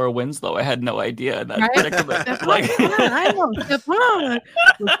was Laura Winslow. I had no idea in that predicament. I know Stefan.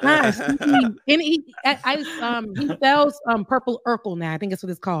 And he sells Purple Urkel now. I think that's what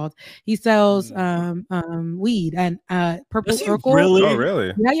it's called. He sells weed and Purple Urkel. Really? Oh,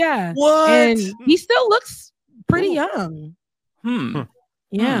 really? Yeah. What? And he still looks pretty young.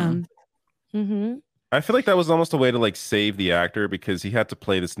 Yeah. Mm-hmm. I feel like that was almost a way to like save the actor because he had to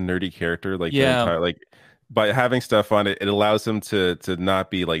play this nerdy character the entire, by having stuff on it, it allows him to not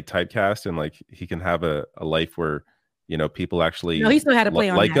be like typecast and like he can have a life where people actually he still had to play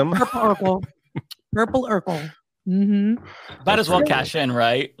on like him. Purple Urkel. Mm-hmm. Might as well cash in,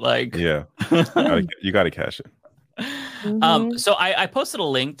 right? Like, yeah, you got to cash it. Mm-hmm. So I posted a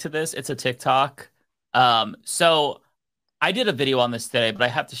link to this. It's a TikTok. So I did a video on this today, but I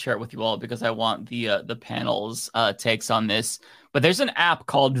have to share it with you all because I want the panel's takes on this. But there's an app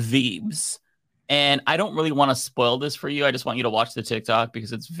called Veebs. And I don't really want to spoil this for you. I just want you to watch the TikTok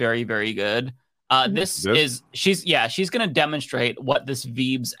because it's very, very good. She's going to demonstrate what this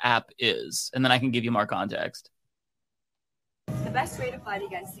Veebs app is. And then I can give you more context. The best way to fight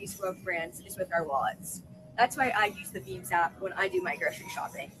against these rogue brands is with our wallets. That's why I use the Veebs app when I do my grocery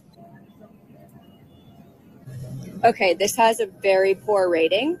shopping. Okay, this has a very poor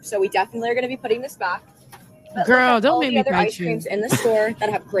rating, so we definitely are going to be putting this back. But Girl, look at don't all make the me other fight ice you. creams in the store that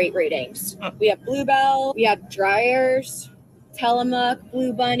have great ratings. We have Bluebell, we have Dryers, Tillamook,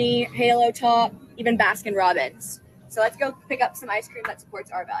 Blue Bunny, Halo Top, even Baskin Robbins. So let's go pick up some ice cream that supports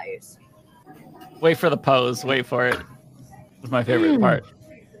our values. Wait for the pose. Wait for it. It's my favorite part.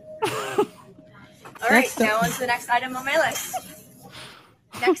 All right, now on to the next item on my list.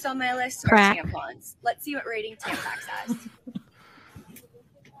 Next on my list are Crack. tampons. Let's see what rating Tampax has.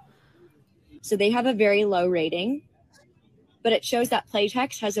 So they have a very low rating, but it shows that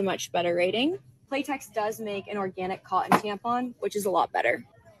Playtex has a much better rating. Playtex does make an organic cotton tampon, which is a lot better.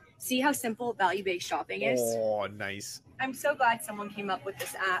 See how simple value-based shopping is? Oh, nice. I'm so glad someone came up with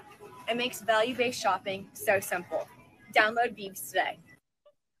this app. It makes value-based shopping so simple. Download Beeves today.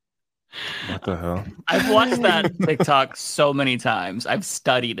 What the hell? I've watched that TikTok so many times. I've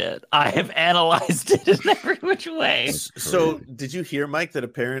studied it. I have analyzed it in every which way. So did you hear, Mike, that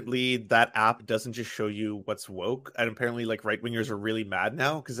apparently that app doesn't just show you what's woke, and apparently like right-wingers are really mad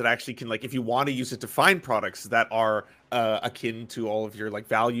now because it actually can, like, if you want to use it to find products that are akin to all of your like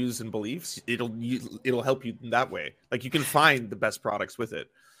values and beliefs, it'll help you in that way. Like you can find the best products with it.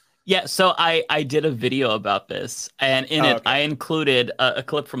 Yeah, so I did a video about this, and in it I included a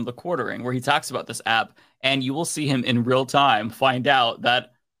clip from The Quartering where he talks about this app, and you will see him in real time find out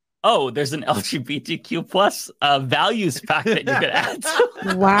that, oh, there's an LGBTQ plus values pack that you could add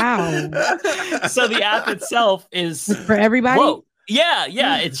to. Wow. So the app itself is for everybody? Whoa.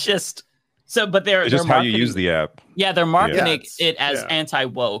 Yeah, it's just so, but they're It's just how you use the app. Yeah, they're marketing it as yeah.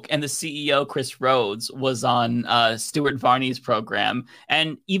 anti-woke, and the CEO, Chris Rhodes, was on Stuart Varney's program,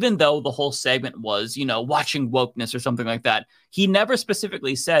 and even though the whole segment was, watching wokeness or something like that, he never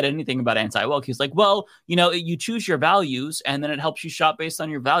specifically said anything about anti-woke. He's like, well, you choose your values, and then it helps you shop based on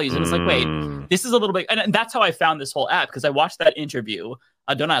your values, and it's like, wait, this is a little bit, and that's how I found this whole app, because I watched that interview.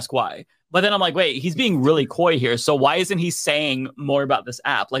 Don't ask why. But then I'm like, wait, he's being really coy here. So why isn't he saying more about this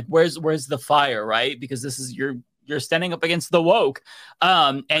app? Like, where's the fire, right? Because this is you're standing up against the woke.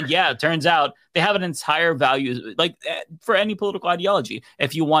 And yeah, it turns out they have an entire value, like for any political ideology.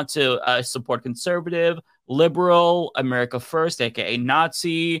 If you want to support conservative, liberal, America First, aka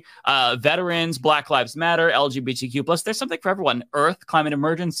Nazi, veterans, Black Lives Matter, LGBTQ plus, there's something for everyone. Earth, climate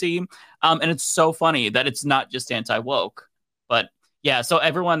emergency. And it's so funny that it's not just anti-woke, but yeah, so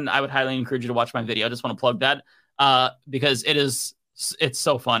everyone, I would highly encourage you to watch my video. I just want to plug that because it's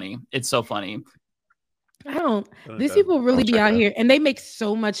so funny. It's so funny. These people really be out here, and they make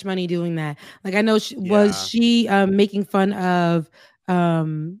so much money doing that. Like I know she making fun of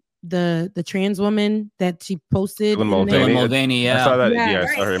the trans woman that she posted. Mulvaney, yeah. I saw that. Yeah. Yeah,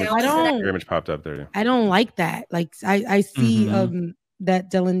 I saw her image. Her image popped up there. I don't like that. Like I see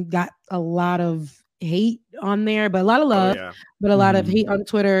that Dylan got a lot of hate on there, but a lot of love, but a lot of hate on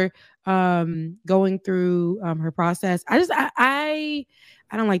Twitter going through her process. I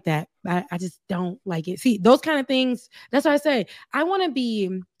don't like that. I just don't like it. See, those kind of things, that's why I say I want to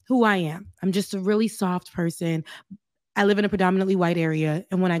be who I am. I'm just a really soft person. I live in a predominantly white area,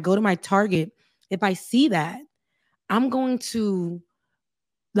 and when I go to my Target, if I see that, I'm going to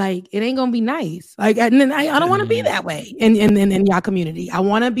like, it ain't gonna be nice. Like, and then I don't want to be that way in y'all community. I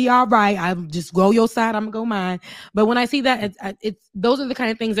want to be all right. I just go your side, I'm gonna go mine. But when I see that, it's those are the kind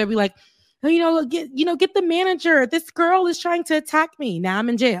of things that be like, get the manager. This girl is trying to attack me. Now I'm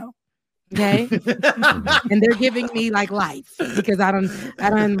in jail. Okay, and they're giving me like life because I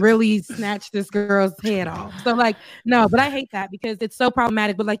don't really snatch this girl's head off. So like, no, but I hate that because it's so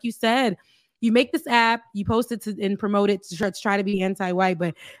problematic. But like you said, you make this app, you post it and promote it to try to be anti-white,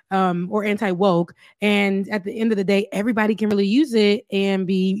 but or anti-woke. And at the end of the day, everybody can really use it and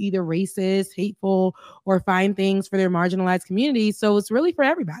be either racist, hateful, or find things for their marginalized communities. So it's really for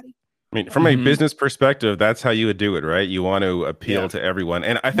everybody. I mean, from a business perspective, that's how you would do it, right? You want to appeal to everyone.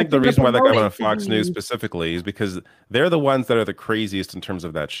 And I think the reason why that got on Fox News specifically is because they're the ones that are the craziest in terms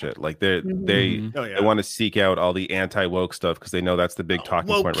of that shit. Like they want to seek out all the anti-woke stuff because they know that's the big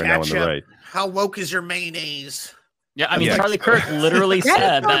talking point right now on the right. How woke is your mayonnaise? Yeah, I mean, Charlie Kirk literally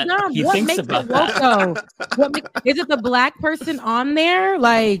said that he thinks about that. Is it the black person on there?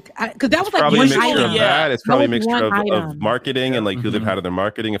 Like, because that was like probably a mixture of that. It's probably a mixture of marketing and like who they've had in their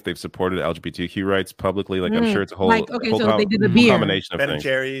marketing. If they've supported LGBTQ rights publicly, like I'm sure it's a whole so they did the beer combination of Ben things.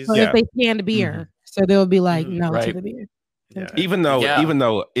 Jerry's. So if they canned beer, so they'll be like no to the beer. Yeah. Even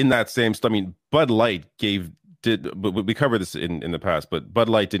though in that same, I mean, Bud Light gave we covered this in the past, but Bud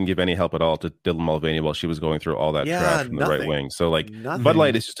Light didn't give any help at all to Dylan Mulvaney while she was going through all that trash from the right wing. So like Bud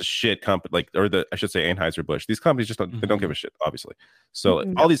Light is just a shit company, I should say Anheuser-Busch. These companies just don't give a shit, obviously.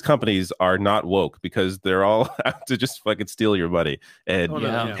 So all these companies are not woke because they're all out to just fucking steal your money and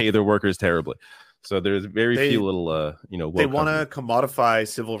pay their workers terribly. So there's very few little, woke they want to commodify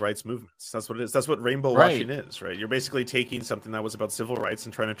civil rights movements. That's what it is. That's what rainbow washing is, right? You're basically taking something that was about civil rights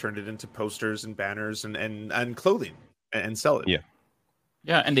and trying to turn it into posters and banners and clothing and sell it.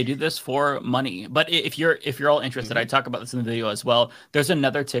 Yeah, and they do this for money. But if you're all interested, I talk about this in the video as well. There's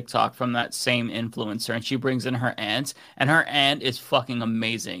another TikTok from that same influencer, and she brings in her aunt, and her aunt is fucking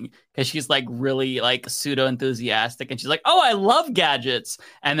amazing because she's like really like pseudo enthusiastic, and she's like, "Oh, I love gadgets,"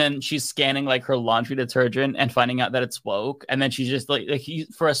 and then she's scanning like her laundry detergent and finding out that it's woke, and then she's just like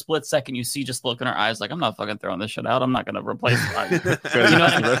for a split second, you see just look in her eyes like, "I'm not fucking throwing this shit out. I'm not gonna replace it." You know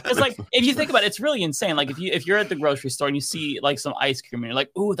what I mean? It's like if you think about it, it's really insane. Like if you're at the grocery store and you see like some ice cream, and you're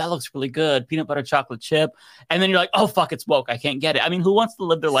like, "Ooh, that looks really good, peanut butter chocolate chip," and then you're like, "Oh fuck, it's woke. I can't get it." I mean, who wants to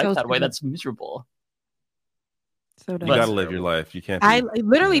live their life that way? That's miserable. So you gotta live your life. You can't. I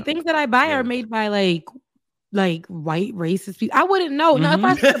literally things that I buy are made by like white racist people. I wouldn't know. No, if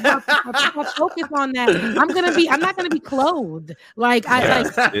I focus on that, I'm not gonna be clothed. Like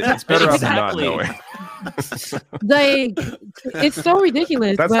it's better off than not knowing. Like it's so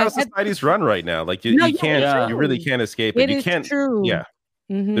ridiculous. That's how society's run right now. Like you can't, you really can't escape it. You can't. True. Yeah.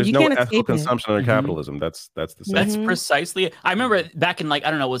 There's no ethical consumption under capitalism. That's the same. That's precisely it. I remember back in like, I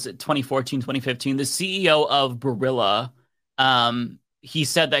don't know, was it 2014, 2015, the CEO of Barilla, he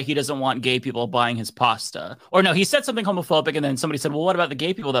said that he doesn't want gay people buying his pasta. Or no, he said something homophobic, and then somebody said, well, what about the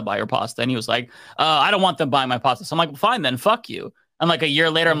gay people that buy your pasta? And he was like, I don't want them buying my pasta. So I'm like, well, fine then, fuck you. And like a year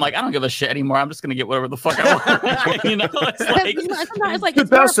later, I'm like, I don't give a shit anymore. I'm just gonna get whatever the fuck I want. You know, it's like the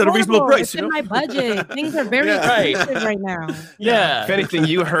best at a reasonable price. It's in my budget. Things are very expensive right now. Yeah. If anything,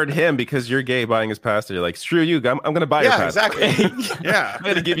 you heard him because you're gay buying his pasta. You're like, screw you. I'm gonna buy your pasta. Exactly. Yeah, I'm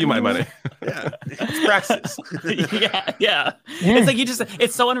gonna give you my money. Yeah, it's praxis. Yeah. It's like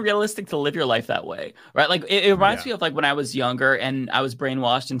it's so unrealistic to live your life that way, right? Like it reminds me of like when I was younger and I was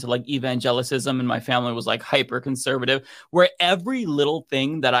brainwashed into like evangelicism, and my family was like hyper conservative, where every little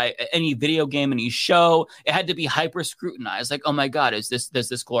thing that any video game, any show, it had to be hyper scrutinized. Like, oh my God, does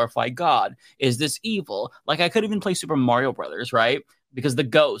this glorify God? Is this evil? Like I couldn't even play Super Mario Brothers, right? Because the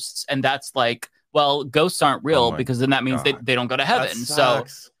ghosts, and that's like, well, ghosts aren't real because then that means they don't go to heaven.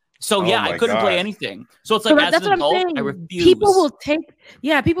 So yeah, I couldn't play anything. So it's like as an adult, I refuse. People will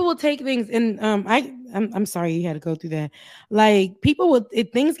take things, and I'm sorry you had to go through that. Like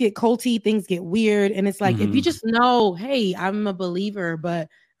things get culty, things get weird, and it's like if you just know, hey, I'm a believer, but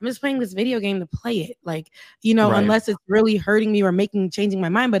I'm just playing this video game to play it. Like, unless it's really hurting me or changing my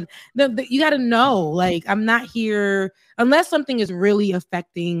mind. But you got to know, like, I'm not here unless something is really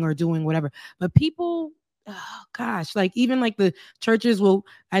affecting or doing whatever. But people. Oh gosh, like even like the churches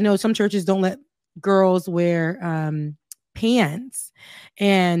I know some churches don't let girls wear pants,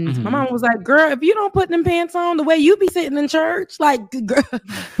 and my mom was like, girl, if you don't put them pants on the way you be sitting in church, like girl,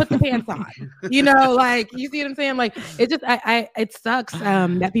 put the pants on, like you see what I'm saying? Like it just it sucks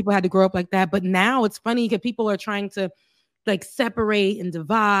that people had to grow up like that. But now it's funny because people are trying to like separate and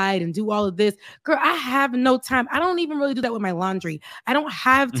divide and do all of this. Girl, I have no time. I don't even really do that with my laundry. I don't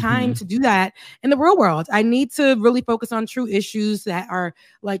have time to do that in the real world. I need to really focus on true issues that are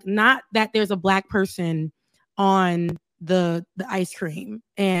like not that there's a black person on the ice cream,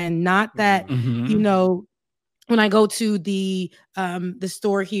 and not that when I go to the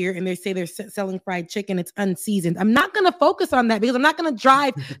store here and they say they're selling fried chicken, it's unseasoned. I'm not going to focus on that because I'm not going to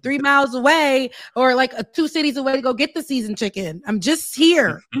drive 3 miles away or like 2 cities away to go get the seasoned chicken. I'm just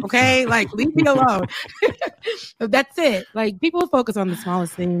here. Okay. Like leave me alone. That's it. Like people focus on the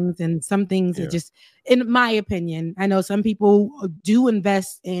smallest things, and some things are just, in my opinion, I know some people do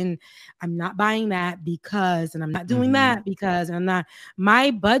invest in, I'm not buying that because, and I'm not doing that because, and I'm not,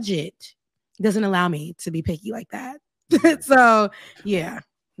 my budget doesn't allow me to be picky like that. So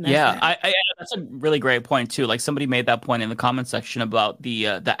that's a really great point too. Like somebody made that point in the comment section about the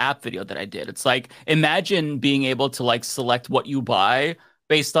app video that I did. It's like, imagine being able to like select what you buy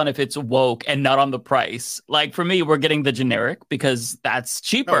based on if it's woke and not on the price. Like for me, we're getting the generic because that's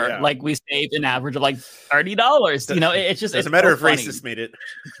cheaper. Like we saved an average of like $30. It's just doesn't matter if racists made it.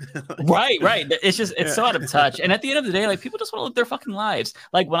 right. It's just so out of touch. And at the end of the day, like people just want to live their fucking lives.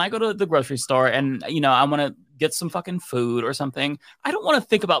 Like when I go to the grocery store and I want to get some fucking food or something, I don't want to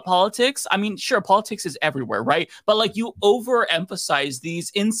think about politics. I mean, sure, politics is everywhere, right? But like you overemphasize these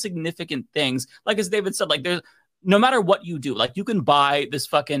insignificant things. Like as David said, like there's no matter what you do, like you can buy this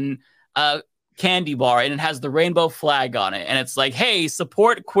fucking candy bar and it has the rainbow flag on it, and it's like, hey,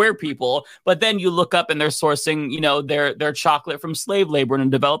 support queer people, but then you look up and they're sourcing, you know, their chocolate from slave labor in a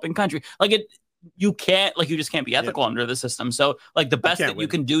developing country. Like you just can't be ethical under the system. So like the best that you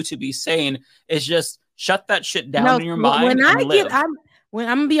can do to be sane is just shut that shit down in your mind and live. I'm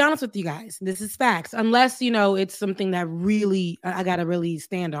gonna be honest with you guys, this is facts. Unless, you know, it's something that really I gotta really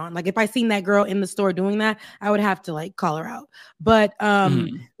stand on. Like if I seen that girl in the store doing that, I would have to like call her out. But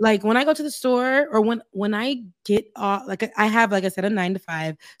like when I go to the store or when I get off, like I have, like I said, a 9 to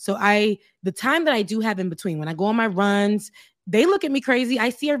 5. So the time that I do have in between, when I go on my runs, they look at me crazy. I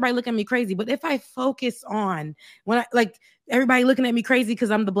see everybody look at me crazy. But if I focus on everybody looking at me crazy because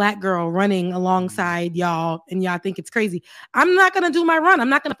I'm the black girl running alongside y'all and y'all think it's crazy, I'm not going to do my run. I'm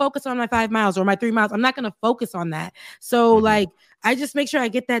not going to focus on my 5 miles or my 3 miles. I'm not going to focus on that. So like, I just make sure I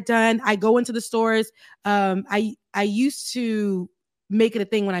get that done. I go into the stores. I used to make it a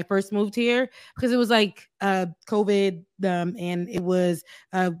thing when I first moved here because it was like COVID and it was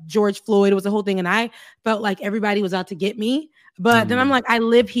George Floyd. It was a whole thing. And I felt like everybody was out to get me. But then I'm like, I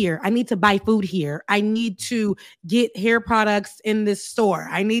live here. I need to buy food here. I need to get hair products in this store.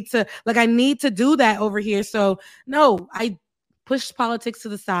 I need to do that over here. So no, I pushed politics to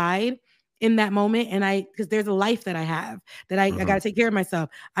the side in that moment. And because there's a life that I have that I got to take care of myself.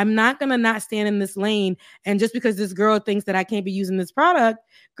 I'm not going to not stand in this lane. And just because this girl thinks that I can't be using this product,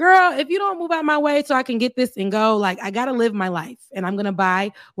 girl, if you don't move out my way so I can get this and go, like, I got to live my life and I'm going to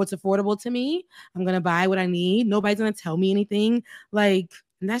buy what's affordable to me. I'm going to buy what I need. Nobody's going to tell me anything. Like,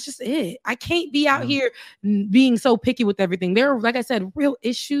 and that's just it. I can't be out here being so picky with everything. There are, like I said, real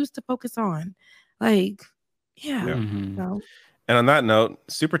issues to focus on. Like, yeah. So. And on that note,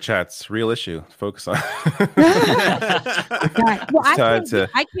 super chats, real issue. Focus on. Well,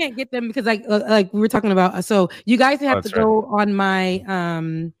 I can't get them because like we were talking about. So you guys have to go on my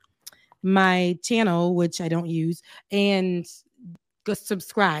my channel, which I don't use, and go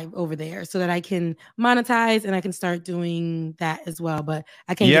subscribe over there so that I can monetize and I can start doing that as well. But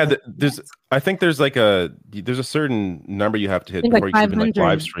I can't. Yeah, I think there's a certain number you have to hit before you can even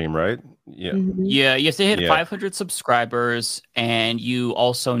live stream, right? Yeah. Yeah, you have to hit 500 subscribers, and you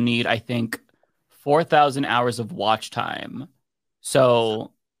also need, I think, 4,000 hours of watch time.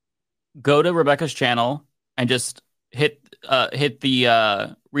 So go to Rebecca's channel and just hit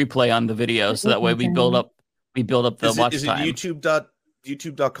the replay on the video, so that way we build up the watch time. Is it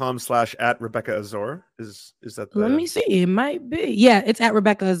youtube.com/@RebeccaAzor? Is that Let me see. It might be. Yeah, it's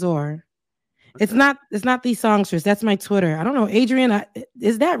 @RebeccaAzor. Okay. It's not these songsters. That's my Twitter. I don't know, Adrian.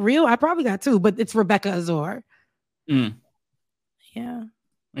 Is that real? I probably got two, but it's Rebecca Azor. Yeah. Let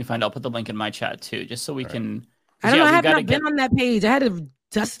me find. I'll put the link in my chat too, just so we can. I don't know. I have not been on that page. I had to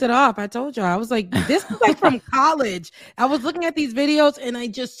dust it off. I told y'all. I was like, this is like from college. I was looking at these videos and I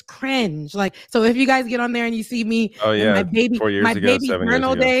just cringe. Like, so if you guys get on there and you see me, my baby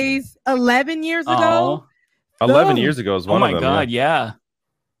journal days, 11 years ago. 11 years ago is one of them. Oh my God, yeah.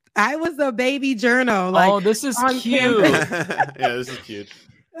 I was a baby journal. Like, this is cute. Yeah, this is cute.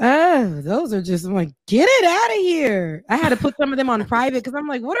 Those are just, I'm like, get it out of here. I had to put some of them on private because I'm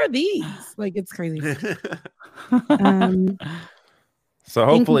like, what are these? Like, it's crazy. So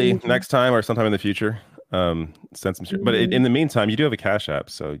hopefully next time or sometime in the future, send some shit. But in the meantime, you do have a Cash App,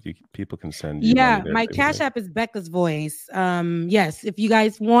 so people can send you money there my Cash App is Becca's Voice. Yes, if you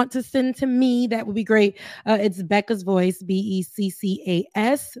guys want to send to me, that would be great. It's Becca's Voice,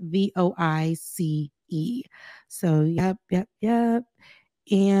 BECCASVOICE. So yep.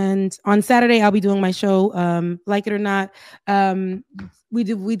 And on Saturday I'll be doing my show. Like it or not, we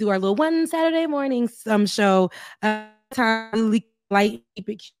do our little one Saturday morning show. Light, keep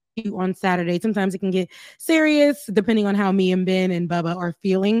it cute on Saturday. Sometimes it can get serious depending on how me and Ben and Bubba are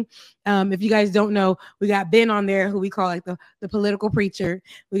feeling. If you guys don't know, we got Ben on there, who we call like the political preacher.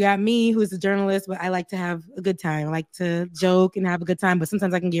 We got me, who's a journalist, but I like to have a good time. I like to joke and have a good time, but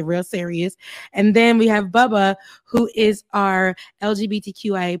sometimes I can get real serious. And then we have Bubba, who is our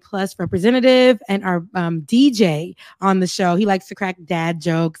LGBTQIA plus representative and our DJ on the show. He likes to crack dad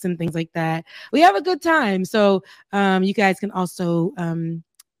jokes and things like that. We have a good time. So you guys can also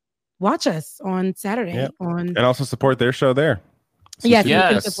watch us on Saturday. And also support their show there.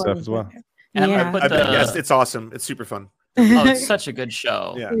 Yes, stuff as well. And yes, it's awesome. It's super fun. It's such a good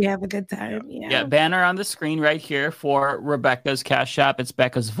show. Yeah. We have a good time. Yeah, banner on the screen right here for Rebecca's Cash App. It's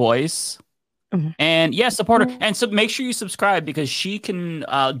Becca's Voice. And support her. And so make sure you subscribe because she can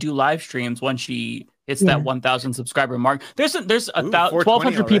do live streams when she hits that 1,000 subscriber mark. There's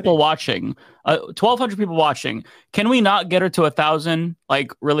 1,200 people watching. 1,200 people watching. Can we not get her to 1,000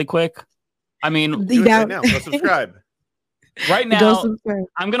 like really quick? I mean, do it right now. Go subscribe. Right now,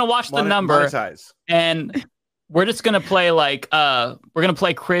 I'm gonna watch the number monetize. and we're just gonna play we're gonna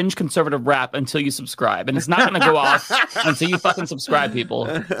play cringe conservative rap until you subscribe, and it's not gonna go off until you fucking subscribe, people.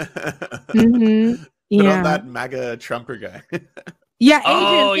 Mm-hmm. Put Yeah. on that MAGA Trumper guy. Yeah,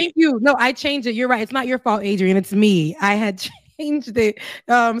 Adrian, thank you. No, I changed it. You're right. It's not your fault, Adrian. It's me. I had changed it.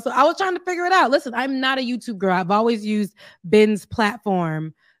 So I was trying to figure it out. Listen, I'm not a YouTube girl. I've always used Ben's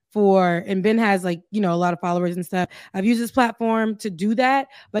platform and Ben has a lot of followers and stuff. I've used this platform to do that,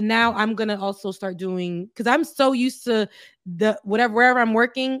 but now I'm gonna also start doing, because I'm so used to wherever I'm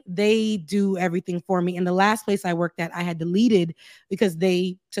working, they do everything for me. And the last place I worked at, I had deleted because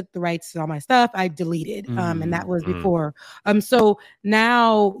they took the rights to all my stuff. I deleted, and that was before. So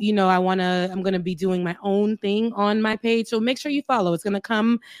now, I'm gonna be doing my own thing on my page. So make sure you follow. It's gonna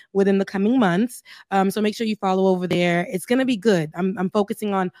come within the coming months. So make sure you follow over there. It's gonna be good. I'm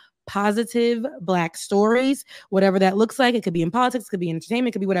focusing on positive Black stories, whatever that looks like. It could be in politics, it could be in entertainment,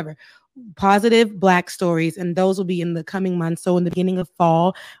 it could be whatever. Positive Black stories, and those will be in the coming months. So in the beginning of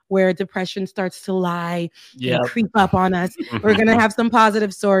fall, where depression starts to lie and creep up on us, we're gonna have some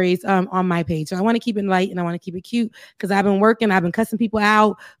positive stories on my page. So I want to keep it light and I want to keep it cute, because I've been cussing people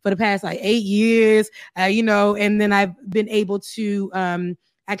out for the past 8 years, and then I've been able to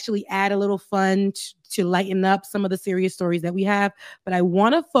actually add a little fun to lighten up some of the serious stories that we have. But I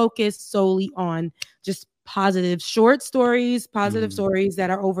want to focus solely on just positive short stories, positive stories that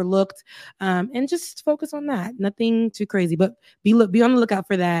are overlooked, and just focus on that. Nothing too crazy, but be on the lookout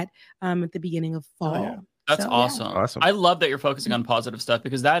for that at the beginning of fall. Oh, yeah. That's awesome. I love that you're focusing on positive stuff,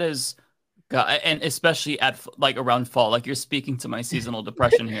 because that is, and especially at around fall, you're speaking to my seasonal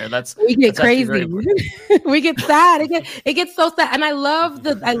depression here. We get crazy. We get sad. It gets so sad. And I love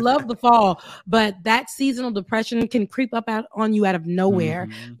the fall, but that seasonal depression can creep up on you out of nowhere.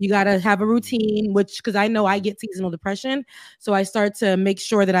 You got to have a routine, because I know I get seasonal depression. So I start to make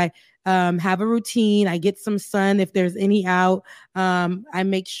sure that I have a routine. I get some sun if there's any out. I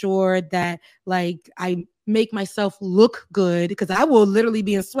make sure that I make myself look good, because I will literally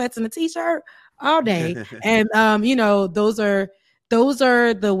be in sweats and a t-shirt all day. And those are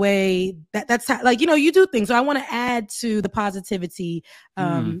the way that's how, you do things. So I want to add to the positivity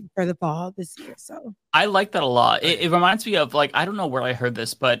for the fall this year. So I like that a lot. It reminds me of I don't know where I heard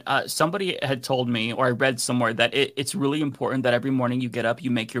this, but somebody had told me, or I read somewhere, that it's really important that every morning you get up,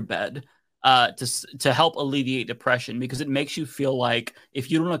 you make your bed to help alleviate depression, because it makes you feel like if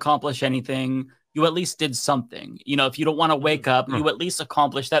you don't accomplish anything, you at least did something. If you don't want to wake up, you at least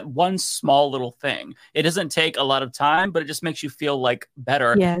accomplish that one small little thing. It doesn't take a lot of time, but it just makes you feel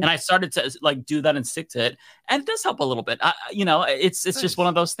better. Yeah. And I started to do that and stick to it, and it does help a little bit. It's just one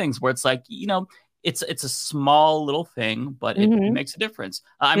of those things where it's it's a small little thing, but it makes a difference.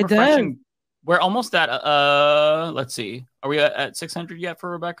 I'm refreshing. We're almost at let's see, are we at 600 yet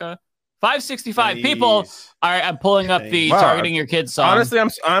for Rebecca? 565 people. All right, I'm pulling up the Targeting Your Kids song. Honestly,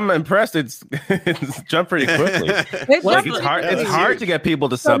 I'm impressed. It's jumped pretty quickly. It's hard to get people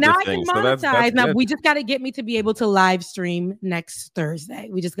to sub the thing. So that's now we just got to get me to be able to live stream next Thursday.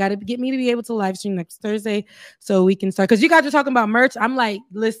 We just got to get me to be able to live stream next Thursday so we can start. Because you guys are talking about merch. I'm like,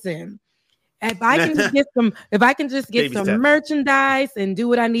 listen. If I can just get some merchandise and do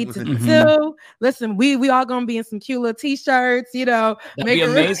what I need to do, listen, we all gonna be in some cute little t-shirts, That'd be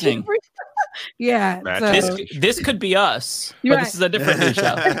amazing. Yeah. So. This could be us, but this is a different news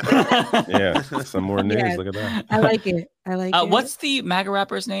show. Yeah, some more news. Yes. Look at that. I like it. What's the MAGA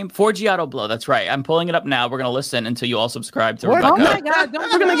rapper's name? 4G Blow. That's right. I'm pulling it up now. We're gonna listen until you all subscribe to Rebecca. Oh my God!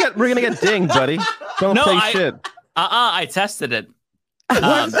 We're gonna get dinged, buddy. Don't say shit. I tested it.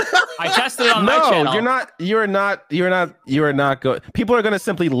 I tested it on my channel. You're not going. People are going to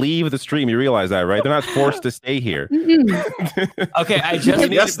simply leave the stream. You realize that, right? They're not forced to stay here. Okay,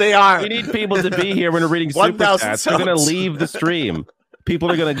 yes, they are. We need people to be here when we're reading super chats. They're going to leave the stream.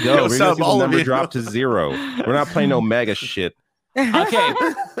 People are going to go. We're going to see the number drop to 0. We're not playing no mega shit. Okay,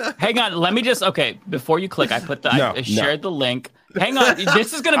 hang on. Let me just. Okay, before you click, I shared the link. Hang on.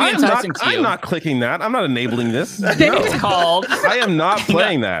 This is going to be enticing to you. I'm not clicking that. I'm not enabling this. It's called. I am not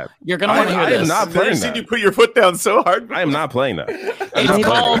playing that. You're going to want to hear this. I am not playing that. I've seen you put your foot down so hard. I am not playing that. It's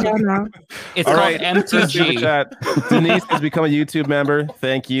called MTG. Chat. Denise has become a YouTube member.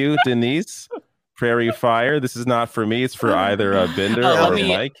 Thank you, Denise. Prairie Fire. This is not for me. It's for either Binder or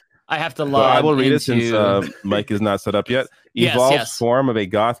Mike. I have to log I will read it since Mike is not set up yet. Evolved form of a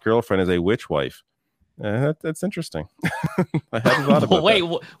goth girlfriend is a witch wife. That's interesting. I hadn't thought about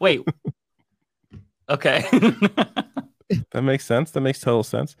that. Wait. Okay. That makes sense. That makes total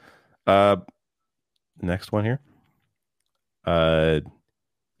sense. Next one here.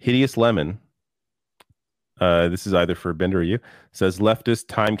 Hideous Lemon This is either for Bender or you. It says leftist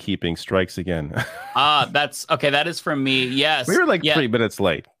timekeeping strikes again. That's okay. That is from me. Yes. We were like 3 minutes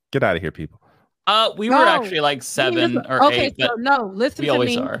late. Get out of here, people. We were actually like 7 or 8. Okay, so no, listen to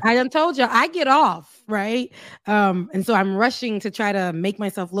me. I done told you I get off, right? And so I'm rushing to try to make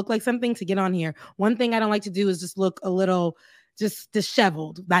myself look like something to get on here. One thing I don't like to do is just look a little just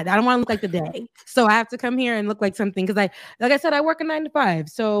disheveled. I don't want to look like the day. So I have to come here and look like something because like I said, I work a 9 to 5.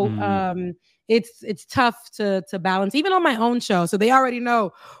 So it's tough to balance even on my own show. So they already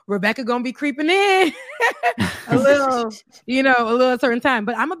know Rebecca gonna be creeping in a little, a little certain time.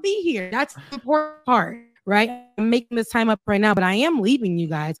 But I'm gonna be here. That's the important part, right? I'm making this time up right now, but I am leaving you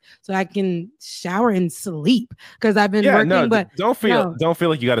guys so I can shower and sleep because I've been working. No, but don't feel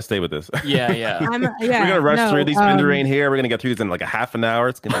like you got to stay with this. Yeah. We're gonna rush through these. Bender ain't here. We're gonna get through these in like a half an hour.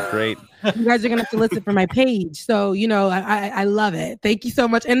 It's gonna be great. You guys are gonna have to listen for my page. So I love it. Thank you so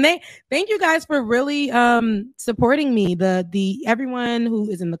much, and thank you guys for really supporting me. The everyone who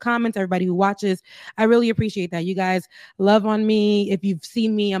is in the comments, everybody who watches, I really appreciate that. You guys love on me. If you've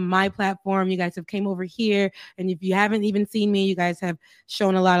seen me on my platform, you guys have came over here, and if you haven't even seen me, you guys have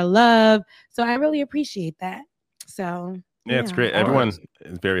shown a lot of love. So I really appreciate that. So yeah, it's great. Everyone is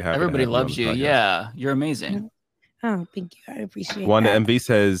very happy. Everybody loves you. Yeah, you're amazing. Oh, thank you. I appreciate Wanda that. MV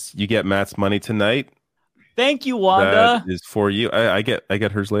says you get Matt's money tonight. Thank you, Wanda. That is for you. I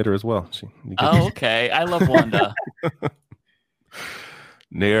get hers later as well. Okay. I love Wanda.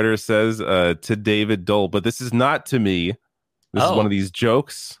 Narrator says to David Dole, but this is not to me. This is one of these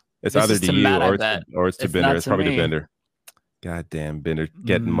jokes. It's either to you Matt, or it's to Bender. It's probably to Bender. God damn, Bender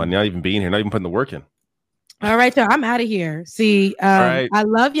getting money, not even being here, not even putting the work in. All right, y'all. I'm out of here. See, right. I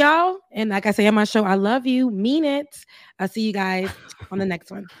love y'all. And like I say on my show, I love you. Mean it. I'll see you guys on the next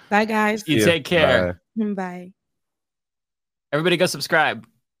one. Bye, guys. You take care. Bye. Everybody go subscribe.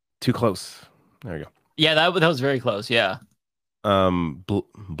 Too close. There you go. Yeah, that was very close. Yeah.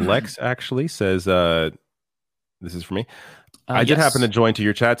 Blex actually says, this is for me. I did happen to join to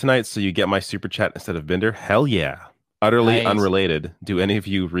your chat tonight, so you get my super chat instead of Bender. Hell yeah. Utterly unrelated. Do any of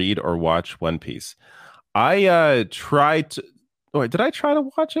you read or watch One Piece? I tried to. Oh, did I try to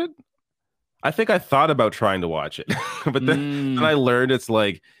watch it? I think I thought about trying to watch it, but then I learned it's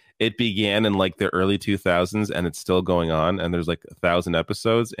like it began in like the early 2000s and it's still going on, and there's like 1,000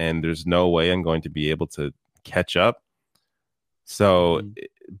 episodes, and there's no way I'm going to be able to catch up. So,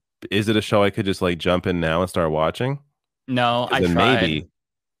 is it a show I could just like jump in now and start watching? No, I tried. Maybe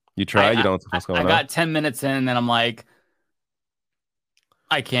you tried. You don't know what's going on. I got 10 minutes in, and then I'm like,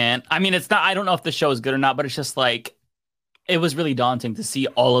 I can't. I mean, it's not. I don't know if the show is good or not, but it's just like it was really daunting to see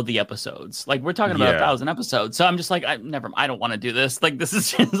all of the episodes. Like we're talking about 1,000 episodes, so I'm just like, I don't want to do this. Like this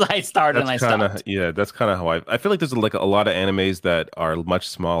is just I started and I stopped. Yeah, that's kind of how I feel like there's like a lot of animes that are much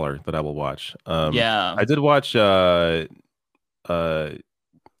smaller that I will watch. I did watch Evangelion.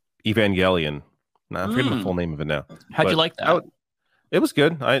 I'm forgetting the full name of it now. How'd you like that? It was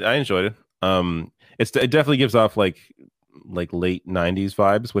good. I enjoyed it. It definitely gives off like late 90s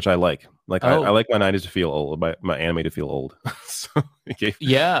vibes, which I like. Like I like my 90s to feel old, my anime to feel old. So it gave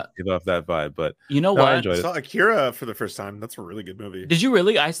off that vibe. But you know what? I enjoyed it. Saw Akira for the first time. That's a really good movie. Did you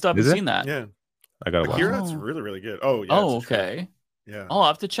really? I still haven't seen that. Yeah, I gotta watch Akira. It's really, really good. Oh, yeah. Oh, okay. Yeah. Oh, I'll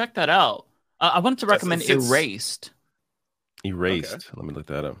have to check that out. I wanted to recommend Erased. Erased. Okay. Let me look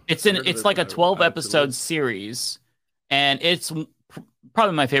that up. It's like a 12 episode series, and it's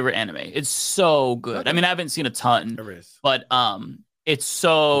probably my favorite anime. It's so good. I mean, I haven't seen a ton, but it's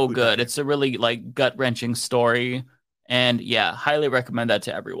so good. It's a really like gut wrenching story, and yeah, highly recommend that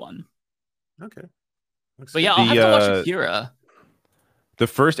to everyone. Okay. But yeah, I'll have to watch Akira. The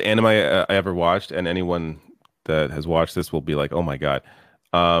first anime I ever watched, and anyone that has watched this will be like, "Oh my god!"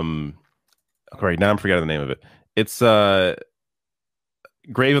 Right now, I'm forgetting the name of it. It's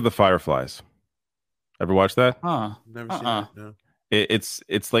Grave of the Fireflies. Ever watched that? Never seen it. No.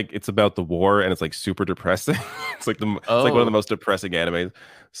 It's like it's about the war, and it's like super depressing. It's like it's like one of the most depressing animes.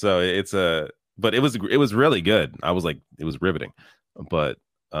 So but it was really good. I was like, it was riveting. But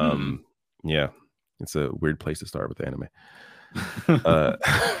yeah, it's a weird place to start with anime.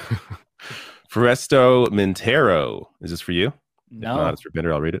 Foresto Mintero, is this for you? No, if not, it's for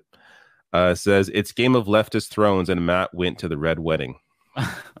Bender. I'll read it. Says it's Game of Leftist Thrones, and Matt went to the Red Wedding.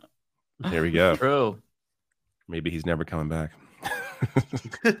 There we go. True. Maybe he's never coming back.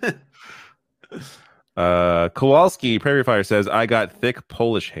 Kowalski Prairie Fire says, I got thick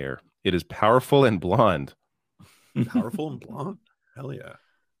Polish hair. It is powerful and blonde. Powerful and blonde? Hell yeah.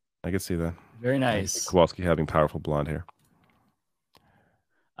 I could see that. Very nice. Kowalski having powerful blonde hair.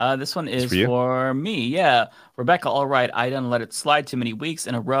 This one is for me. Yeah. Rebecca, all right. I done let it slide too many weeks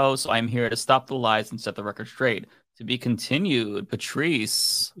in a row, so I'm here to stop the lies and set the record straight. To be continued.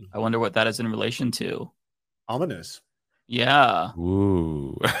 Patrice, I wonder what that is in relation to. Ominous. Yeah.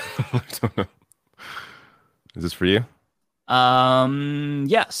 Ooh. Is this for you?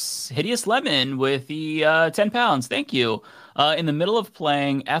 Yes. Hideous Lemon with the 10 pounds. Thank you. In the middle of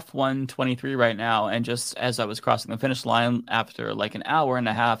playing F123 right now, and just as I was crossing the finish line after like an hour and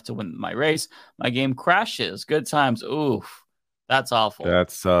a half to win my race, my game crashes. Good times. Oof. That's awful. That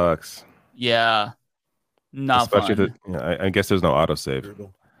sucks. Yeah. Not Especially fun. I guess there's no autosave.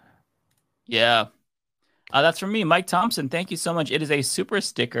 Yeah. That's from me, Mike Thompson. Thank you so much. It is a super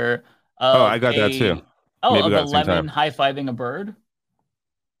sticker. I got that too. Oh, Maybe of a lemon high-fiving a bird?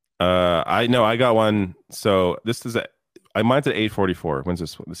 I got one. So this is mine's at 8:44. When's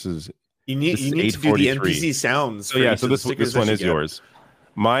this one? This is you need to do the NPC sounds. So yeah, so this one is yours.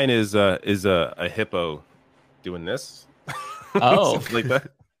 Mine is a hippo doing this. Oh, like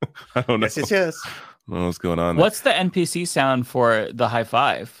that. I don't know. Yes. I don't know what's going on. What's the NPC sound for the high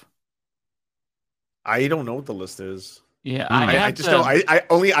five? I don't know what the list is. Yeah, I just know. I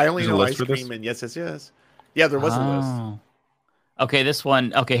only know ice cream and yes. Yeah, there was a list. Okay, this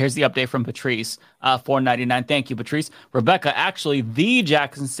one. Okay, here's the update from Patrice. $4.99. Thank you, Patrice. Rebecca, actually, the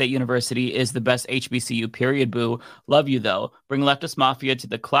Jackson State University is the best HBCU. Period. Boo. Love you though. Bring Leftist Mafia to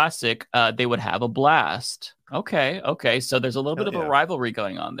the classic. They would have a blast. Okay. So there's a little bit of a rivalry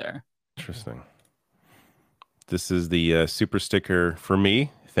going on there. Interesting. This is the super sticker for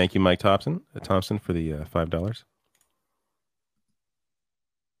me. Thank you, Mike Thompson for the $5.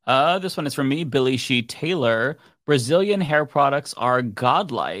 This one is from me, Billy Shee Taylor. Brazilian hair products are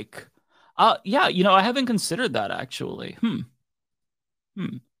godlike. Yeah, I haven't considered that actually.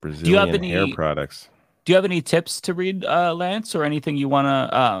 Brazilian hair products. Do you have any tips to read, Lance, or anything you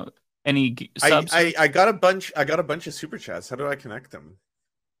wanna any subs? I got a bunch of super chats. How do I connect them?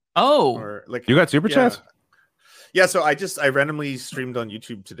 Oh, or like you got super chats? Yeah, so I randomly streamed on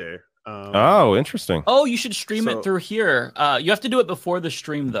YouTube today. Oh, interesting. Oh, you should stream it through here. You have to do it before the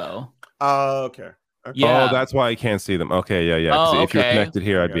stream, though. Okay. Yeah. Oh, that's why I can't see them. Okay, yeah. Oh, if you're connected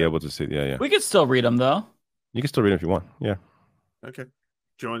here, I'd be able to see. Yeah. We could still read them, though. You can still read them if you want. Yeah. Okay.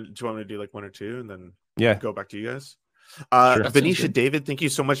 Do you want me to do like one or two and then go back to you guys? Sure. Venetia David, thank you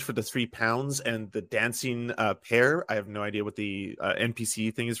so much for the 3 pounds and the dancing pear. I have no idea what the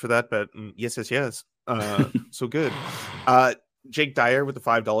NPC thing is for that, but yes. So good. Jake Dyer with the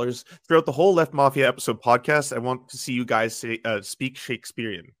 $5. Throughout the whole Left Mafia episode podcast, I want to see you guys speak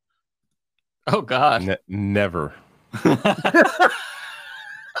Shakespearean. Oh God, never.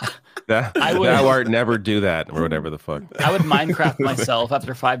 that art never do that or whatever the fuck. I would Minecraft myself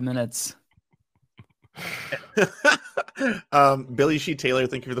after 5 minutes. Billy Shee Taylor,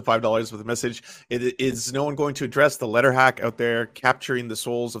 thank you for the $5 with a message. Is no one going to address the letter hack out there capturing the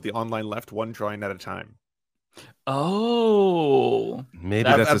souls of the online left one drawing at a time? Oh, maybe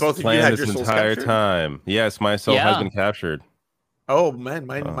that's his plan this entire time. Yes, my soul has been captured. Oh man,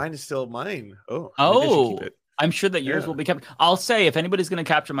 mine is still mine. Oh, I'm sure that yours will be captured. I'll say if anybody's going to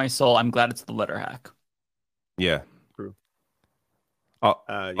capture my soul, I'm glad it's the letter hack. Yeah, true. All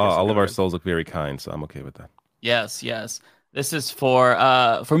of our souls look very kind, so I'm okay with that. Yes. This is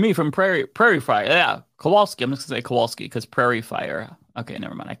for me from Prairie Fire. Yeah, Kowalski. I'm just gonna say Kowalski because Prairie Fire. Okay,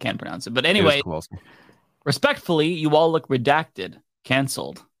 never mind. I can't pronounce it. But anyway, respectfully, you all look redacted.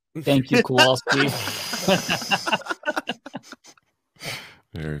 Canceled. Thank you, Kowalski.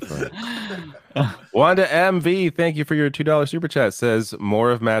 Very funny. Wanda MV, thank you for your $2 super chat. Says more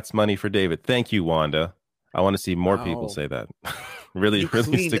of Matt's money for David. Thank you, Wanda. I want to see more people say that. really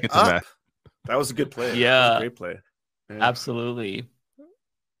stick it to Matt. That was a good play. Yeah, that was a great play. Yeah. Absolutely.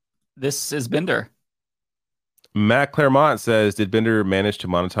 This is Binder. Matt Claremont says, did Binder manage to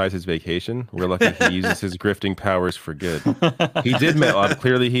monetize his vacation? We're lucky he uses his grifting powers for good. He did.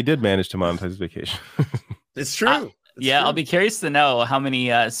 Clearly, he did manage to monetize his vacation. It's true. I'll be curious to know how many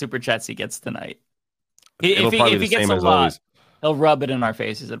super chats he gets tonight. If he gets a lot, always. He'll rub it in our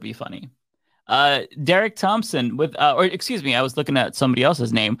faces. It'd be funny. Derek Thompson with, or excuse me, I was looking at somebody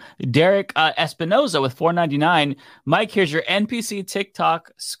else's name. Derek Espinoza with $4.99. Mike, here's your NPC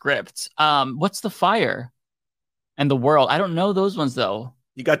TikTok script. What's the fire and the world? I don't know those ones though.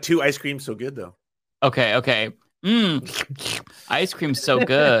 You got 2 ice creams, so good though. Okay. Ice cream so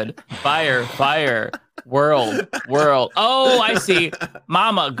good. Fire. World. Oh, I see.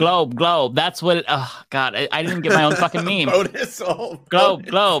 Mama, globe. That's what it. Oh God, I didn't get my own fucking meme. Bonus hole. Globe.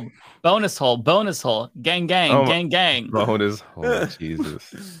 Bonus hole. Gang. Bonus hole.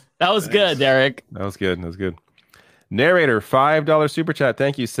 Jesus. That was good, Derek. That was good. Narrator, $5 super chat.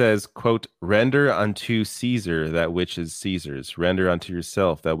 Thank you. Says, quote, render unto Caesar that which is Caesar's. Render unto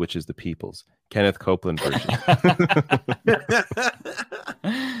yourself that which is the people's. Kenneth Copeland version.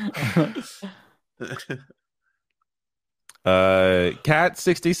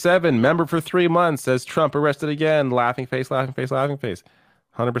 Cat67, member for 3 months, says Trump arrested again. Laughing face, laughing face, laughing face.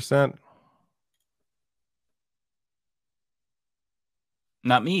 100%.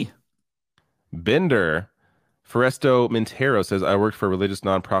 Not me. Bender. Foresto Mintero says, I worked for a religious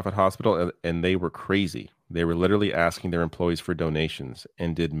nonprofit hospital and they were crazy. They were literally asking their employees for donations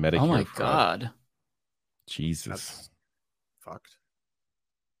and did Medicare Oh my fraud. God. Jesus. That's fucked.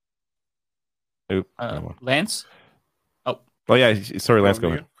 Oop, Lance? Oh, yeah. Sorry, Lance, go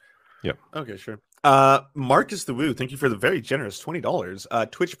ahead. Yep. Okay, sure. Marcus the Woo, thank you for the very generous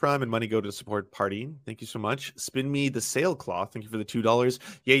 $20. Twitch Prime and money go to support partying. Thank you so much. Spin Me the Sailcloth, thank you for the $2.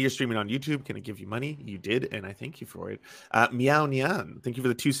 Yeah, you're streaming on YouTube. Can I give you money? You did, and I thank you for it. Meow Nyan, thank you for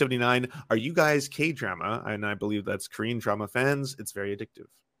the $2.79. Are you guys K-drama? And I believe that's Korean drama fans. It's very addictive.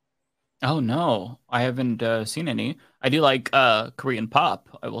 Oh no, I haven't seen any. I do like Korean pop,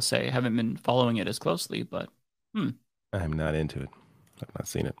 I will say. I haven't been following it as closely, but I'm not into it. I've not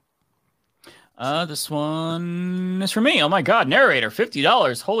seen it. This one is for me. Oh my God, narrator,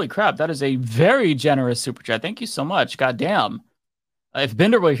 $50. Holy crap, that is a very generous super chat. Thank you so much. God damn. If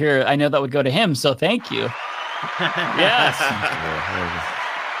Bender were here, I know that would go to him, so thank you. Yes.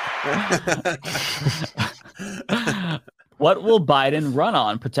 What will Biden run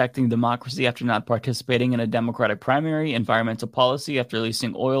on? Protecting democracy after not participating in a Democratic primary, environmental policy after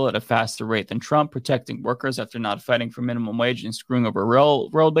releasing oil at a faster rate than Trump, protecting workers after not fighting for minimum wage and screwing over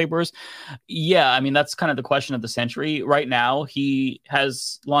road laborers. Yeah, I mean, that's kind of the question of the century. Right now, he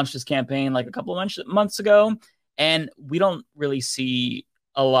has launched his campaign like a couple of months ago, and we don't really see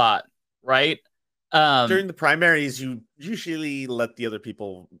a lot, right? During the primaries, you usually let the other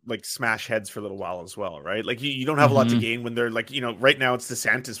people like smash heads for a little while as well, right? Like you don't have a lot to gain when they're like, right now it's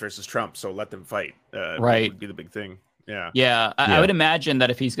DeSantis versus Trump, so let them fight. Right, would be the big thing. Yeah. I would imagine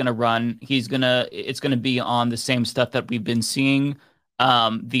that if he's going to run, it's going to be on the same stuff that we've been seeing.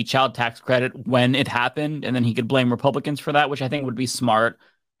 The child tax credit when it happened, and then he could blame Republicans for that, which I think would be smart.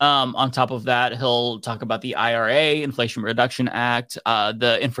 On top of that, he'll talk about the IRA, Inflation Reduction Act,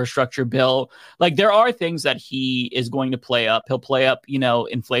 the infrastructure bill. Like there are things that he is going to play up. He'll play up,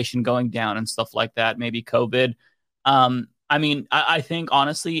 inflation going down and stuff like that. Maybe COVID. I mean, I think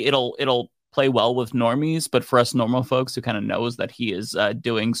honestly, it'll play well with normies, but for us normal folks who kind of knows that he is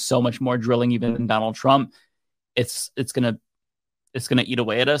doing so much more drilling even than Donald Trump, it's gonna eat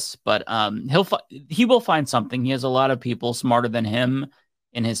away at us. But he will find something. He has a lot of people smarter than him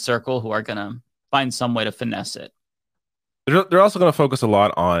in his circle who are going to find some way to finesse it. They're also going to focus a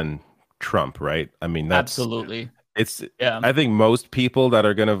lot on Trump, right? I mean, that's absolutely. I think most people that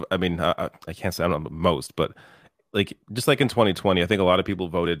are going to, I mean, I can't say I don't know most, but like, just like in 2020, I think a lot of people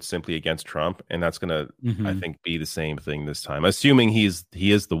voted simply against Trump, and that's going to, I think, be the same thing this time, assuming he is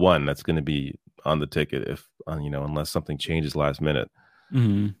the one that's going to be on the ticket if, unless something changes last minute.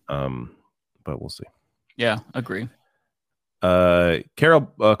 But we'll see. Yeah, agree. Carl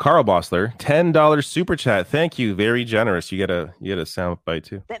Bossler, $10 super chat. Thank you, very generous. You get a sound bite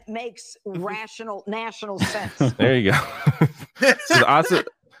too. That makes rational national sense. There you go. This is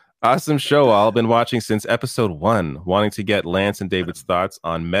awesome show. I've been watching since episode 1, wanting to get Lance and David's thoughts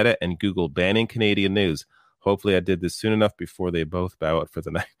on Meta and Google banning Canadian news. Hopefully, I did this soon enough before they both bow out for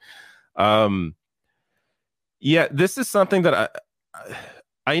the night. Yeah, this is something that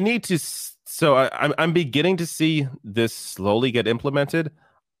I need to. So I'm beginning to see this slowly get implemented.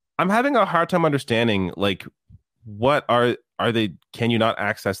 I'm having a hard time understanding, like, what are they? Can you not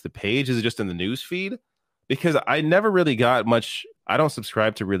access the page? Is it just in the news feed? Because I never really got much. I don't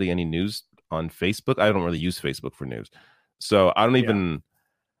subscribe to really any news on Facebook. I don't really use Facebook for news, so I don't even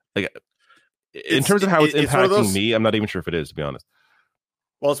like. In terms of how it's impacting me, I'm not even sure if it is, to be honest.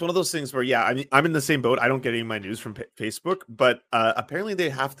 Well, it's one of those things where, I mean, I'm in the same boat. I don't get any of my news from Facebook, but apparently they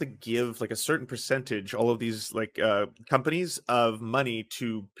have to give like a certain percentage, all of these like companies, of money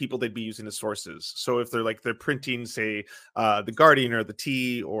to people they'd be using as sources. So if they're printing, say, the Guardian or the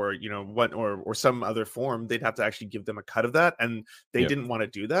T or or some other form, they'd have to actually give them a cut of that, and they didn't want to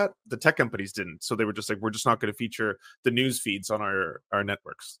do that. The tech companies didn't, so they were just like, we're just not going to feature the news feeds on our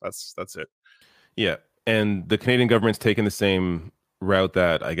networks. That's it. Yeah, and the Canadian government's taken the same route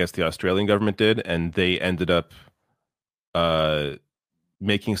that I guess the Australian government did, and they ended up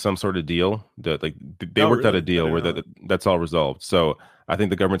making some sort of deal that they worked out a deal where that's all resolved. So I think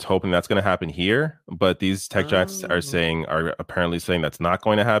the government's hoping that's going to happen here, but these tech giants are apparently saying that's not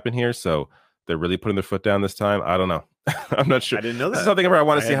going to happen here. So they're really putting their foot down this time. I don't know. I'm not sure. I didn't know that. This is something where I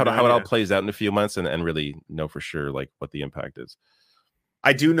want to see how no it all idea. plays out in a few months and really know for sure like what the impact is.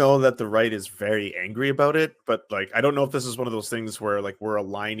 I do know that the right is very angry about it, but like I don't know if this is one of those things where like we're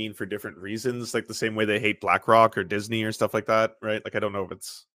aligning for different reasons, like the same way they hate BlackRock or Disney or stuff like that, right? Like I don't know if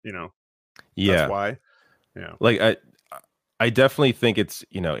it's that's why. Yeah, like I definitely think it's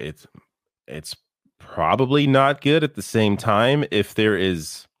it's probably not good. At the same time, if there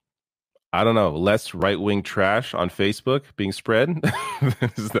is, I don't know, less right-wing trash on Facebook being spread,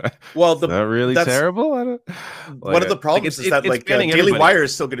 is that really terrible? I don't, one of the problems is that like Daily Wire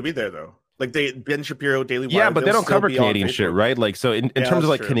is still going to be there though. Like Ben Shapiro, Daily Wire. Yeah, but they don't cover Canadian shit, right? Like, so in terms of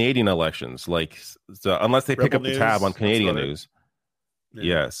like Canadian elections, like, so unless they pick up the tab on Canadian news,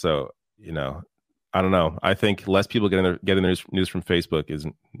 so I don't know. I think less people getting their news from Facebook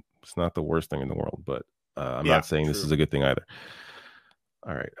it's not the worst thing in the world, but I'm not saying this is a good thing either.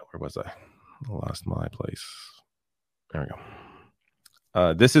 All right, where was I? I lost my place. There we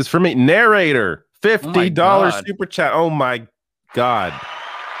go. This is for me, narrator, $50 super chat. Oh my god,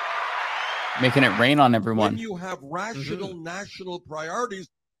 making it rain on everyone. When you have rational national priorities.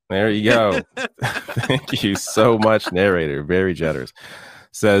 There you go. Thank you so much, narrator. Very generous.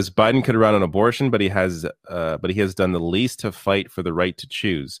 Says Biden could run on abortion, but he has done the least to fight for the right to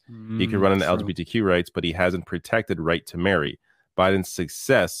choose. He could run on LGBTQ rights, but he hasn't protected right to marry. Biden's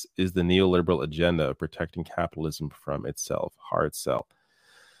success is the neoliberal agenda of protecting capitalism from itself. Hard sell.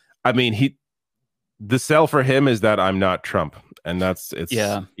 I mean, the sell for him is that I'm not Trump, and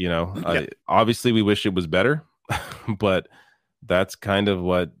obviously we wish it was better, but that's kind of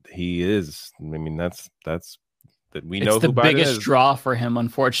what he is. I mean, that's we know it's the who Biden biggest is. Draw for him,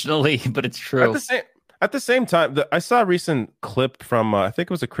 unfortunately, but it's true. At the same time, I saw a recent clip from I think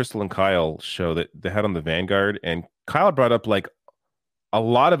it was a Crystal and Kyle show that they had on the Vanguard, and Kyle brought up like a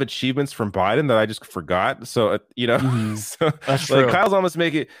lot of achievements from Biden that I just forgot. So so that's true. Like Kyle's almost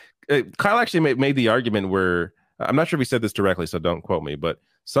making. Kyle actually made the argument where I'm not sure if he said this directly, so don't quote me, but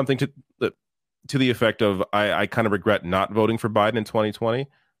something to the effect of I kind of regret not voting for Biden in 2020.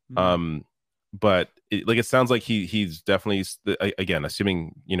 But it sounds like he's definitely, again,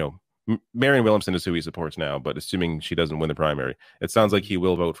 assuming Marianne Williamson is who he supports now, but assuming she doesn't win the primary, it sounds like he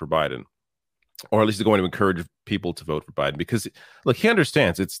will vote for Biden, or at least he's going to encourage people to vote for Biden because look, he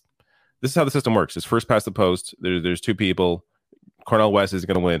understands this is how the system works. It's first past the post. There's two people. Cornel West is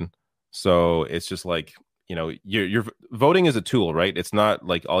going to win, so it's just like you're voting is a tool, right? It's not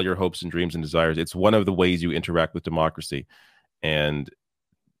like all your hopes and dreams and desires. It's one of the ways you interact with democracy, and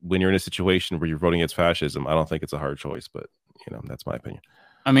when you're in a situation where you're voting against fascism, I don't think it's a hard choice, but that's my opinion.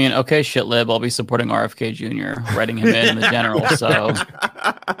 I mean, okay, shit lib, I'll be supporting RFK Jr., writing him in the general, so.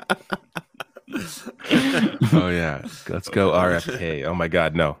 Oh yeah, let's go RFK. Oh my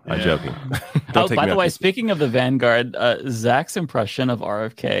god, no, I'm joking. By the way, speaking of the Vanguard, Zach's impression of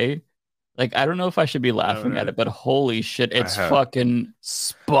RFK, like, I don't know if I should be laughing at it, but holy shit, it's fucking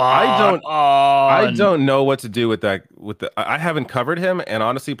spot on. I don't know what to do with that. I haven't covered him, and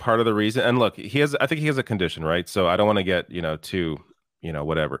honestly, part of the reason, and look, I think he has a condition, right? So I don't want to get too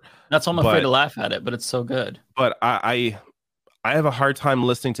whatever. That's why I'm afraid to laugh at it, but it's so good. But I have a hard time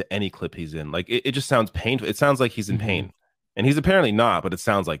listening to any clip he's in. Like it just sounds painful. It sounds like he's in pain. And he's apparently not, but it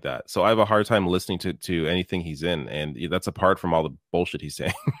sounds like that. So I have a hard time listening to anything he's in, and that's apart from all the bullshit he's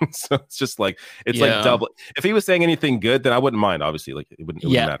saying. So it's just like like double. If he was saying anything good, then I wouldn't mind. Obviously, like it wouldn't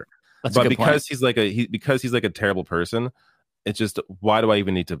matter. But because he's like a terrible person, it's just why do I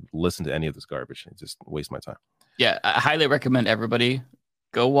even need to listen to any of this garbage? It just waste my time. Yeah, I highly recommend everybody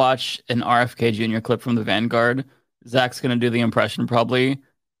go watch an RFK Jr. clip from the Vanguard. Zach's gonna do the impression probably.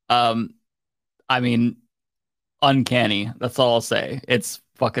 I mean, uncanny. That's all I'll say. It's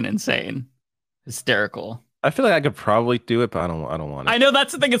fucking insane, hysterical. I feel like I could probably do it, but I don't want it. I know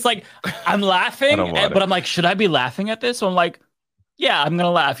that's the thing. It's like I'm laughing, but I'm like, should I be laughing at this? So I'm like, yeah, I'm gonna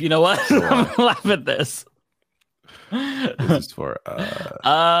laugh. You know what? I'm gonna laugh at this. This is for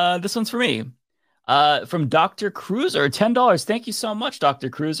this one's for me. From Dr. Cruiser, $10. Thank you so much, Dr.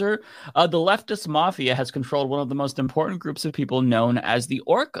 Cruiser. The leftist mafia has controlled one of the most important groups of people known as the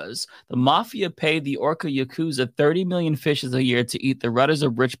orcas. The mafia paid the orca yakuza 30 million fishes a year to eat the rudders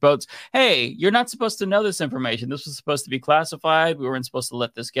of rich boats. Hey, you're not supposed to know this information. This was supposed to be classified. We weren't supposed to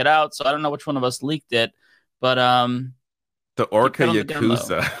let this get out. So I don't know which one of us leaked it, but the orca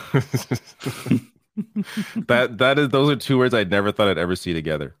yakuza. Those are two words I'd never thought I'd ever see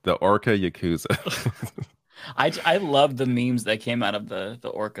together. The orca yakuza. I love the memes that came out of the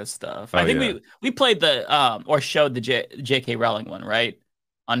orca stuff. I think we played the or showed the J.K. Rowling one, right,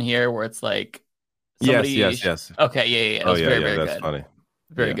 on here where it's like yes. Okay, yeah. It was very that's good. funny.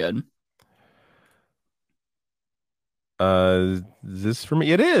 Very good. Is this for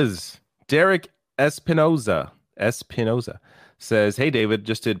me? It is. Derek Espinoza says, "Hey David,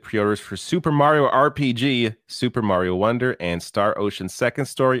 just did pre-orders for Super Mario RPG, Super Mario Wonder, and Star Ocean Second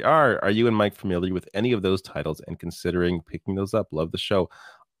Story R. Are you and Mike familiar with any of those titles and considering picking those up? Love the show."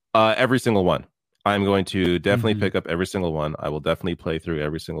 Every single one. I'm going to definitely pick up every single one. I will definitely play through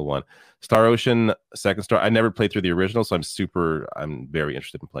every single one. Star Ocean Second Story. I never played through the original, so I'm very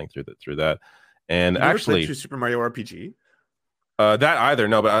interested in playing through that. And you never actually, played through Super Mario RPG. That either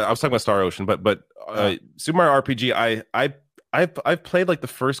but I was talking about Star Ocean, but Super Mario RPG, I've played like the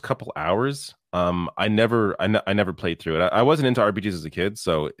first couple hours. I never played through it. I wasn't into RPGs as a kid,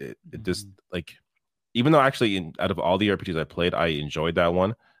 so it just like, even though actually out of all the RPGs I played, I enjoyed that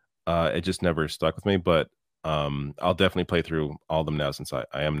one. It just never stuck with me, but I'll definitely play through all of them now since I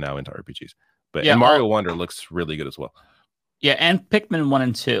am now into RPGs. But and Mario Wonder looks really good as well. Yeah, and Pikmin 1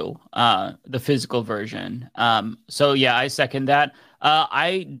 and 2, the physical version. So yeah, I second that.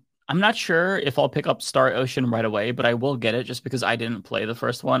 I'm not sure if I'll pick up Star Ocean right away, but I will get it just because I didn't play the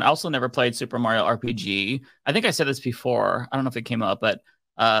first one. I also never played Super Mario RPG. I think I said this before. I don't know if it came up, but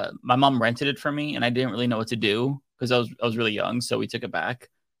my mom rented it for me, and I didn't really know what to do because I was really young, so we took it back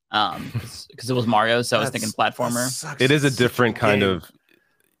because it was Mario, so I was thinking platformer. It is a different kind of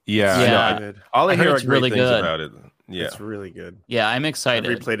no, all I hear are great things about it. Yeah, it's really good. Yeah, I'm excited.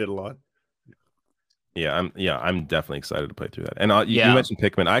 I've replayed it a lot. Yeah, I'm definitely excited to play through that. And you mentioned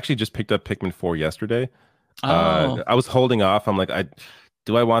Pikmin. I actually just picked up Pikmin 4 yesterday. I was holding off. I'm like,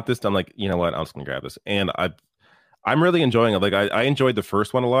 do I want this? I'm like, you know what? I'm just gonna grab this. And I'm really enjoying it. Like I enjoyed the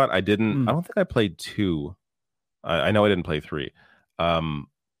first one a lot. I don't think I played 2. I know I didn't play 3.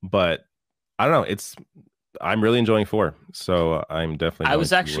 But I don't know. I'm really enjoying 4, so I'm definitely.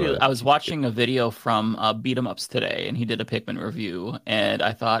 I was watching a video from Beat 'em Ups today, and he did a Pikmin review, and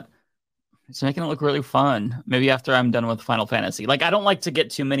I thought it's making it look really fun. Maybe after I'm done with Final Fantasy, like I don't like to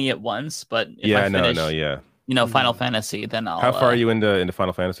get too many at once, but if I finish, Final Fantasy, then I'll. How far are you into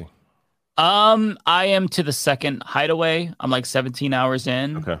Final Fantasy? I am to the second hideaway. I'm like 17 hours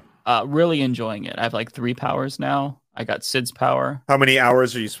in. Okay. Really enjoying it. I have like 3 powers now. I got Sid's power. How many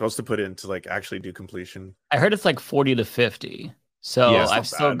hours are you supposed to put in to like actually do completion? I heard it's like 40 to 50. So I've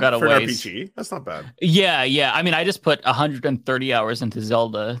still got a for ways. an RPG. That's not bad. Yeah. I mean, I just put 130 hours into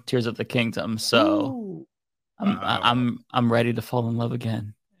Zelda Tears of the Kingdom. So I'm ready to fall in love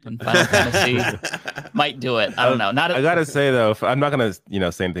again. And Final Fantasy might do it. I don't know. I gotta say though, I'm not gonna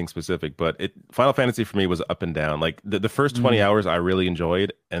say anything specific, but Final Fantasy for me was up and down. Like the first 20 hours I really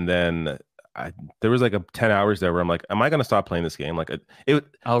enjoyed, and then there was like 10 hours there where I'm like, am I gonna stop playing this game? Like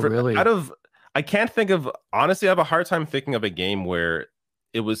really? I can't think of, honestly, I have a hard time thinking of a game where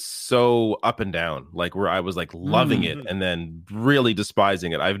it was so up and down, like where I was like loving it and then really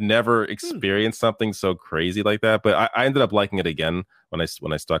despising it. I've never experienced something so crazy like that, but I ended up liking it again when I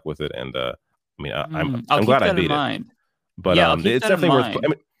stuck with it. And I mean, I'm glad I beat it. But it's definitely worth. I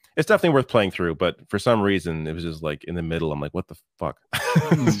mean, it's definitely worth playing through. But for some reason, it was just like in the middle. I'm like, what the fuck?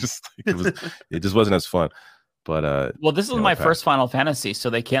 It just wasn't as fun. But well, this is my first Final Fantasy, so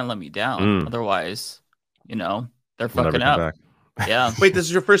they can't let me down. Otherwise, they're fucking up. Back. Yeah. Wait, this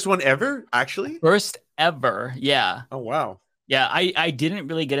is your first one ever? Actually, first ever. Yeah. Oh wow. Yeah, I didn't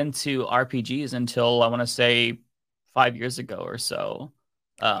really get into RPGs until I want to say 5 years ago or so.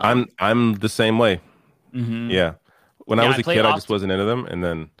 I'm the same way. Yeah. When I was a kid, I just wasn't into them, and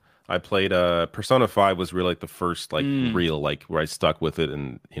then I played Persona 5 was really like the first real where I stuck with it,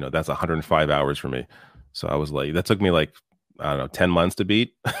 and that's 105 hours for me. So I was like, that took me like, I don't know, 10 months to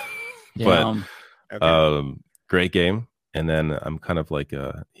beat. But great game. And then I'm kind of like,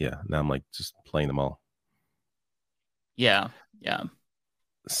 now I'm like just playing them all. Yeah.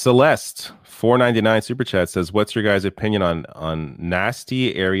 Celeste, $4.99 super chat says, what's your guys' opinion on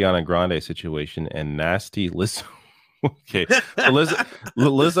nasty Ariana Grande situation and nasty Lizzo? Okay. So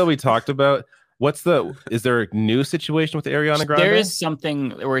Lizzo we talked about. Is there a new situation with Ariana Grande? There is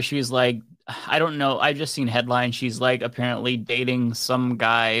something where she's like, I don't know. I've just seen headlines. She's like apparently dating some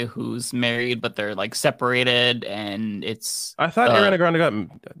guy who's married, but they're like separated, and it's. I thought Ariana Grande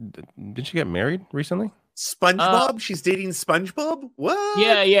did she get married recently? SpongeBob? She's dating SpongeBob? What?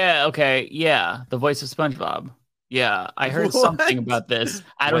 Yeah. Okay. Yeah. The voice of SpongeBob. Yeah. I heard something about this.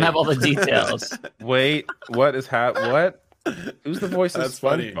 I don't have all the details. Wait, what is what? Who's the voice of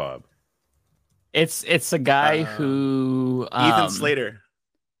SpongeBob? Funny. It's a guy who Ethan Slater.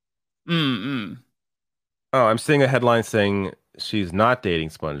 Oh, I'm seeing a headline saying she's not dating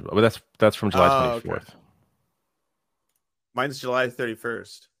SpongeBob, but that's from July 24th. Okay. Mine's July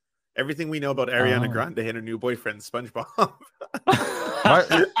 31st. Everything we know about Ariana Grande and her new boyfriend, SpongeBob.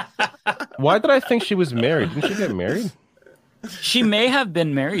 Why did I think she was married? Didn't she get married? She may have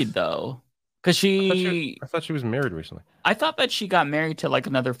been married though, because I thought she was married recently. I thought that she got married to like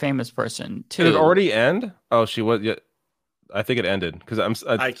another famous person too. Did it already end? Oh, she was. Yeah, I think it ended because I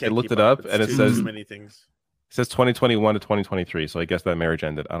looked it up and it says too many things. It says 2021 to 2023, so I guess that marriage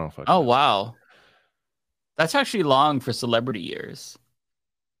ended. I don't fucking know. Wow, that's actually long for celebrity years.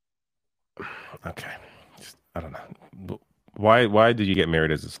 Okay, I don't know. Why did you get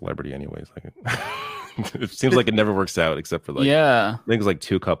married as a celebrity, anyways? Like, it seems like it never works out, except for like I think it's like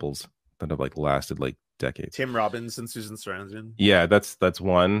 2 couples that have like lasted like decades. Tim Robbins and Susan Sarandon. Yeah, that's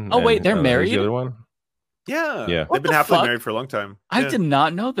one. Oh wait, they're married. The other one. Yeah. They've been happily married for a long time. I did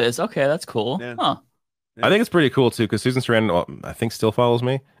not know this. Okay, that's cool. Yeah. Huh. I think it's pretty cool too because Susan Sarandon, I think, still follows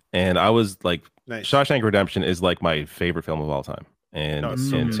me, and I was like, Shawshank Redemption is like my favorite film of all time, and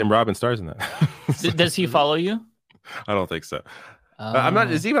Tim Robbins stars in that. Does he follow you? I don't think so. I'm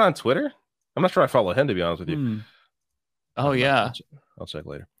not. Is he even on Twitter? I'm not sure I follow him, to be honest with you. Oh yeah, I'll check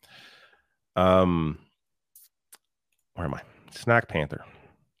later. Where am I? Snack Panther.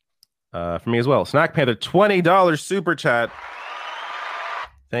 For me as well. Snack Panther, $20 super chat.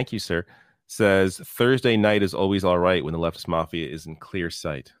 Thank you, sir. Says Thursday night is always all right when the Leftist Mafia is in clear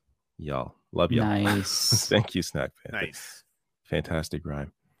sight. Y'all. Love y'all. Nice. Thank you, Snack Panther. Nice. Fantastic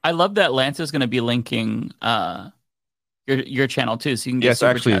rhyme. I love that Lance is going to be linking your channel too, so you can get yes,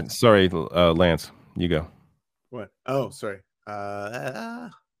 actually, chats. Sorry, Lance, you go. What? Oh, sorry. I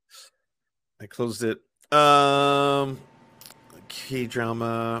closed it.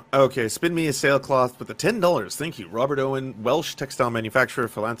 K-drama. Okay, spin me a sailcloth with the $10. Thank you. Robert Owen, Welsh textile manufacturer,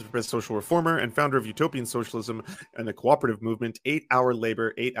 philanthropist, social reformer, and founder of utopian socialism and the cooperative movement. 8-hour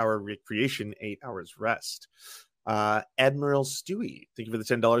labor, 8-hour recreation, 8 hours rest. Admiral Stewie, thank you for the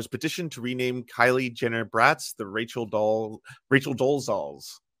 $10. Petition to rename Kylie Jenner Bratz the Rachel Dolezals.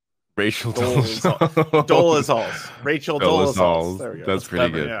 Rachel Dolezals. Rachel Dolezals. There we go. That's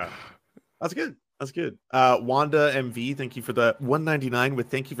pretty good. Yeah, that's good. That's good. Wanda MV, thank you for the $1.99 with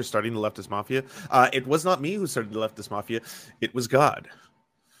thank you for starting the Leftist Mafia. It was not me who started the Leftist Mafia. It was God.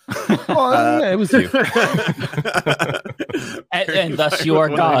 It was you. and thus you are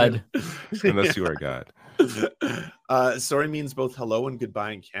God. And thus you are God. Sorry means both hello and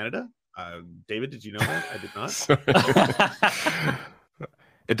goodbye in Canada. David, did you know that? I did not.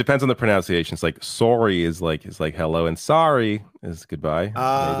 It depends on the pronunciation. It's like sorry is like hello, and sorry is goodbye.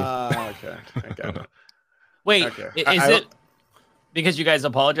 Okay. Wait, is it because you guys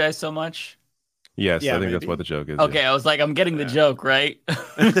apologize so much? Yes, I think that's what the joke is. Okay, I was like, I'm getting the joke, right?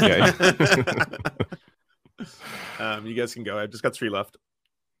 You guys can go. I've just got 3 left.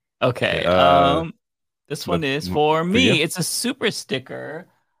 Okay. This one is for me. It's a super sticker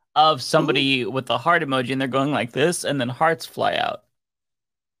of somebody with a heart emoji, and they're going like this, and then hearts fly out.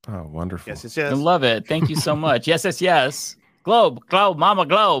 Oh, wonderful. Yes. I love it. Thank you so much. Yes. Globe, mama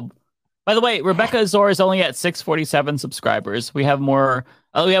globe. By the way, Rebecca Azor is only at 647 subscribers. We have more.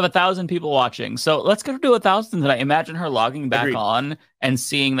 We have 1,000 people watching. So let's go to 1,000 tonight. Imagine her logging back on and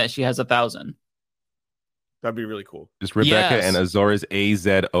seeing that she has 1,000. That'd be really cool. Just Rebecca and Azor is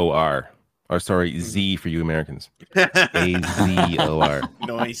AZOR. Or sorry, Z for you Americans. AZOR.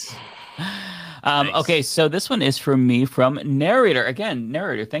 Nice. Okay, so this one is from me from Narrator. Again,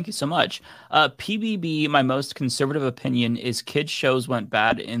 Narrator, thank you so much. PBB, my most conservative opinion is kids shows went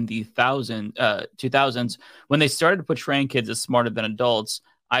bad in the 2000s when they started portraying kids as smarter than adults,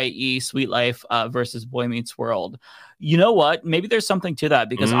 i.e. Sweet Life versus Boy Meets World. You know what? Maybe there's something to that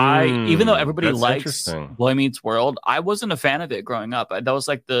because even though everybody likes Boy Meets World, I wasn't a fan of it growing up. That was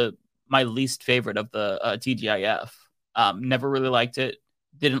like my least favorite of the TGIF. Never really liked it.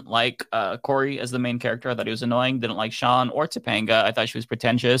 Didn't like Corey as the main character. I thought he was annoying. Didn't like Sean or Topanga. I thought she was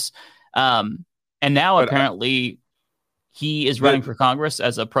pretentious. And now apparently he is running for Congress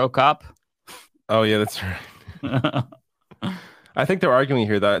as a pro cop. Oh yeah, that's right. I think they're arguing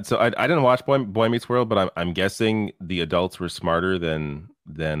here that I didn't watch Boy Meets World, but I'm guessing the adults were smarter than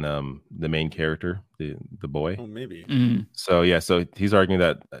the main character, the boy. Oh, maybe. Mm. So he's arguing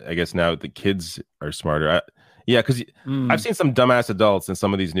that I guess now the kids are smarter. Yeah, because I've seen some dumbass adults in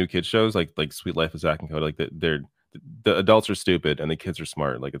some of these new kids shows, like Sweet Life of Zack and Cody. Like the adults are stupid and the kids are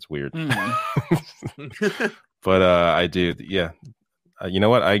smart. Like it's weird. But I do, yeah. You know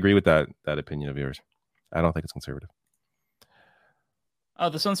what? I agree with that opinion of yours. I don't think it's conservative. Oh,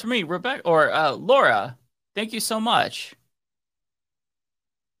 this one's for me, Rebecca or Laura. Thank you so much.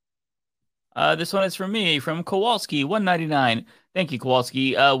 This one is from me, from Kowalski, $1.99. Thank you,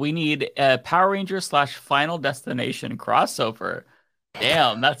 Kowalski. We need a Power Ranger / Final Destination crossover.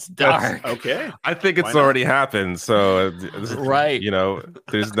 Damn, that's dark. Okay. I think it's already happened. So, right.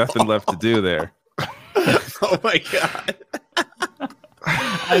 There's nothing left to do there. Oh my God.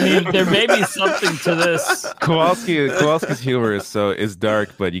 I mean, there may be something to this. Kowalski's humor is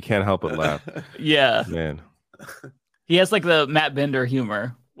dark, but you can't help but laugh. Yeah, man. He has like the Matt Bender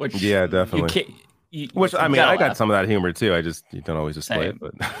humor, which definitely. Which I mean, I got some of that humor too. You don't always display it,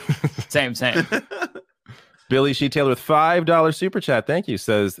 but same. Billy Shea Taylor with $5 super chat. Thank you.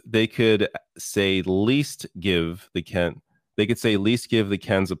 Says they could say least give the Kens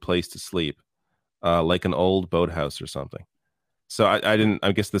a place to sleep, like an old boathouse or something. So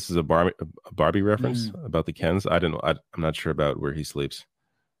I guess this is a Barbie reference about the Kens. I'm not sure about where he sleeps,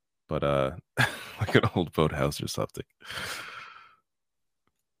 but like an old boathouse or something.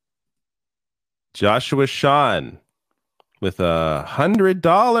 Joshua Sean with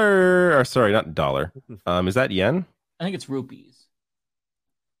 $100, or sorry, not dollar. Is that yen? I think it's rupees.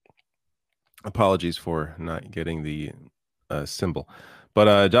 Apologies for not getting the symbol.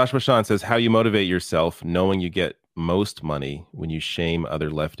 But Joshua Sean says, how you motivate yourself knowing you get most money when you shame other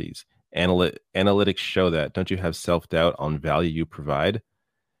lefties. Analytics show that. Don't you have self-doubt on value you provide?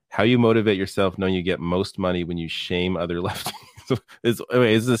 How you motivate yourself knowing you get most money when you shame other lefties. Is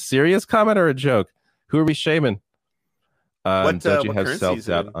this a serious comment or a joke? Who are we shaming? Don't you have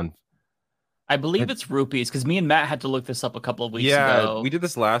self-doubt on? I believe it's rupees because me and Matt had to look this up a couple of weeks ago. We did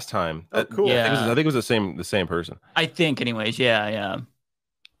this last time. Oh, cool. Yeah. I think it was the same person. I think, anyways. Yeah.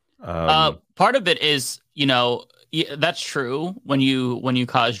 Part of it is, that's true. When you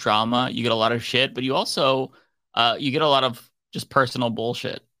cause drama, you get a lot of shit, but you also you get a lot of just personal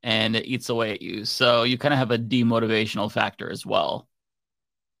bullshit, and it eats away at you. So you kind of have a demotivational factor as well.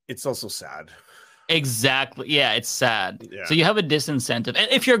 It's also sad. Exactly. Yeah, it's sad. Yeah. So you have a disincentive. And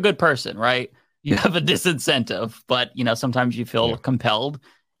if you're a good person, right? You have a disincentive, but sometimes you feel compelled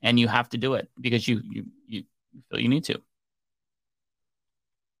and you have to do it because you feel you need to.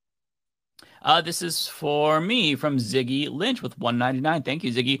 This is for me from Ziggy Lynch with $1.99. Thank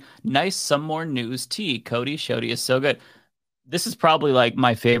you, Ziggy. Nice Some More News tea. Cody Shody is so good. This is probably like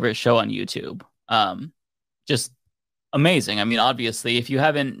my favorite show on YouTube. Just amazing. I mean, obviously, if you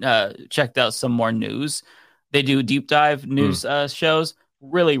haven't checked out Some More News, they do deep dive news shows.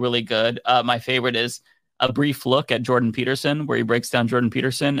 Really, really good. My favorite is A Brief Look at Jordan Peterson, where he breaks down Jordan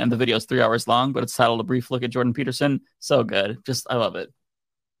Peterson, and the video is 3 hours long, but it's titled A Brief Look at Jordan Peterson. So good. I love it.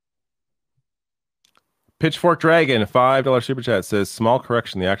 Pitchfork Dragon, $5 super chat says, small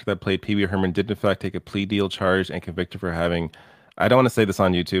correction. The actor that played Pee Wee Herman did in fact take a plea deal charge and convicted for having, I don't want to say this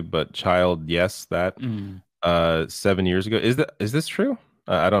on YouTube, but child, yes, that 7 years ago. Is this true?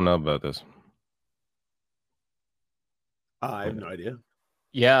 I don't know about this. I have no idea.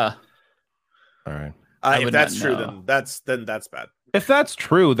 Yeah. All right. If that's true, then that's bad. If that's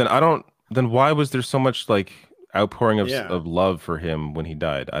true, then why was there so much like outpouring of love for him when he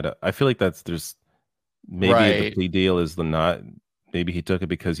died? I feel like there's maybe the plea deal is maybe he took it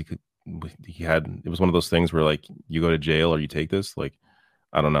because it was one of those things where like you go to jail or you take this, like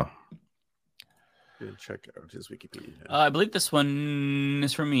I don't know. Check out his Wikipedia. I believe this one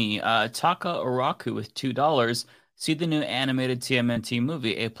is for me. Taka Oraku with $2. See the new animated TMNT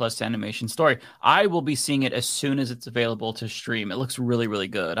movie, A+ animation story. I will be seeing it as soon as it's available to stream. It looks really, really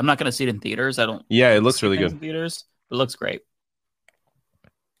good. I'm not going to see it in theaters. Yeah, it looks really good. In theaters, but it looks great.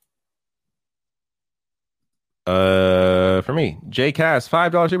 For me, Jay Cass,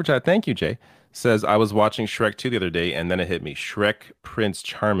 $5 super chat. Thank you, Jay. Says, I was watching Shrek 2 the other day, and then it hit me. Shrek Prince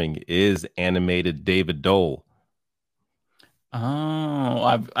Charming is animated David Dole.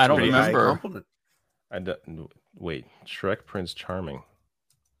 Oh, I don't remember. Wait, Shrek Prince Charming.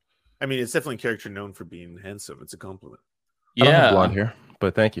 I mean, it's definitely a character known for being handsome. It's a compliment. Yeah. I don't have blonde hair,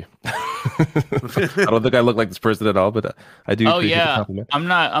 but thank you. I don't think I look like this person at all, but I do appreciate the compliment.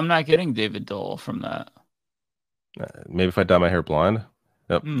 I'm not getting David Dole from that. Maybe if I dye my hair blonde.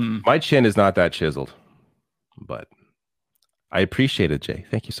 Nope. My chin is not that chiseled, but I appreciate it, Jay.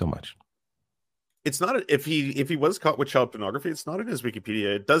 Thank you so much. It's not if he was caught with child pornography. It's not in his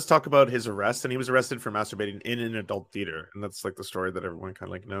Wikipedia. It does talk about his arrest, and he was arrested for masturbating in an adult theater, and that's like the story that everyone kind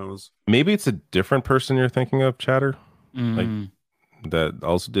of like knows. Maybe it's a different person you're thinking of, Chatter, like that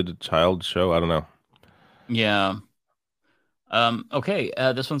also did a child show. I don't know. Yeah. Okay,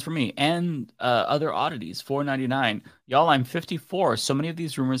 this one's for me. And other oddities, $4.99. Y'all, I'm 54. So many of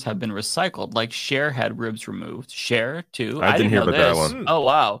these rumors have been recycled, like Cher had ribs removed. Cher, too? I didn't hear about that one. Oh,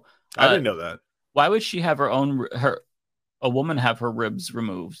 wow. I didn't know that. Why would she have a woman have her ribs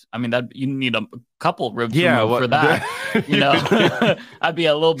removed? I mean, that you need a couple ribs removed for that. I'd be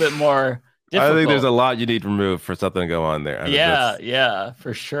a little bit more difficult. I think there's a lot you need removed for something to go on there. Yeah,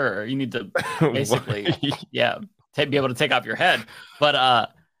 for sure. You need to basically, be able to take off your head.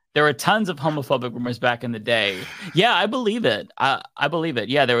 But there were tons of homophobic rumors back in the day. Yeah, I believe it. I believe it.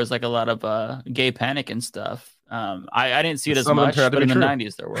 Yeah, there was like a lot of gay panic and stuff. I didn't see it as much, but in the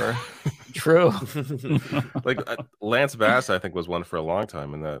 90s there were. True. Like Lance Bass, I think, was one for a long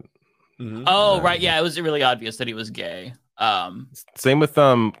time in that. Mm-hmm. Oh, right. Yeah, it was really obvious that he was gay. Same with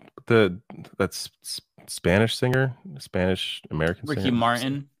that's Spanish singer, Spanish American Ricky singer.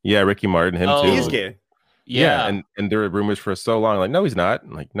 Martin. Yeah, Ricky Martin, him too. He's gay. Yeah, and there were rumors for so long, like, no, he's not.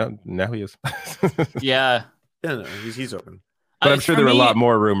 I'm like, no, now he is. Yeah. Yeah, no, he's open. But I'm sure there were a lot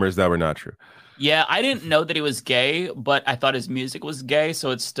more rumors that were not true. Yeah, I didn't know that he was gay, but I thought his music was gay,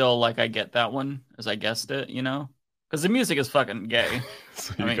 so it's still like I get that one as I guessed it, you know? Because the music is fucking gay.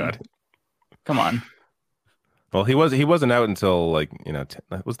 So you got it. Come on. Well, he wasn't out until like, you know,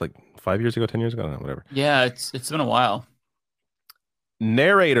 it was like 5 years ago, 10 years ago, I don't know, whatever. Yeah, it's been a while.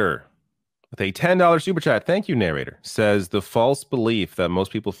 Narrator with a $10 super chat. Thank you, narrator. Says the false belief that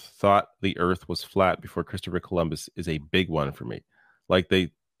most people thought the earth was flat before Christopher Columbus is a big one for me. Like they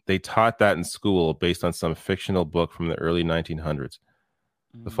taught that in school based on some fictional book from the early 1900s.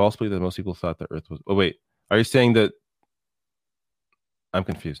 The false belief that most people thought the earth was... Oh, wait. Are you saying that... I'm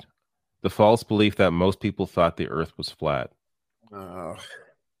confused. The false belief that most people thought the earth was flat.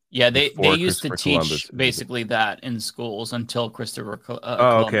 Yeah, they used to teach Columbus. basically that in schools until Christopher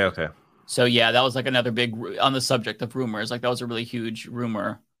Oh, Columbus. okay. So yeah, that was like another big... On the subject of rumors, like that was a really huge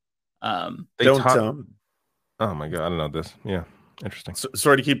rumor. Oh my God, I don't know this. Yeah. Interesting. So,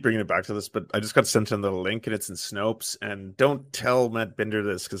 sorry to keep bringing it back to this, but I just got sent in the link and it's in Snopes. And don't tell Matt Binder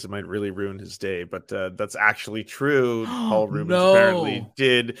this because it might really ruin his day. But that's actually true. Paul Rubens apparently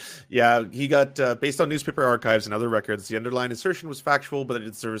did. Yeah, he got based on newspaper archives and other records. The underlying assertion was factual, but it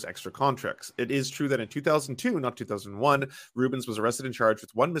deserves extra context. It is true that in 2002, not 2001, Rubens was arrested and charged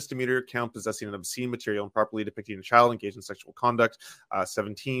with 1 misdemeanor count possessing an obscene material and properly depicting a child engaged in sexual conduct.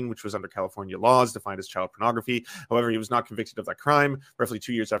 17, which was under California laws, defined as child pornography. However, he was not convicted of that crime. Roughly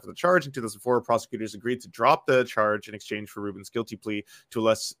 2 years after the charge, in 2004, prosecutors agreed to drop the charge in exchange for Rubens' guilty plea to a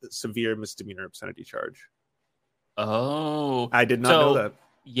less severe misdemeanor obscenity charge. Oh, I did not know that.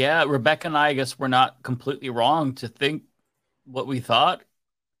 Yeah, Rebecca and I guess we're not completely wrong to think what we thought.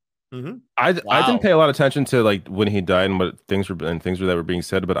 Mm-hmm. I didn't pay a lot of attention to like when he died and what things were that were being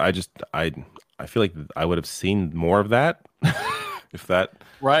said, but I feel like I would have seen more of that if that.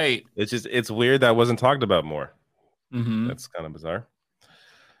 Right. It's weird that wasn't talked about more. Mm-hmm. That's kind of bizarre.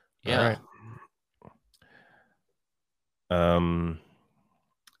 Yeah. All right.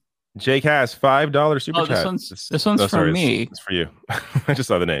 Jake has $5 super chat. This one's for me. It's for you. I just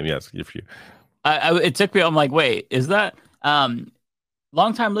saw the name. Yes, it's for you. It took me. I'm like, wait, is that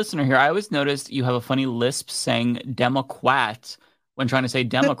long-time listener here? I always noticed you have a funny lisp saying Democrat when trying to say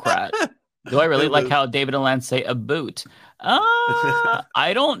Democrat. Do I really like how David and Lance say a boot?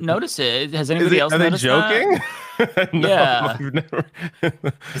 I don't notice it. Has anybody else noticed that? Are they joking? No, yeah.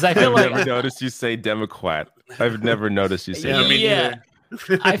 Because I feel I've never noticed you say Democrat. I've never noticed you say Democrat.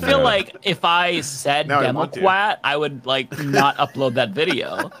 I feel like if I said Democrat, I would like not upload that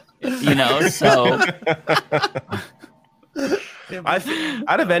video. You know, so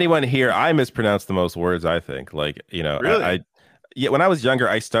out of anyone here, I mispronounce the most words, I think. Like, you know, really? When I was younger,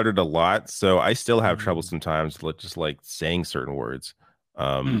 I stuttered a lot, so I still have trouble sometimes just like saying certain words.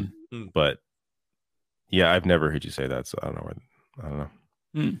 But yeah, I've never heard you say that, so I don't know.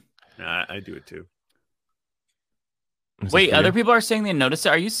 Nah, I do it too. Wait, other people are saying they noticed it.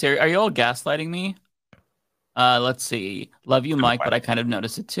 Are you serious? Are you all gaslighting me? Let's see. Love you, Mike, but I kind of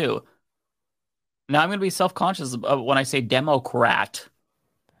noticed it too. Now I'm going to be self-conscious when I say Democrat.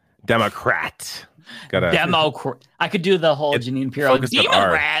 Democrat. Democrat. I could do the whole Janine Pirro. Demon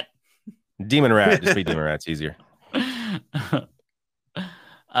rat. Demon rat. Just be Demon Rat. It's easier.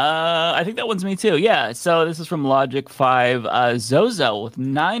 I think that one's me too. Yeah. So this is from Logic 5 Zozo with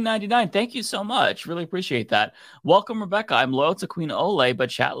 $9.99. Thank you so much. Really appreciate that. Welcome, Rebecca. I'm loyal to Queen Ole, but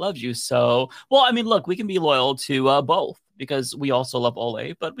chat loves you. So, well, I mean, look, we can be loyal to both because we also love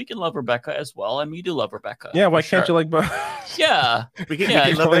Ole, but we can love Rebecca as well. And we do love Rebecca. Yeah. Why can't you like both? Yeah. We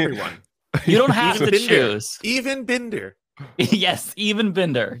can love everyone. You don't have to choose. Even Binder. Yes, even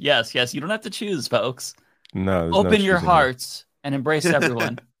Binder. Yes. You don't have to choose, folks. No. Open your hearts and embrace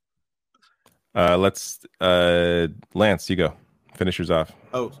everyone. Let's Lance, you go. Finish yours off.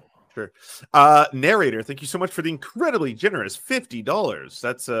 Oh, sure. Narrator, thank you so much for the incredibly generous $50.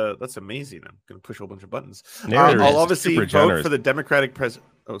 That's amazing. I'm gonna push a whole bunch of buttons. I'll obviously vote for the Democratic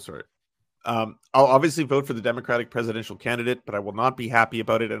president. Oh, sorry. I'll obviously vote for the Democratic presidential candidate, but I will not be happy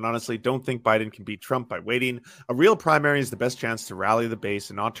about it. And honestly, don't think Biden can beat Trump by waiting. A real primary is the best chance to rally the base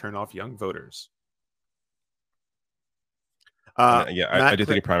and not turn off young voters. I do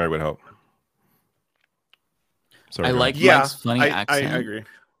think a primary would help. Sorry, I like Yeah, Mike's funny accent. I agree.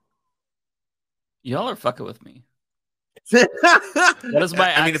 Y'all are fucking with me. What is my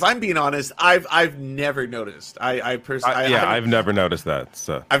accent? I mean, if I'm being honest, I've never noticed. I personally, I've never noticed that.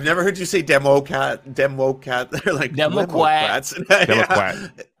 So I've never heard you say Democat. They're like Demoquat.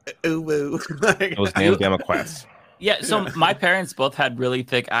 Demoquat. Ooh, woo. Like, Those damn Demoquats. Yeah, so my parents both had really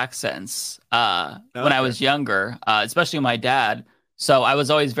thick accents when I was younger, especially my dad. So I was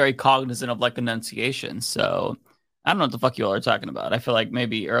always very cognizant of like enunciation. So I don't know what the fuck you all are talking about. I feel like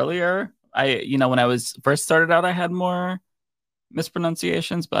maybe earlier, when I was first started out, I had more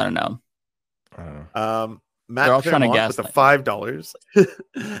mispronunciations, but I don't know. Matt They're all trying to guess with the $5.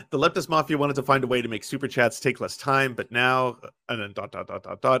 The Leftist Mafia wanted to find a way to make super chats take less time, but now and then ...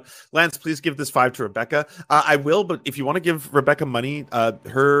 Lance, please give this 5 to Rebecca. I will, but if you want to give Rebecca money,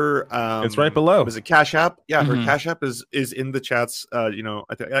 her it's right below. Was it Cash App? Yeah, her Cash App is in the chats. I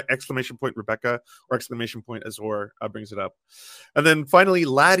think exclamation point Rebecca or exclamation point Azor brings it up. And then finally,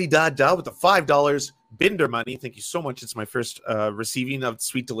 Laddie Da with the $5. Binder money. Thank you so much. It's my first receiving of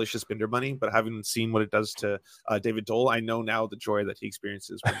sweet, delicious Binder money, but having seen what it does to David Dole, I know now the joy that he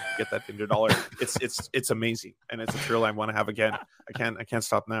experiences when you get that Binder dollar. It's amazing, and it's a thrill I want to have again. I can't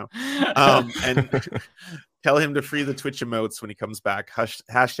stop now. And tell him to free the Twitch emotes when he comes back.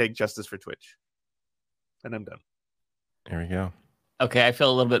 Hashtag justice for Twitch. And I'm done. There we go. Okay, I feel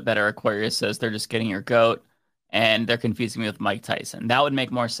a little bit better. Aquarius says they're just getting your goat. And they're confusing me with Mike Tyson. That would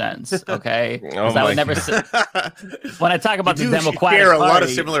make more sense, okay? Because I would never. When I talk about the Democratic share a Party, lot of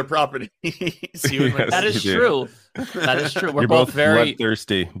similar properties. That is true. That is true. We're You're both very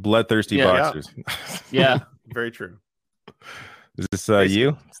bloodthirsty boxers. Yeah, very true. Is this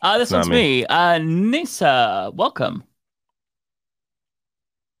you? This one's me. Nisa, welcome.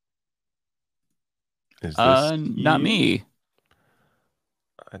 Is this not me?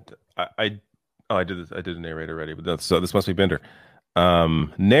 I did this. I did a narrator already, but so this must be Binder.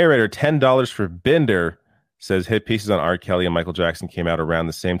 Narrator, $10 for Binder, says hit pieces on R. Kelly and Michael Jackson came out around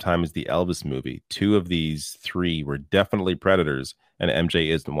the same time as the Elvis movie. 2 of these 3 were definitely predators, and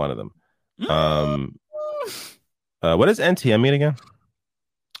MJ isn't one of them. What does NTM mean again?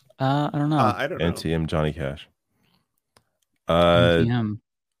 I don't know. I don't know. NTM Johnny Cash. NTM.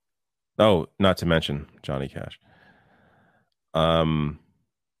 Oh, not to mention Johnny Cash.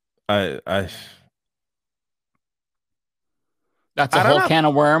 That's a whole can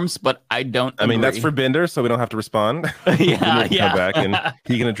of worms, but I don't. I mean, that's for Binder, so we don't have to respond. Yeah. Come back and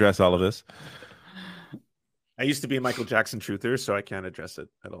he can address all of this. I used to be a Michael Jackson truther, so I can't address it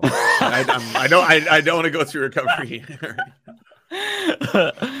at all. I don't want to go through recovery.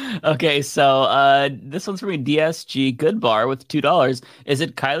 Okay, so this one's for me. DSG Goodbar with $2. Is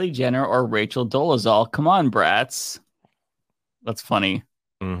it Kylie Jenner or Rachel Dolezal? Come on, brats. That's funny.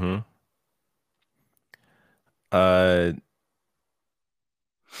 Mm-hmm.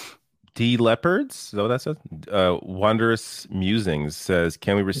 D Leopards, is that what that says? Wondrous Musings says,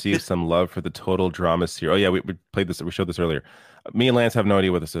 can we receive some love for the total drama series? Oh yeah, we played this, we showed this earlier. Me and Lance have no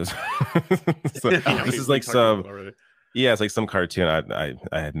idea what this is. This is like some it's like some cartoon. I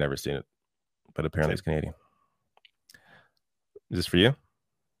had never seen it, but apparently it's Canadian. Is this for you,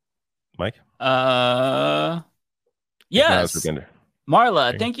 Mike? Yes.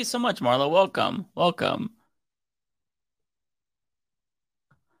 Marla, thank you so much, Marla. Welcome.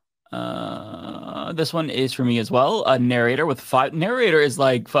 This one is for me as well. A narrator with 5. Narrator is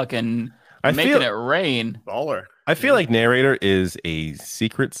like fucking making it rain. Baller. I feel like narrator is a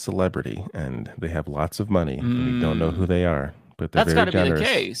secret celebrity, and they have lots of money, and we don't know who they are. But they're that's got to be the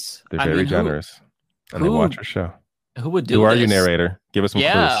case. They're very generous, and they watch our show. Who would do? Who are you, narrator? Give us some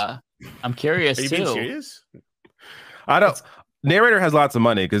clues. I'm curious too. Are you being serious? I don't. Narrator has lots of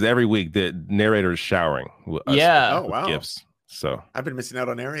money because every week the narrator is showering. Oh wow. Gifts. So I've been missing out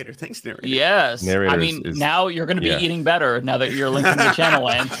on narrator. Thanks, narrator. Yes. Narrator I mean, now you're going to be eating better now that you're linking the channel,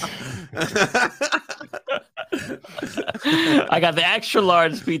 Lance. I got the extra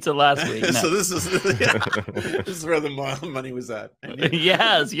large pizza last week. No. So this is where the money was at.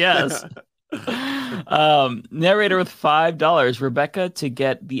 Yes. Narrator with $5. Rebecca, to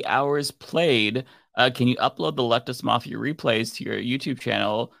get the hours played, can you upload the Leftist Mafia replays to your YouTube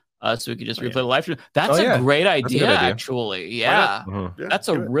channel? So we could just replay the live stream. That's a great idea, actually. Yeah, that's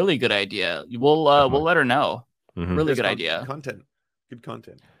a really good idea. We'll let her know. Really good idea. Good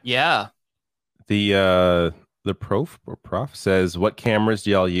content. Yeah. The prof says, what cameras do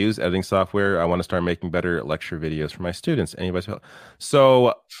y'all use? Editing software. I want to start making better lecture videos for my students. Anybody?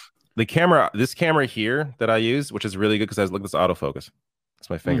 So this camera here that I use, which is really good because I look at this autofocus. That's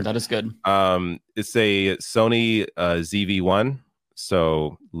my finger. That is good. It's a Sony ZV-1.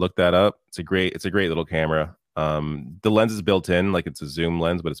 So look that up. It's a great little camera. The lens is built in, like it's a zoom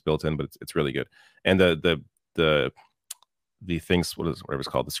lens, but it's built in, but it's really good. And the things, whatever it's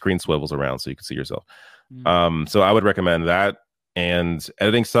called, the screen swivels around so you can see yourself. So I would recommend that. And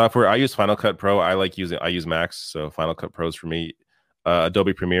editing software, I use Final Cut Pro. I use Max, so Final Cut Pro is for me.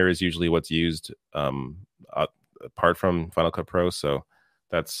 Adobe Premiere is usually what's used apart from Final Cut Pro. So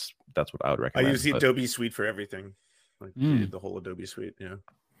that's what I would recommend. I use the Adobe Suite for everything, like the whole Adobe Suite. Yeah.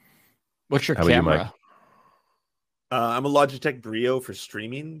 What's your camera? I'm a Logitech Brio for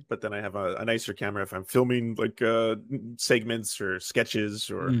streaming, but then I have a nicer camera if I'm filming like segments or sketches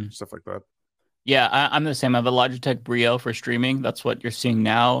or stuff like that. Yeah, I'm the same. I have a Logitech Brio for streaming. That's what you're seeing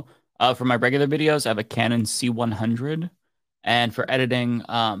now. For my regular videos, I have a Canon C100. And for editing,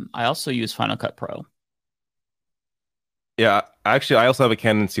 I also use Final Cut Pro. Yeah, actually, I also have a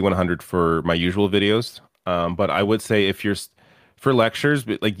Canon C100 for my usual videos. But I would say if you're for lectures,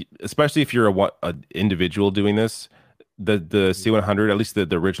 like especially if you're an individual doing this, the C100, at least the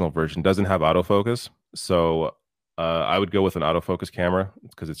original version, doesn't have autofocus. So I would go with an autofocus camera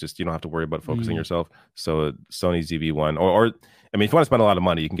because it's just you don't have to worry about focusing yourself. So Sony ZV-1, or I mean, if you want to spend a lot of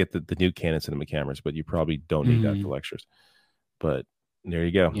money, you can get the new Canon cinema cameras, but you probably don't need that for lectures. But there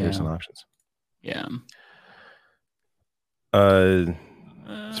you go. There's some options. Yeah.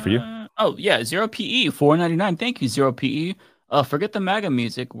 It's for you. Oh yeah, 0PE, $4.99. Thank you, 0PE. Forget the MAGA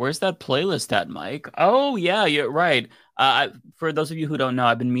music. Where's that playlist at, Mike? Oh yeah, you're right. For those of you who don't know,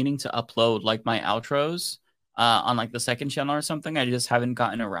 I've been meaning to upload like my outros on like the second channel or something. I just haven't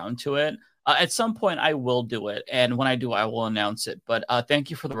gotten around to it. At some point, I will do it, and when I do, I will announce it. But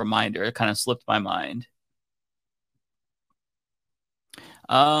thank you for the reminder. It kind of slipped my mind.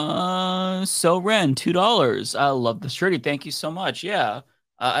 So Ren, $2. I love the shirty. Thank you so much. Yeah.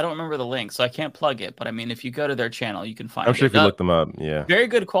 I don't remember the link, so I can't plug it. But I mean, if you go to their channel, you can find it. I'm sure if you look them up, yeah. Very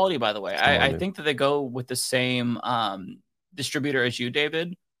good quality, by the way. I think that they go with the same distributor as you,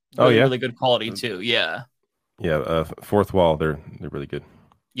 David. Really, really good quality too. Yeah. Yeah. Fourth Wall, they're really good.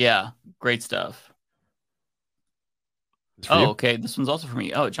 Yeah, great stuff. Oh, okay. This one's also for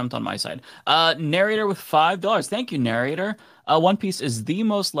me. Oh, it jumped on my side. Narrator with $5. Thank you, Narrator. One Piece is the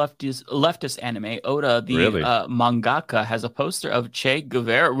most leftist anime. Oda, the mangaka, has a poster of Che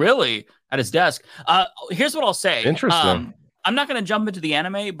Guevara, really, at his desk. Here's what I'll say. Interesting. I'm not going to jump into the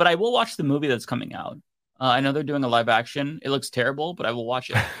anime, but I will watch the movie that's coming out. I know they're doing a live action. It looks terrible, but I will watch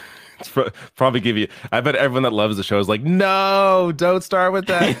it. It's probably give you. I bet everyone that loves the show is like, no, don't start with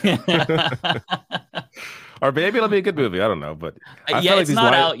that. Or maybe it'll be a good movie. I don't know, but I feel like it's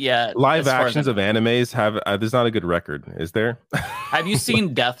not out yet. Live actions of animes have there's not a good record, is there? Have you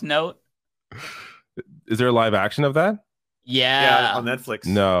seen Death Note? Is there a live action of that? Yeah, on Netflix.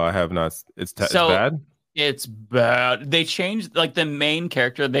 No, I have not. It's bad. It's bad. They changed like the main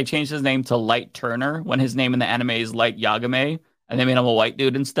character. They changed his name to Light Turner when his name in the anime is Light Yagame, and they made him a white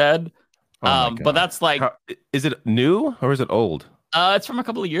dude instead. But that's like, is it new or is it old? It's from a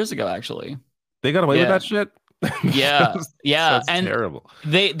couple of years ago, actually. They got away with that shit. Yeah. That's and terrible.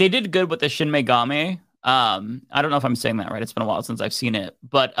 They did good with the Shin Megami. I don't know if I'm saying that right. It's been a while since I've seen it,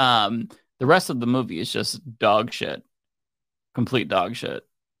 but the rest of the movie is just dog shit, complete dog shit.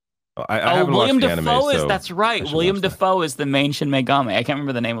 I haven't William watched the Dafoe anime, that's right. William Dafoe is the main Shin Megami. I can't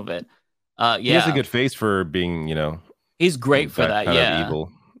remember the name of it. He has a good face for being, he's great for that. Yeah,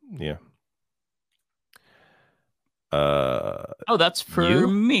 evil. Yeah. That's for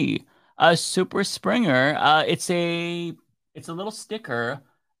me. Super Springer. It's a little sticker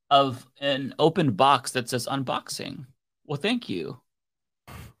of an open box that says unboxing. Well, thank you.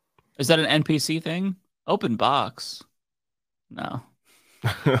 Is that an NPC thing? Open box. No.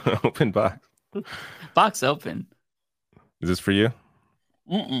 Open box. Box open. Is this for you?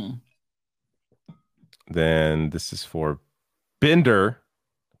 Mm-mm. Then this is for Binder,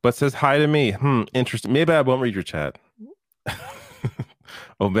 but says hi to me. Interesting. Maybe I won't read your chat.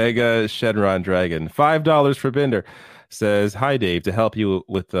 Omega Shenron Dragon, $5 for Binder, says, hi Dave, to help you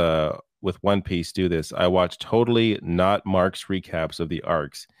with One Piece, do this. I watch totally not Mark's recaps of the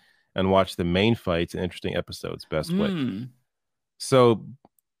arcs and watch the main fights and interesting episodes. Best way. So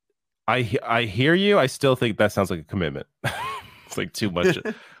I hear you. I still think that sounds like a commitment. It's like too much.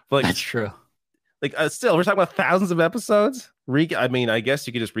 Like, that's true. Like still, we're talking about thousands of episodes. I mean, I guess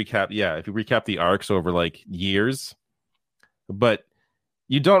you could just recap. Yeah, if you recap the arcs over like years, but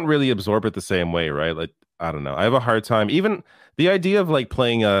you don't really absorb it the same way, right? Like, I don't know. I have a hard time. Even the idea of like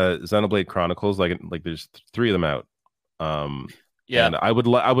playing Xenoblade Chronicles, like there's 3 of them out. And I would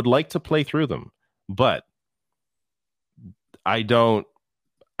like to play through them, but I don't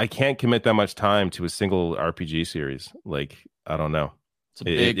I can't commit that much time to a single RPG series. Like, I don't know. It's a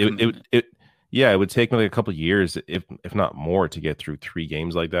big it would take me like a couple of years, if not more, to get through 3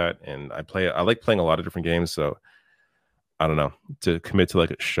 games like that. And I like playing a lot of different games, so I don't know. To commit to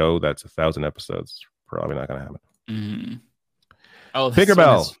like a show that's 1,000 episodes, probably not gonna happen. Mm-hmm. Oh,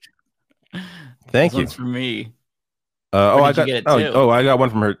 Tinkerbell. Thank you. This one's for me. I got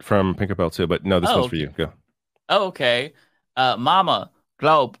one from Tinkerbell too, but no, this one's for you. Go. Oh, okay. Mama,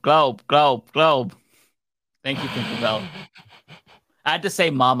 globe. Thank you, Tinkerbell. I had to say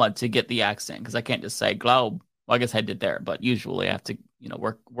mama to get the accent because I can't just say globe. Well, I guess I did there, but usually I have to,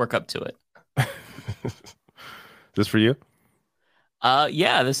 work up to it. This for you?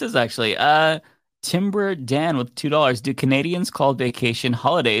 Yeah, this is actually Timber Dan with $2. Do Canadians call vacation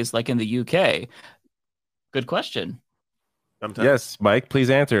holidays like in the UK? Good question. Sometimes. Yes, Mike, please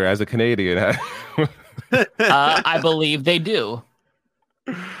answer as a Canadian. I believe they do.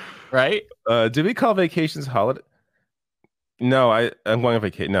 Right? Do we call vacations holiday? No, I'm going on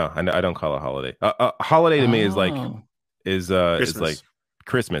vacation. No, I don't call it a holiday. Holiday to me is like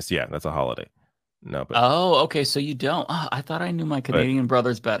Christmas. Yeah, that's a holiday. No, but okay. So you don't. Oh, I thought I knew my Canadian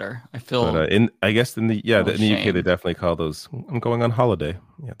brothers better. I feel. But in the UK they definitely call those. I'm going on holiday.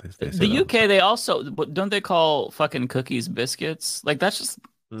 Yeah, they say the UK they also don't they call fucking cookies biscuits? Like that's just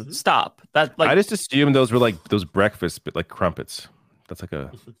stop. That like I just assumed those were like those breakfast, but like crumpets. That's like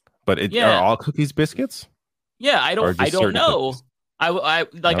a. But are all cookies biscuits? Yeah, I don't know. Cookies?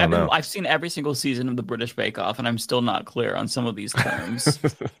 I've seen every single season of the British Bake Off, and I'm still not clear on some of these terms.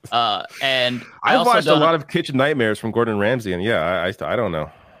 And I've watched a lot of Kitchen Nightmares from Gordon Ramsay, and I don't know.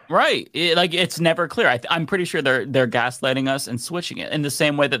 Right, it's never clear. I'm pretty sure they're gaslighting us and switching it in the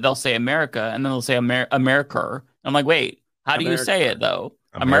same way that they'll say America and then they'll say America. I'm like, wait, how do you say it though?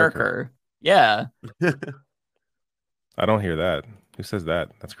 America. Yeah. I don't hear that. Who says that?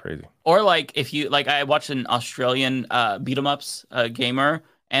 That's crazy. Or like if you I watched an Australian beat 'em ups gamer,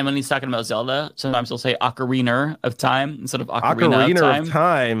 and when he's talking about Zelda, sometimes he'll say Ocarina of Time instead of Ocarina of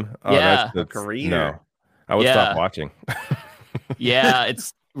Time. Oh, yeah, Ocarina. No, I would stop watching. Yeah,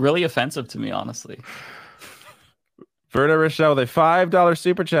 it's really offensive to me, honestly. Verna Rochelle, the $5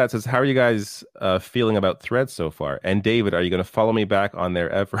 super chat says, "How are you guys feeling about Threads so far?" And David, are you going to follow me back on there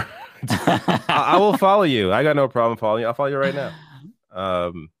ever? I will follow you. I got no problem following you. I'll follow you right now.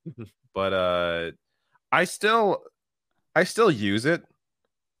 But I still use it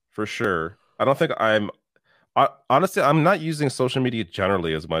for sure. I don't think honestly, I'm not using social media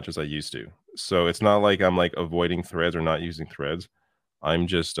generally as much as I used to. So it's not like I'm like avoiding Threads or not using Threads. I'm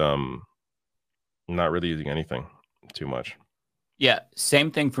just not really using anything too much. Yeah,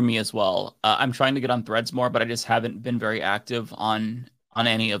 same thing for me as well. I'm trying to get on Threads more, but I just haven't been very active on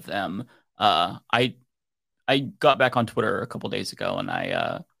any of them. I got back on Twitter a couple days ago, and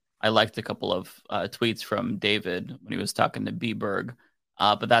I liked a couple of tweets from David when he was talking to B-Berg.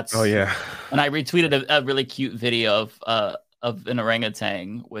 But that's and I retweeted a really cute video of an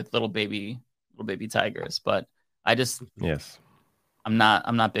orangutan with little baby tigers. But I just I'm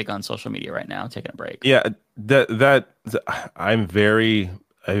not big on social media right now. Taking a break. Yeah, I very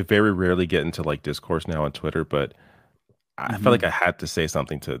rarely get into like discourse now on Twitter, but I felt like I had to say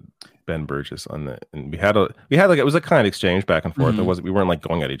something to Ben Burgess on the, and we had like it was a kind of exchange back and forth. We weren't like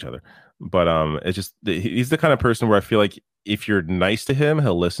going at each other, but it's just he's the kind of person where I feel like if you're nice to him,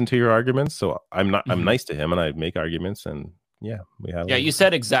 he'll listen to your arguments. So I'm nice to him, and I make arguments, and you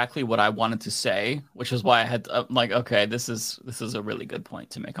said exactly what I wanted to say, which is why I had I'm like, okay, this is a really good point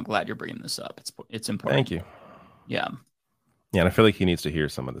to make. I'm glad you're bringing this up. It's important. Thank you. Yeah, and I feel like he needs to hear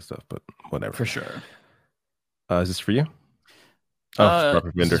some of this stuff, but whatever. For sure. Is this for you?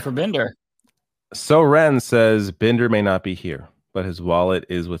 This is for Binder. So Ren says Binder may not be here, but his wallet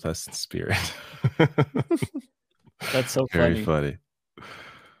is with us in spirit. That's so very funny.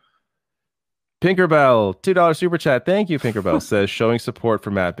 Pinkerbell, $2 super chat. Thank you, Pinkerbell. Says showing support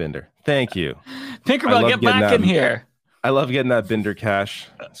for Matt Binder. Thank you, Pinkerbell. Get back in here. I love getting that Binder cash.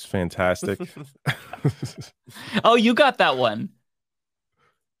 It's fantastic. Oh, you got that one.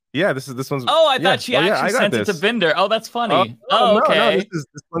 Yeah, this one's. Oh, I thought she actually sent it to Binder. Oh, that's funny. Okay. No, this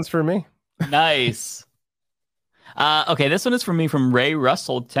one's for me. Nice. Okay, this one is for me from Ray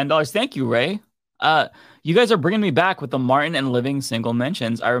Russell, $10. Thank you, Ray. You guys are bringing me back with the Martin and Living single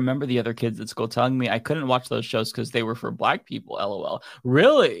mentions. I remember the other kids at school telling me I couldn't watch those shows because they were for Black people. LOL.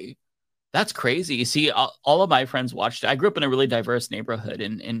 Really? That's crazy. You see, all of my friends watched it. I grew up in a really diverse neighborhood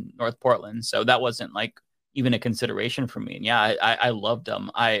in North Portland, so that wasn't like even a consideration for me. And yeah, I loved them.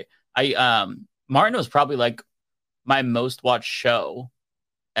 Martin was probably like my most watched show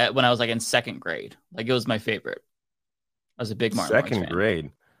when I was like in second grade. Like it was my favorite. I was a big Martin. Second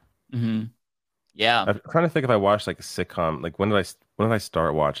grade. Mm-hmm. Yeah. I'm trying to think if I watched like a sitcom. Like when did I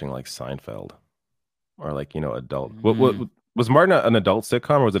start watching like Seinfeld or like adult? What was Martin an adult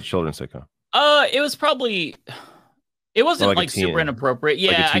sitcom or was it a children's sitcom? It was probably. It wasn't like super inappropriate.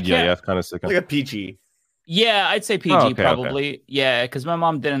 Yeah, like a TGIF kind of sitcom. Like a PG. Yeah, I''d say PG probably. Okay. Yeah, because my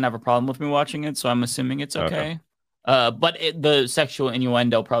mom didn't have a problem with me watching it, so I'm assuming it's okay. But the sexual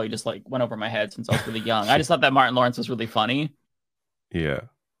innuendo probably just like went over my head since I was really young. I just thought that Martin Lawrence was really funny. Yeah.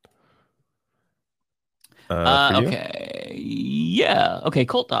 Okay. Yeah. Okay.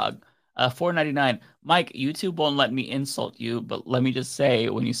 Colt Dog. $4.99. Mike, YouTube won't let me insult you, but let me just say,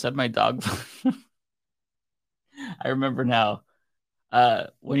 when you said my dog, I remember now.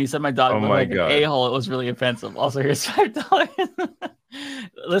 When you said my dog looked like an a-hole, it was really offensive. Also, here's $5.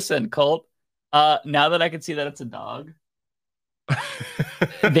 Listen, Colt. Now that I can see that it's a dog,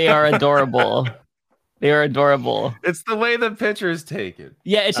 they are adorable. They are adorable. It's the way the picture is taken.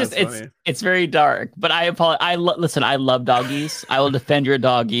 Yeah, it's just it's very dark. But I apologize. Listen, I love doggies. I will defend your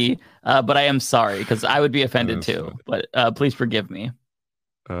doggy. But I am sorry because I would be offended too. Funny. But please forgive me.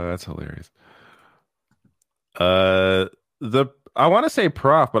 That's hilarious. I want to say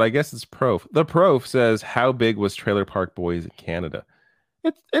prof, but I guess it's prof. The prof says, "How big was Trailer Park Boys in Canada?"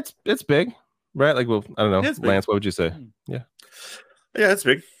 It's big, right? Like, well, I don't know, Lance. What would you say? Yeah, it's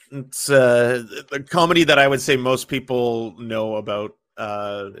big. It's the comedy that I would say most people know about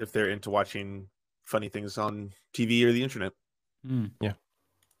if they're into watching funny things on TV or the internet. Yeah,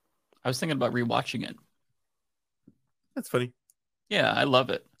 I was thinking about rewatching it. That's funny. Yeah, I love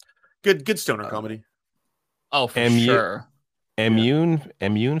it. Good stoner comedy. Oh, for sure. Immune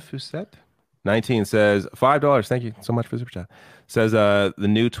Fusette 19 says $5. Thank you so much for the super chat. Says the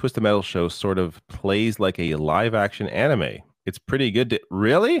new Twisted Metal show sort of plays like a live action anime. It's pretty good.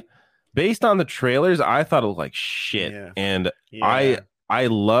 Really? Based on the trailers, I thought it looked like shit. Yeah. And I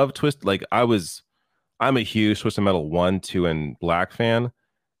love Twist. Like I'm a huge Twisted Metal 1, 2, and Black fan.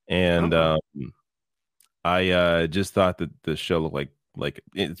 And I just thought that the show looked like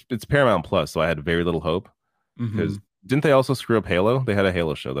it's Paramount Plus, so I had very little hope. Because didn't they also screw up Halo? They had a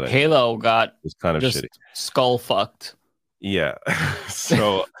Halo show that Halo got was kind of shitty. Skull fucked. Yeah.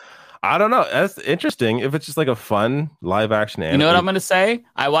 So I don't know. That's interesting. If it's just like a fun live action anime. You know what I'm gonna say?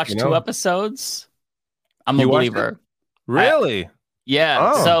 I watched 2 episodes. I'm a believer. Really?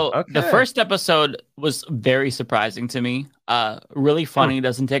 Yeah. So the first episode was very surprising to me. Really funny,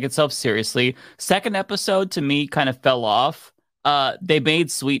 doesn't take itself seriously. Second episode to me kind of fell off. They made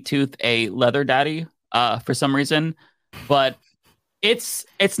Sweet Tooth a leather daddy for some reason, but it's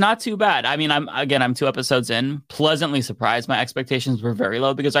not too bad. I mean, I'm 2 episodes in, pleasantly surprised. My expectations were very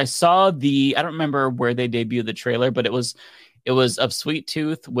low because I saw I don't remember where they debuted the trailer, but it was of Sweet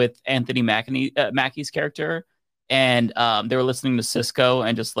Tooth with Anthony Mackie's character, and they were listening to Cisco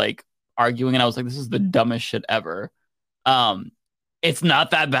and just like arguing, and I was like, this is the dumbest shit ever. It's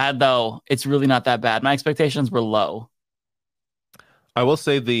not that bad though. It's really not that bad. My expectations were low. I will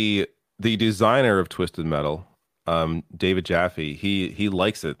say the designer of Twisted Metal, David Jaffe, he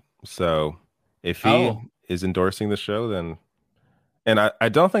likes it. So if he is endorsing the show, then, and I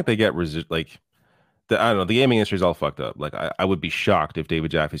don't think they get I don't know, the gaming industry is all fucked up. Like I would be shocked if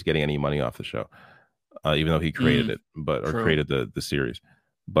David Jaffe's getting any money off the show, even though he created it, created the series.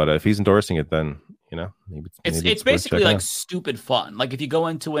 But if he's endorsing it, then maybe it's basically like stupid fun. Like if you go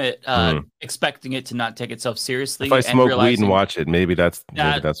into it expecting it to not take itself seriously, if I smoke weed and watch it, maybe that's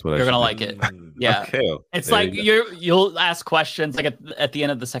what you're gonna like it. Yeah, okay. It's like you'll ask questions like at the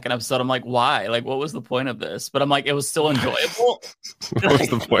end of the second episode. I'm like, why? Like, what was the point of this? But I'm like, it was still enjoyable. What was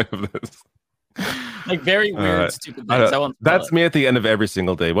the point of this? Like very weird, stupid things. That's me at the end of every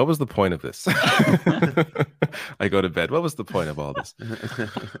single day. What was the point of this? I go to bed. What was the point of all this?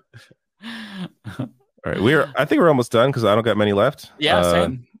 All right, I think we're almost done because I don't got many left. Yeah,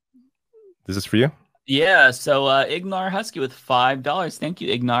 same. Is this for you? Yeah. So Ignar Husky with $5. Thank you,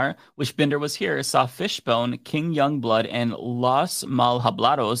 Ignar. Wishbinder was here. Saw Fishbone, King Youngblood, and Los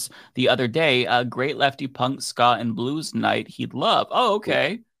Malhablados the other day. A great lefty punk ska and blues night he'd love. Oh,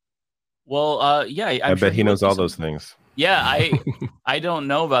 okay. Well, yeah. I bet he knows all those things. Yeah, I don't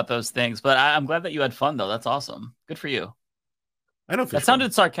know about those things, but I'm glad that you had fun though. That's awesome. Good for you. I know that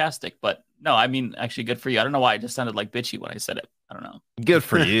sounded sarcastic, but no, I mean actually good for you. I don't know why it just sounded like bitchy when I said it. I don't know. Good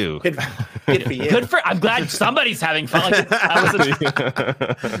for you. Good for you. I'm glad somebody's having fun. Like,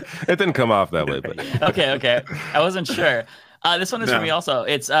 it didn't come off that way, but okay. I wasn't sure. This one is for me also.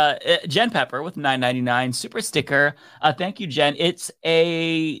 It's Jen Pepper with $9.99 super sticker. Thank you, Jen. It's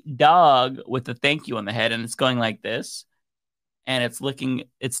a dog with a thank you on the head, and it's going like this, and it's licking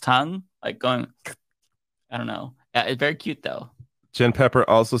its tongue, like going. I don't know. It's very cute though. Jen Pepper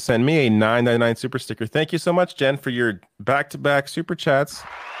also sent me a $9.99 super sticker. Thank you so much, Jen, for your back-to-back super chats.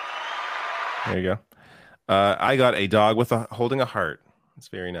 There you go. I got a dog with holding a heart. It's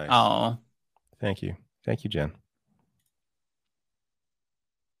very nice. Oh, thank you, Jen.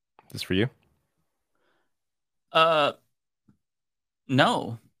 Is this for you?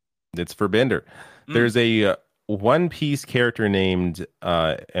 No. It's for Bender. There's a One Piece character named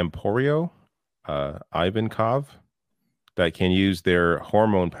Emporio Ivankov that can use their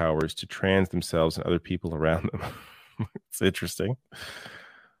hormone powers to trans themselves and other people around them. It's interesting.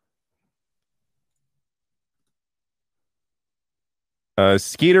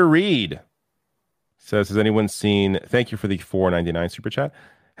 Skeeter Reed says, has anyone seen, thank you for the $4.99 super chat.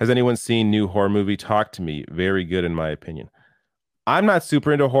 Has anyone seen new horror movie Talk to Me? Very good in my opinion. I'm not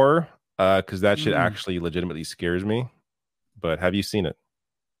super into horror because that shit actually legitimately scares me. But have you seen it?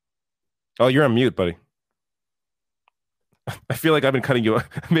 Oh, you're on mute, buddy. I feel like I've been cutting you.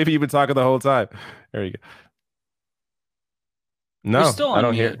 Maybe you've been talking the whole time. There you go. No, I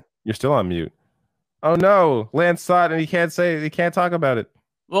don't hear. You're still on mute. Oh no, Lance saw it and he can't talk about it.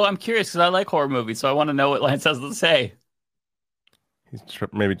 Well, I'm curious because I like horror movies, so I want to know what Lance has to say. He's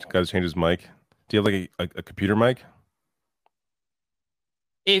maybe got to change his mic. Do you have like a computer mic?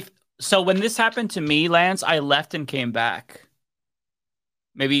 When this happened to me, Lance, I left and came back.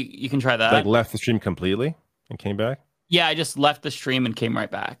 Maybe you can try that. Like left the stream completely and came back? Yeah, I just left the stream and came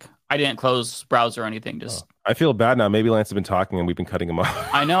right back. I didn't close browser or anything. Just I feel bad now. Maybe Lance has been talking and we've been cutting him off.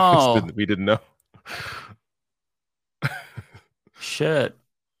 I know. We didn't know. Shit.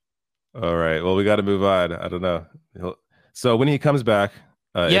 All right. Well, we got to move on. I don't know. So when he comes back,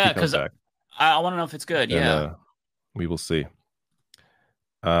 yeah, because I want to know if it's good. Yeah, we will see.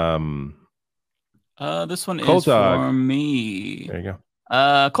 This one Cold is Dog. for me. There you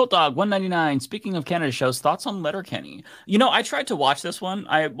go. Colt Dog 199. Speaking of Canada shows, thoughts on Letterkenny? You know, I tried to watch this one.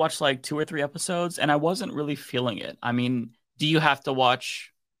 I watched like 2 or 3 episodes, and I wasn't really feeling it. I mean, do you have to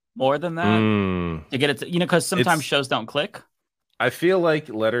watch more than that to get it? Because sometimes shows don't click. I feel like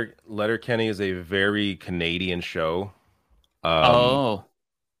Letterkenny is a very Canadian show.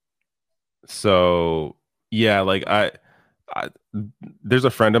 So yeah, like I there's a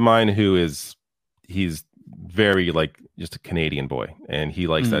friend of mine who he's very like just a Canadian boy, and he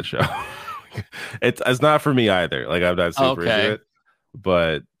likes that show. It's not for me either. Like I'm not super into it,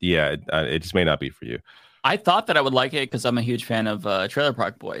 but yeah, it just may not be for you. I thought that I would like it because I'm a huge fan of Trailer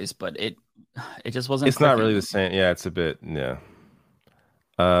Park Boys, but it just wasn't. It's not really the same. Yeah, it's a bit. Yeah.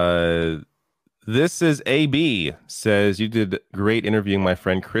 This is AB says you did great interviewing my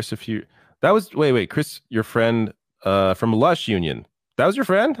friend Chris. Wait, Chris, your friend from Lush Union. That was your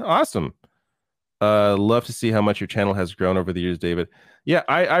friend? Awesome. Love to see how much your channel has grown over the years, David. Yeah,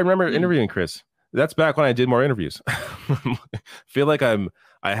 I remember interviewing Chris. That's back when I did more interviews. Feel like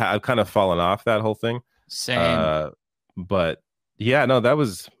I've kind of fallen off that whole thing. Same. But yeah, no,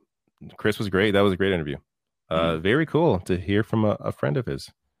 Chris was great. That was a great interview. Very cool to hear from a friend of his.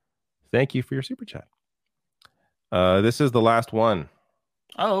 Thank you for your super chat. This is the last one.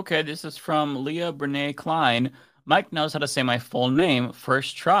 Oh, okay. This is from Leah Brene Klein. Mike knows how to say my full name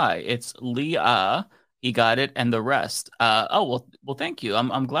first try. It's Leah. He got it, and the rest. Well, thank you.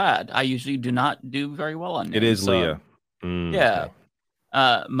 I'm glad. I usually do not do very well on names. It is Leah. Yeah.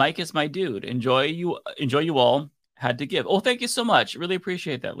 Okay. Mike is my dude. Enjoy you all. Had to give. Oh, thank you so much. Really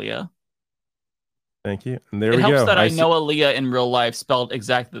appreciate that, Leah. Thank you. And there we go. It helps that I know Aaliyah in real life spelled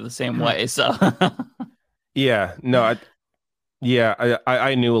exactly the same way. So yeah, no, I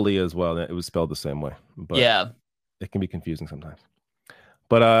knew Aaliyah as well. It was spelled the same way. But yeah, it can be confusing sometimes.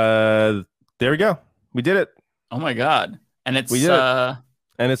 But there we go. We did it. Oh my god! And it's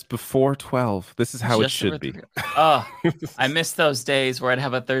and it's before 12. This is how it should be. Oh, I miss those days where I'd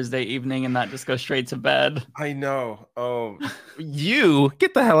have a Thursday evening and not just go straight to bed. I know. Oh, you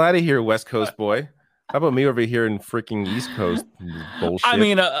get the hell out of here, West Coast boy. How about me over here in freaking East Coast bullshit? I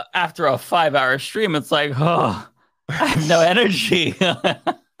mean, after a 5-hour stream, it's like, I have no energy.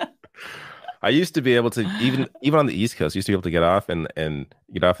 I used to be able to even on the East Coast, used to be able to get off and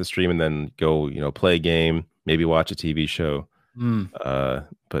get off the stream and then go, play a game, maybe watch a TV show.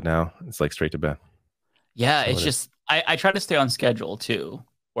 But now it's like straight to bed. Yeah, it's just I try to stay on schedule too,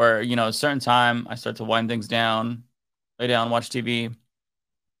 where a certain time I start to wind things down, lay down, watch TV.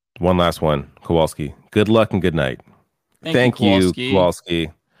 One last one, Kowalski. Good luck and good night. Thank you, Kowalski.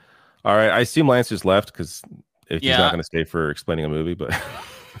 All right, I assume Lance just left because he's not going to stay for explaining a movie, but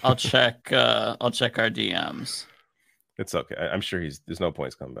I'll check our DMs. It's okay. I'm sure there's no point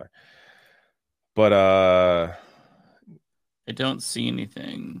he's coming back. But I don't see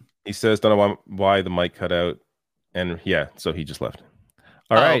anything. He says, don't know why the mic cut out. And yeah, so he just left.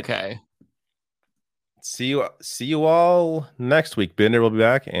 All right. Okay. See you all next week. Binder will be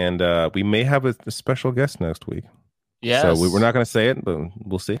back, and we may have a special guest next week. Yes. So we're not going to say it, but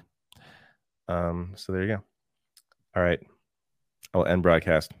we'll see. So there you go. All right. I'll end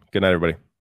broadcast. Good night, everybody.